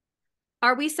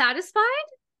 Are we satisfied?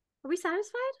 Are we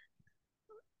satisfied?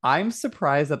 I'm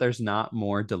surprised that there's not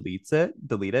more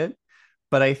deleted,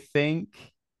 but I think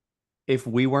if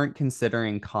we weren't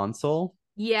considering console,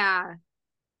 Yeah.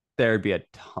 there'd be a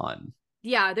ton.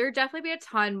 Yeah, there'd definitely be a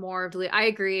ton more of delete. I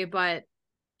agree, but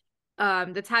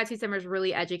the tattoo simmers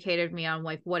really educated me on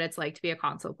like what it's like to be a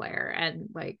console player and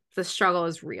like the struggle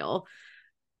is real.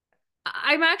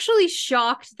 I'm actually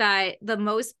shocked that the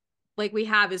most like we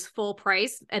have is full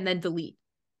price and then delete.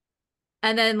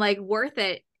 And then like worth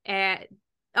it and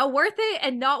worth it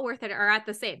and not worth it are at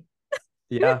the same.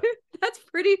 Yeah, that's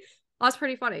pretty that's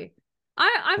pretty funny.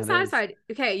 I'm it is. satisfied.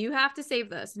 Okay, you have to save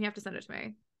this and you have to send it to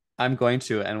me. I'm going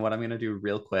to, and what I'm going to do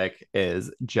real quick is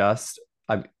just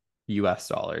US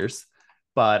dollars,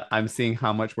 but I'm seeing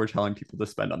how much we're telling people to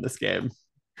spend on this game.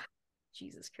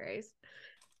 Jesus Christ.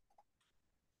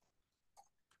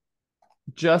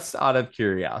 Just out of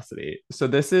curiosity. So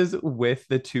this is with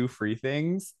the two free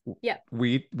things. Yeah.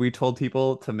 We told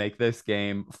people to make this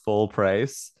game full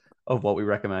price of what we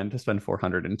recommend to spend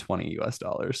 420 US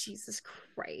dollars. Jesus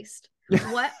Christ.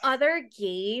 What other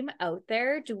game out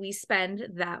there do we spend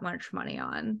that much money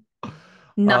on? Uh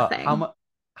Nothing.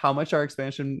 how much are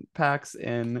expansion packs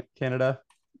in Canada?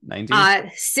 90?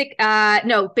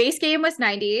 No, base game was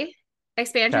 90.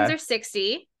 Expansions Okay. are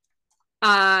 60.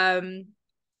 Um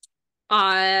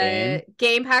Game.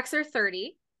 game packs are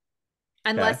 30.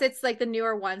 Unless Okay. it's like the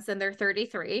newer ones, then they're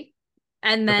 33.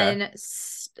 And Okay. then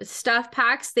stuff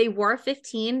packs, they were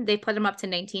 15. They put them up to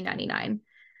 19.99.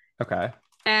 Okay.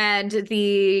 And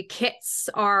the kits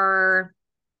are,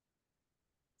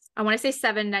 I want to say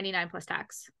 7.99 plus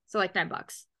tax. So like $9.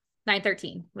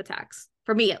 9.13 with tax.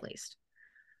 For me at least.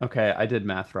 Okay. I did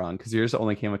math wrong because yours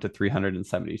only came up to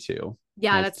 372.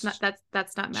 Yeah, And that's not it's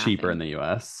that's not cheaper in mathing. the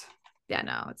US. Yeah,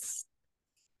 no, it's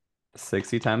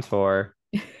 60 times 4.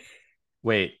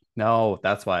 Wait, no,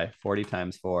 that's why. 40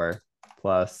 times 4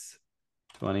 plus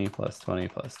 20 plus 20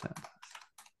 plus 10.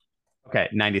 Okay,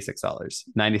 $96.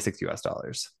 96 US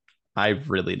dollars. I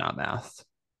really not mathed.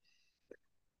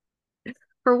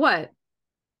 for what?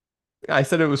 I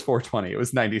said it was 420. It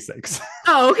was 96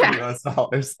 Oh, okay. US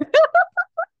dollars.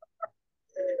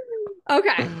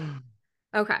 Okay.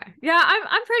 Okay. Yeah,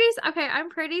 I'm pretty okay, I'm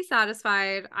pretty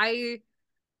satisfied. I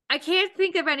can't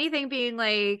think of anything being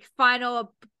like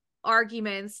final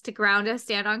arguments to ground us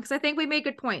stand on because I think we made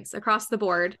good points across the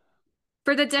board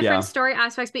for the different Yeah. story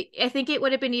aspects. But I think it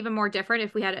would have been even more different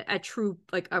if we had a true,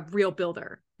 like a real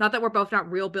builder. Not that we're both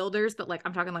not real builders, but like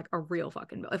I'm talking like a real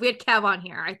fucking builder. If we had Kev on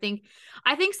here, I think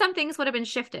some things would have been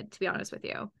shifted, to be honest with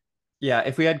you. Yeah,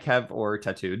 if we had Kev or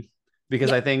Tattooed,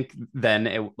 because Yeah. I think then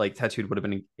it like Tattooed would have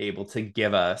been able to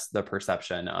give us the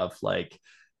perception of like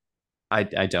I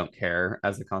don't care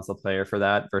as a console player for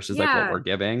that versus like what Yeah. we're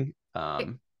giving.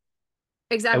 I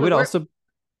Exactly. would We're also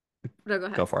no, go go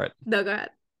ahead. for it. No, go ahead.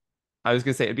 I was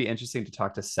gonna say it'd be interesting to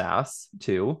talk to Sass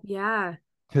too, Yeah.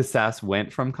 because Sass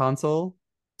went from console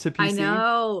to I PC.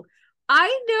 know.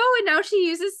 I know. And now she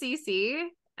uses CC.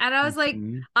 And I was like,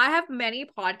 Mhm. I have many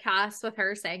podcasts with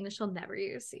her saying that she'll never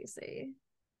use CC.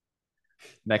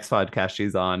 Next podcast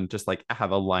she's on, just like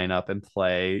have a lineup and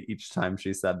play each time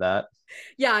she said that.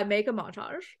 Yeah, I make a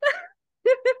montage.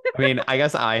 I mean, I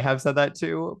guess I have said that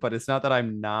too, but it's not that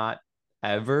I'm not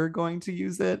ever going to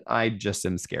use it. I just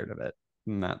am scared of it.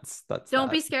 And that's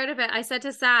Don't be that. scared of it. I said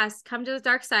to Sass, come to the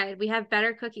dark side. We have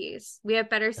better cookies. We have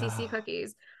better CC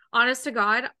cookies. Honest to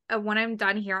God, when I'm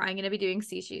done here, I'm going to be doing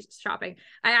CC shopping.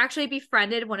 I actually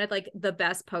befriended one of like the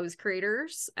best pose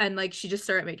creators, and like she just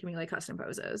started making me like custom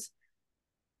poses.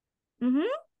 Mm-hmm.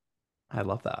 I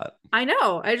love that. I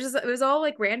know. It was all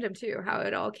like random too, how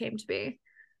it all came to be.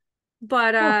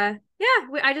 But Huh.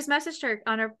 yeah, I just messaged her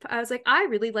on her. I was like, I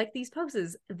really like these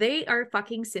poses. They are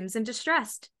fucking Sims in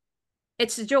distressed.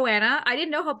 It's Joanna. I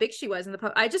didn't know how big she was in the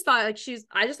post. I just thought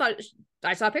like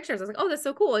I saw pictures. I was like, oh, that's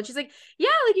so cool. And she's like, yeah,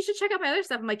 like you should check out my other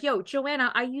stuff. I'm like, yo,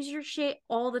 Joanna, I use your shit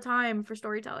all the time for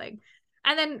storytelling.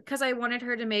 And then because I wanted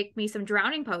her to make me some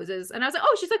drowning poses, and I was like,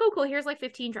 oh, she's like, oh, cool. Here's like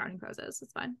 15 drowning poses.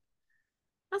 It's fine.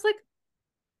 I was like,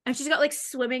 and she's got like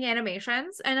swimming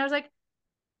animations, and I was like,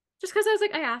 just because I was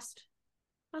like, I asked.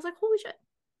 I was like, holy shit.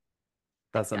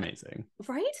 That's Yeah. amazing.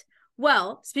 Right?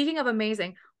 Well, speaking of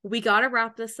amazing, we got to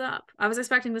wrap this up. I was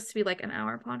expecting this to be like an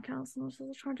hour podcast, and this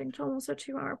is charging to almost a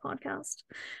 2 hour podcast.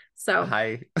 So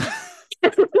Hi.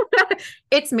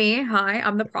 it's me. Hi,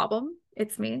 I'm the problem.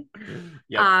 It's me.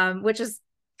 Yep. Which is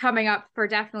coming up for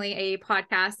definitely a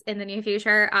podcast in the near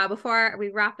future. Before we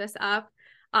wrap this up,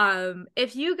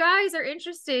 if you guys are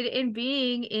interested in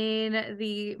being in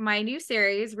the my new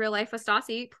series, Real Life with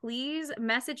Stassi, please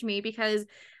message me because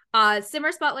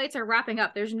Simmer Spotlights are wrapping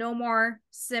up. There's no more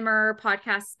Simmer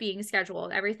podcasts being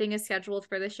scheduled. Everything is scheduled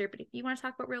for this year. But if you want to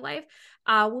talk about real life,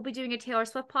 we'll be doing a Taylor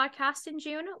Swift podcast in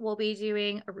June. We'll be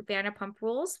doing a Vanderpump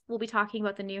Rules. We'll be talking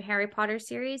about the new Harry Potter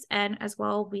series. And as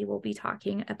well, we will be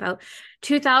talking about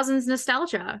 2000s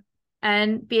nostalgia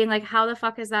and being like, how the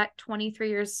fuck is that 23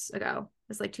 years ago?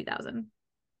 It's like 2000.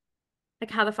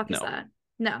 Like, how the fuck is No. that?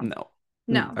 No, No.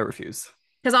 no. I refuse.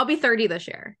 Because I'll be 30 this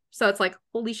year. So it's like,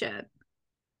 holy shit.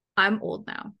 I'm old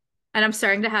now. And I'm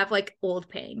starting to have like old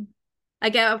pain. I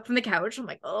get up from the couch. I'm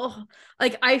like, oh,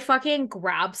 like I fucking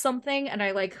grab something and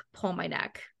I like pull my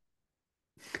neck.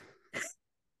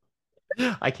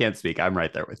 I can't speak. I'm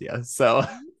right there with you. So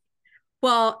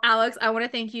Well, Alex, I want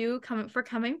to thank you for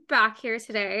coming back here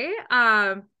today.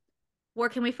 Where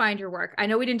can we find your work? I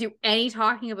know we didn't do any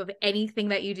talking about anything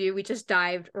that you do. We just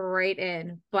dived right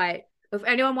in. But if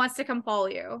anyone wants to come follow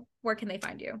you, where can they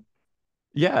find you?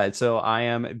 yeah, so I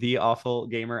am the awful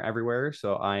gamer everywhere.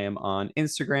 So I am on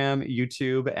Instagram,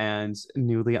 YouTube, and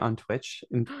newly on Twitch,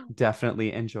 and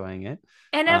definitely enjoying it.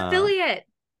 An Uh, affiliate.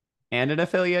 and an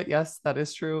affiliate. Yes, that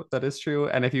is true. That is true.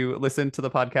 And if you listen to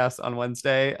the podcast on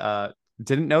Wednesday,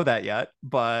 didn't know that yet,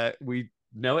 but we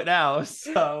know it now.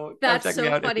 So come That's check me so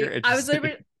out if funny. you're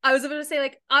interested. I was about to say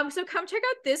like so come check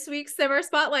out this week's Simmer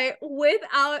Spotlight with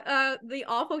the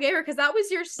Awful Gamer because that was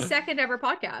your second ever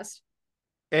podcast.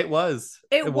 It was.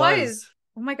 It It was. was.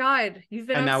 Oh my god, you've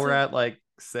been And on now we're so at like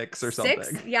 6 or 6,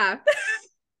 something. yeah.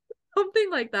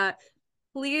 Something like that.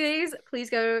 Please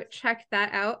go check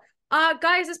that out.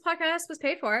 Guys, this podcast was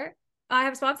paid for. I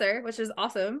have a sponsor, which is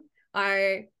awesome.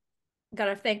 I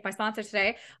gotta thank my sponsor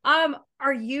today.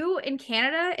 Are you in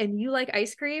Canada and you like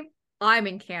ice cream? I'm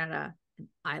in Canada and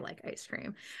I like ice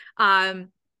cream.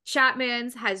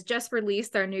 Chapman's has just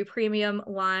released their new premium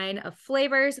line of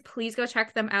flavors. Please go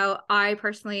check them out. I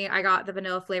got the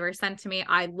vanilla flavor sent to me.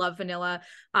 I love vanilla.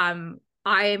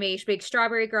 I am a big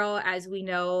strawberry girl. As we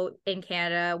know, in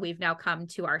Canada, we've now come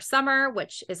to our summer,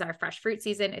 which is our fresh fruit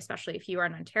season, especially if you are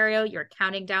in Ontario. You're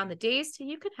counting down the days till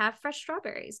you can have fresh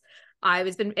strawberries.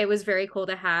 It was very cool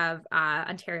to have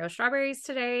Ontario strawberries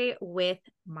today with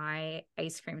my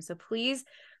ice cream. So please,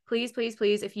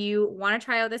 if you want to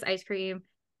try out this ice cream,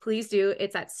 please do.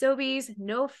 It's at Sobeys,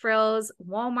 No Frills,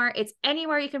 Walmart. It's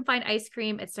anywhere you can find ice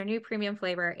cream. It's their new premium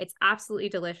flavor. It's absolutely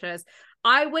delicious.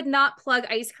 I would not plug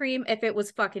ice cream if it was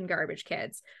fucking garbage,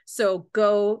 kids. So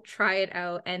go try it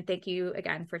out. And thank you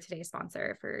again for today's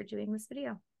sponsor for doing this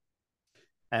video.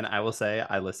 And I will say,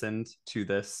 I listened to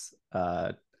this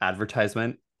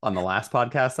advertisement on the last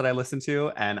podcast that I listened to,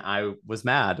 and I was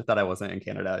mad that I wasn't in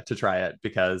Canada to try it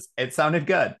because it sounded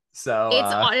good. So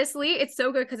it's honestly, it's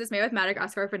so good because it's made with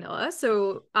Madagascar vanilla.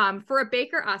 So for a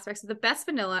baker aspect, so the best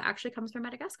vanilla actually comes from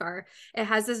Madagascar. It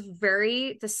has this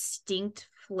very distinct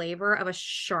flavor of a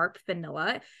sharp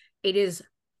vanilla. It is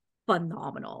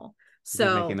phenomenal. you're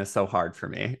So making this so hard for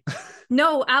me.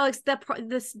 no, Alex,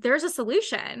 there's a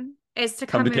solution is to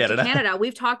Come to move to Canada. Canada.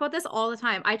 We've talked about this all the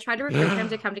time. I try to recruit him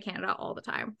to come to Canada all the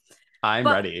time. I'm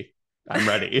But ready. I'm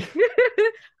ready.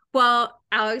 well,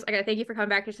 Alex, I gotta thank you for coming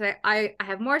back here today. I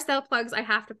have more self plugs I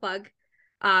have to plug.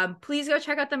 Please go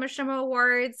check out the Mishima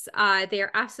Awards. They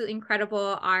are absolutely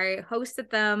incredible. I hosted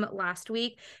them last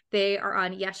week. They are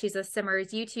on Yes She's a Simmer's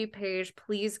YouTube page.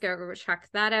 Please go check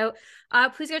that out.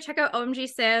 Please go check out OMG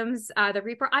Sims, the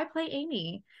Reaper. I play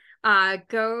Amy.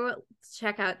 Go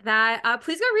check out that.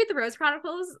 Please go read the Rose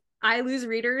Chronicles. I lose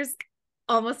readers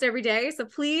almost every day. So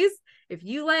please, if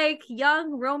you like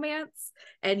young romance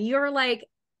and you're like,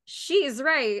 she's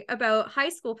right about high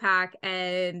school pack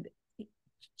and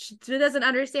she doesn't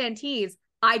understand teens,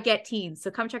 I get teens.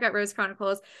 So come check out Rose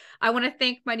Chronicles. I want to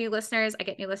thank my new listeners. I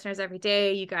get new listeners every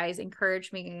day. You guys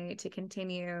encourage me to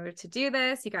continue to do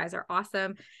this. You guys are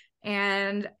awesome.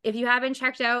 And if you haven't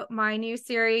checked out my new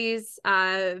series,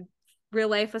 Real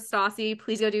Life with Stassi,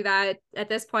 please go do that. At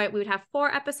this point, we would have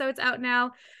 4 episodes out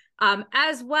now.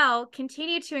 As well,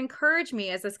 continue to encourage me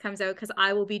as this comes out because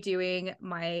I will be doing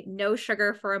my no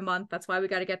sugar for a month. That's why we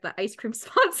got to get the ice cream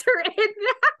sponsor in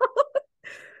now.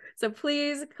 So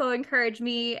please go encourage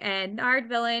me and Nard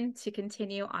Villain to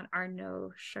continue on our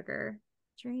no sugar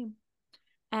dream.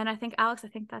 And I think, Alex, I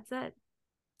think that's it.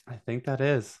 I think that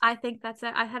is. I think that's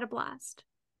it. I had a blast.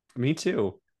 Me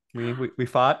too. We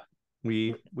fought.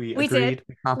 We agreed. Did.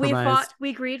 We compromised. We fought. We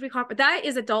agreed. We compromised. That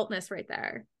is adultness right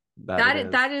there.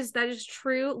 That is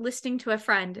true. Listening to a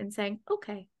friend and saying,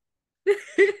 okay.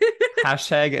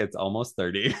 Hashtag it's almost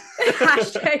 30.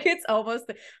 Hashtag it's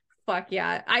almost fuck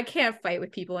yeah. I can't fight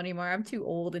with people anymore. I'm too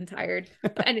old and tired.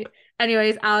 But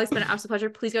anyways, Alex, it's been an absolute pleasure.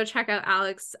 Please go check out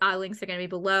Alex. Links are going to be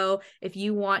below. If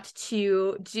you want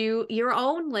to do your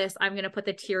own list, I'm going to put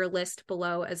the tier list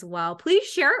below as well. Please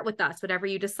share it with us, whatever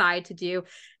you decide to do.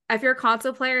 If you're a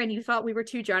console player and you thought we were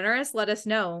too generous, let us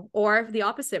know. Or if the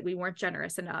opposite, we weren't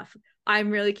generous enough.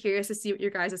 I'm really curious to see what your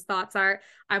guys' thoughts are.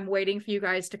 I'm waiting for you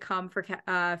guys to come for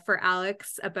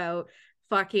Alex about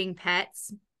fucking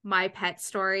pets. My pet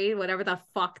story, whatever the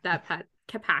fuck that pet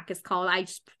pack is called. I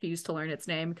just refuse to learn its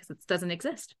name because it doesn't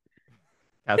exist.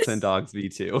 Cats and Dogs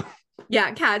V2.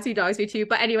 Yeah, Cats v Dogs V2.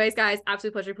 But anyways, guys,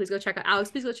 absolute pleasure. Please go check out Alex.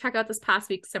 Please go check out this past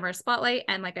week's Summer Spotlight.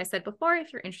 And like I said before,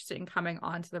 if you're interested in coming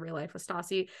on to the Real Life with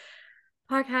Stassi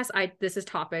podcast, this is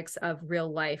topics of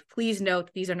real life. Please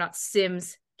note these are not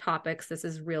Sims topics. This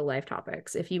is real life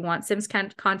topics. If you want Sims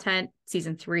content,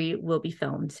 season 3 will be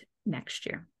filmed next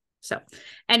year. So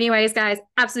anyways, guys,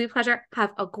 absolute pleasure.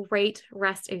 Have a great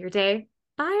rest of your day.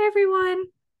 Bye, everyone.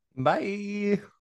 Bye.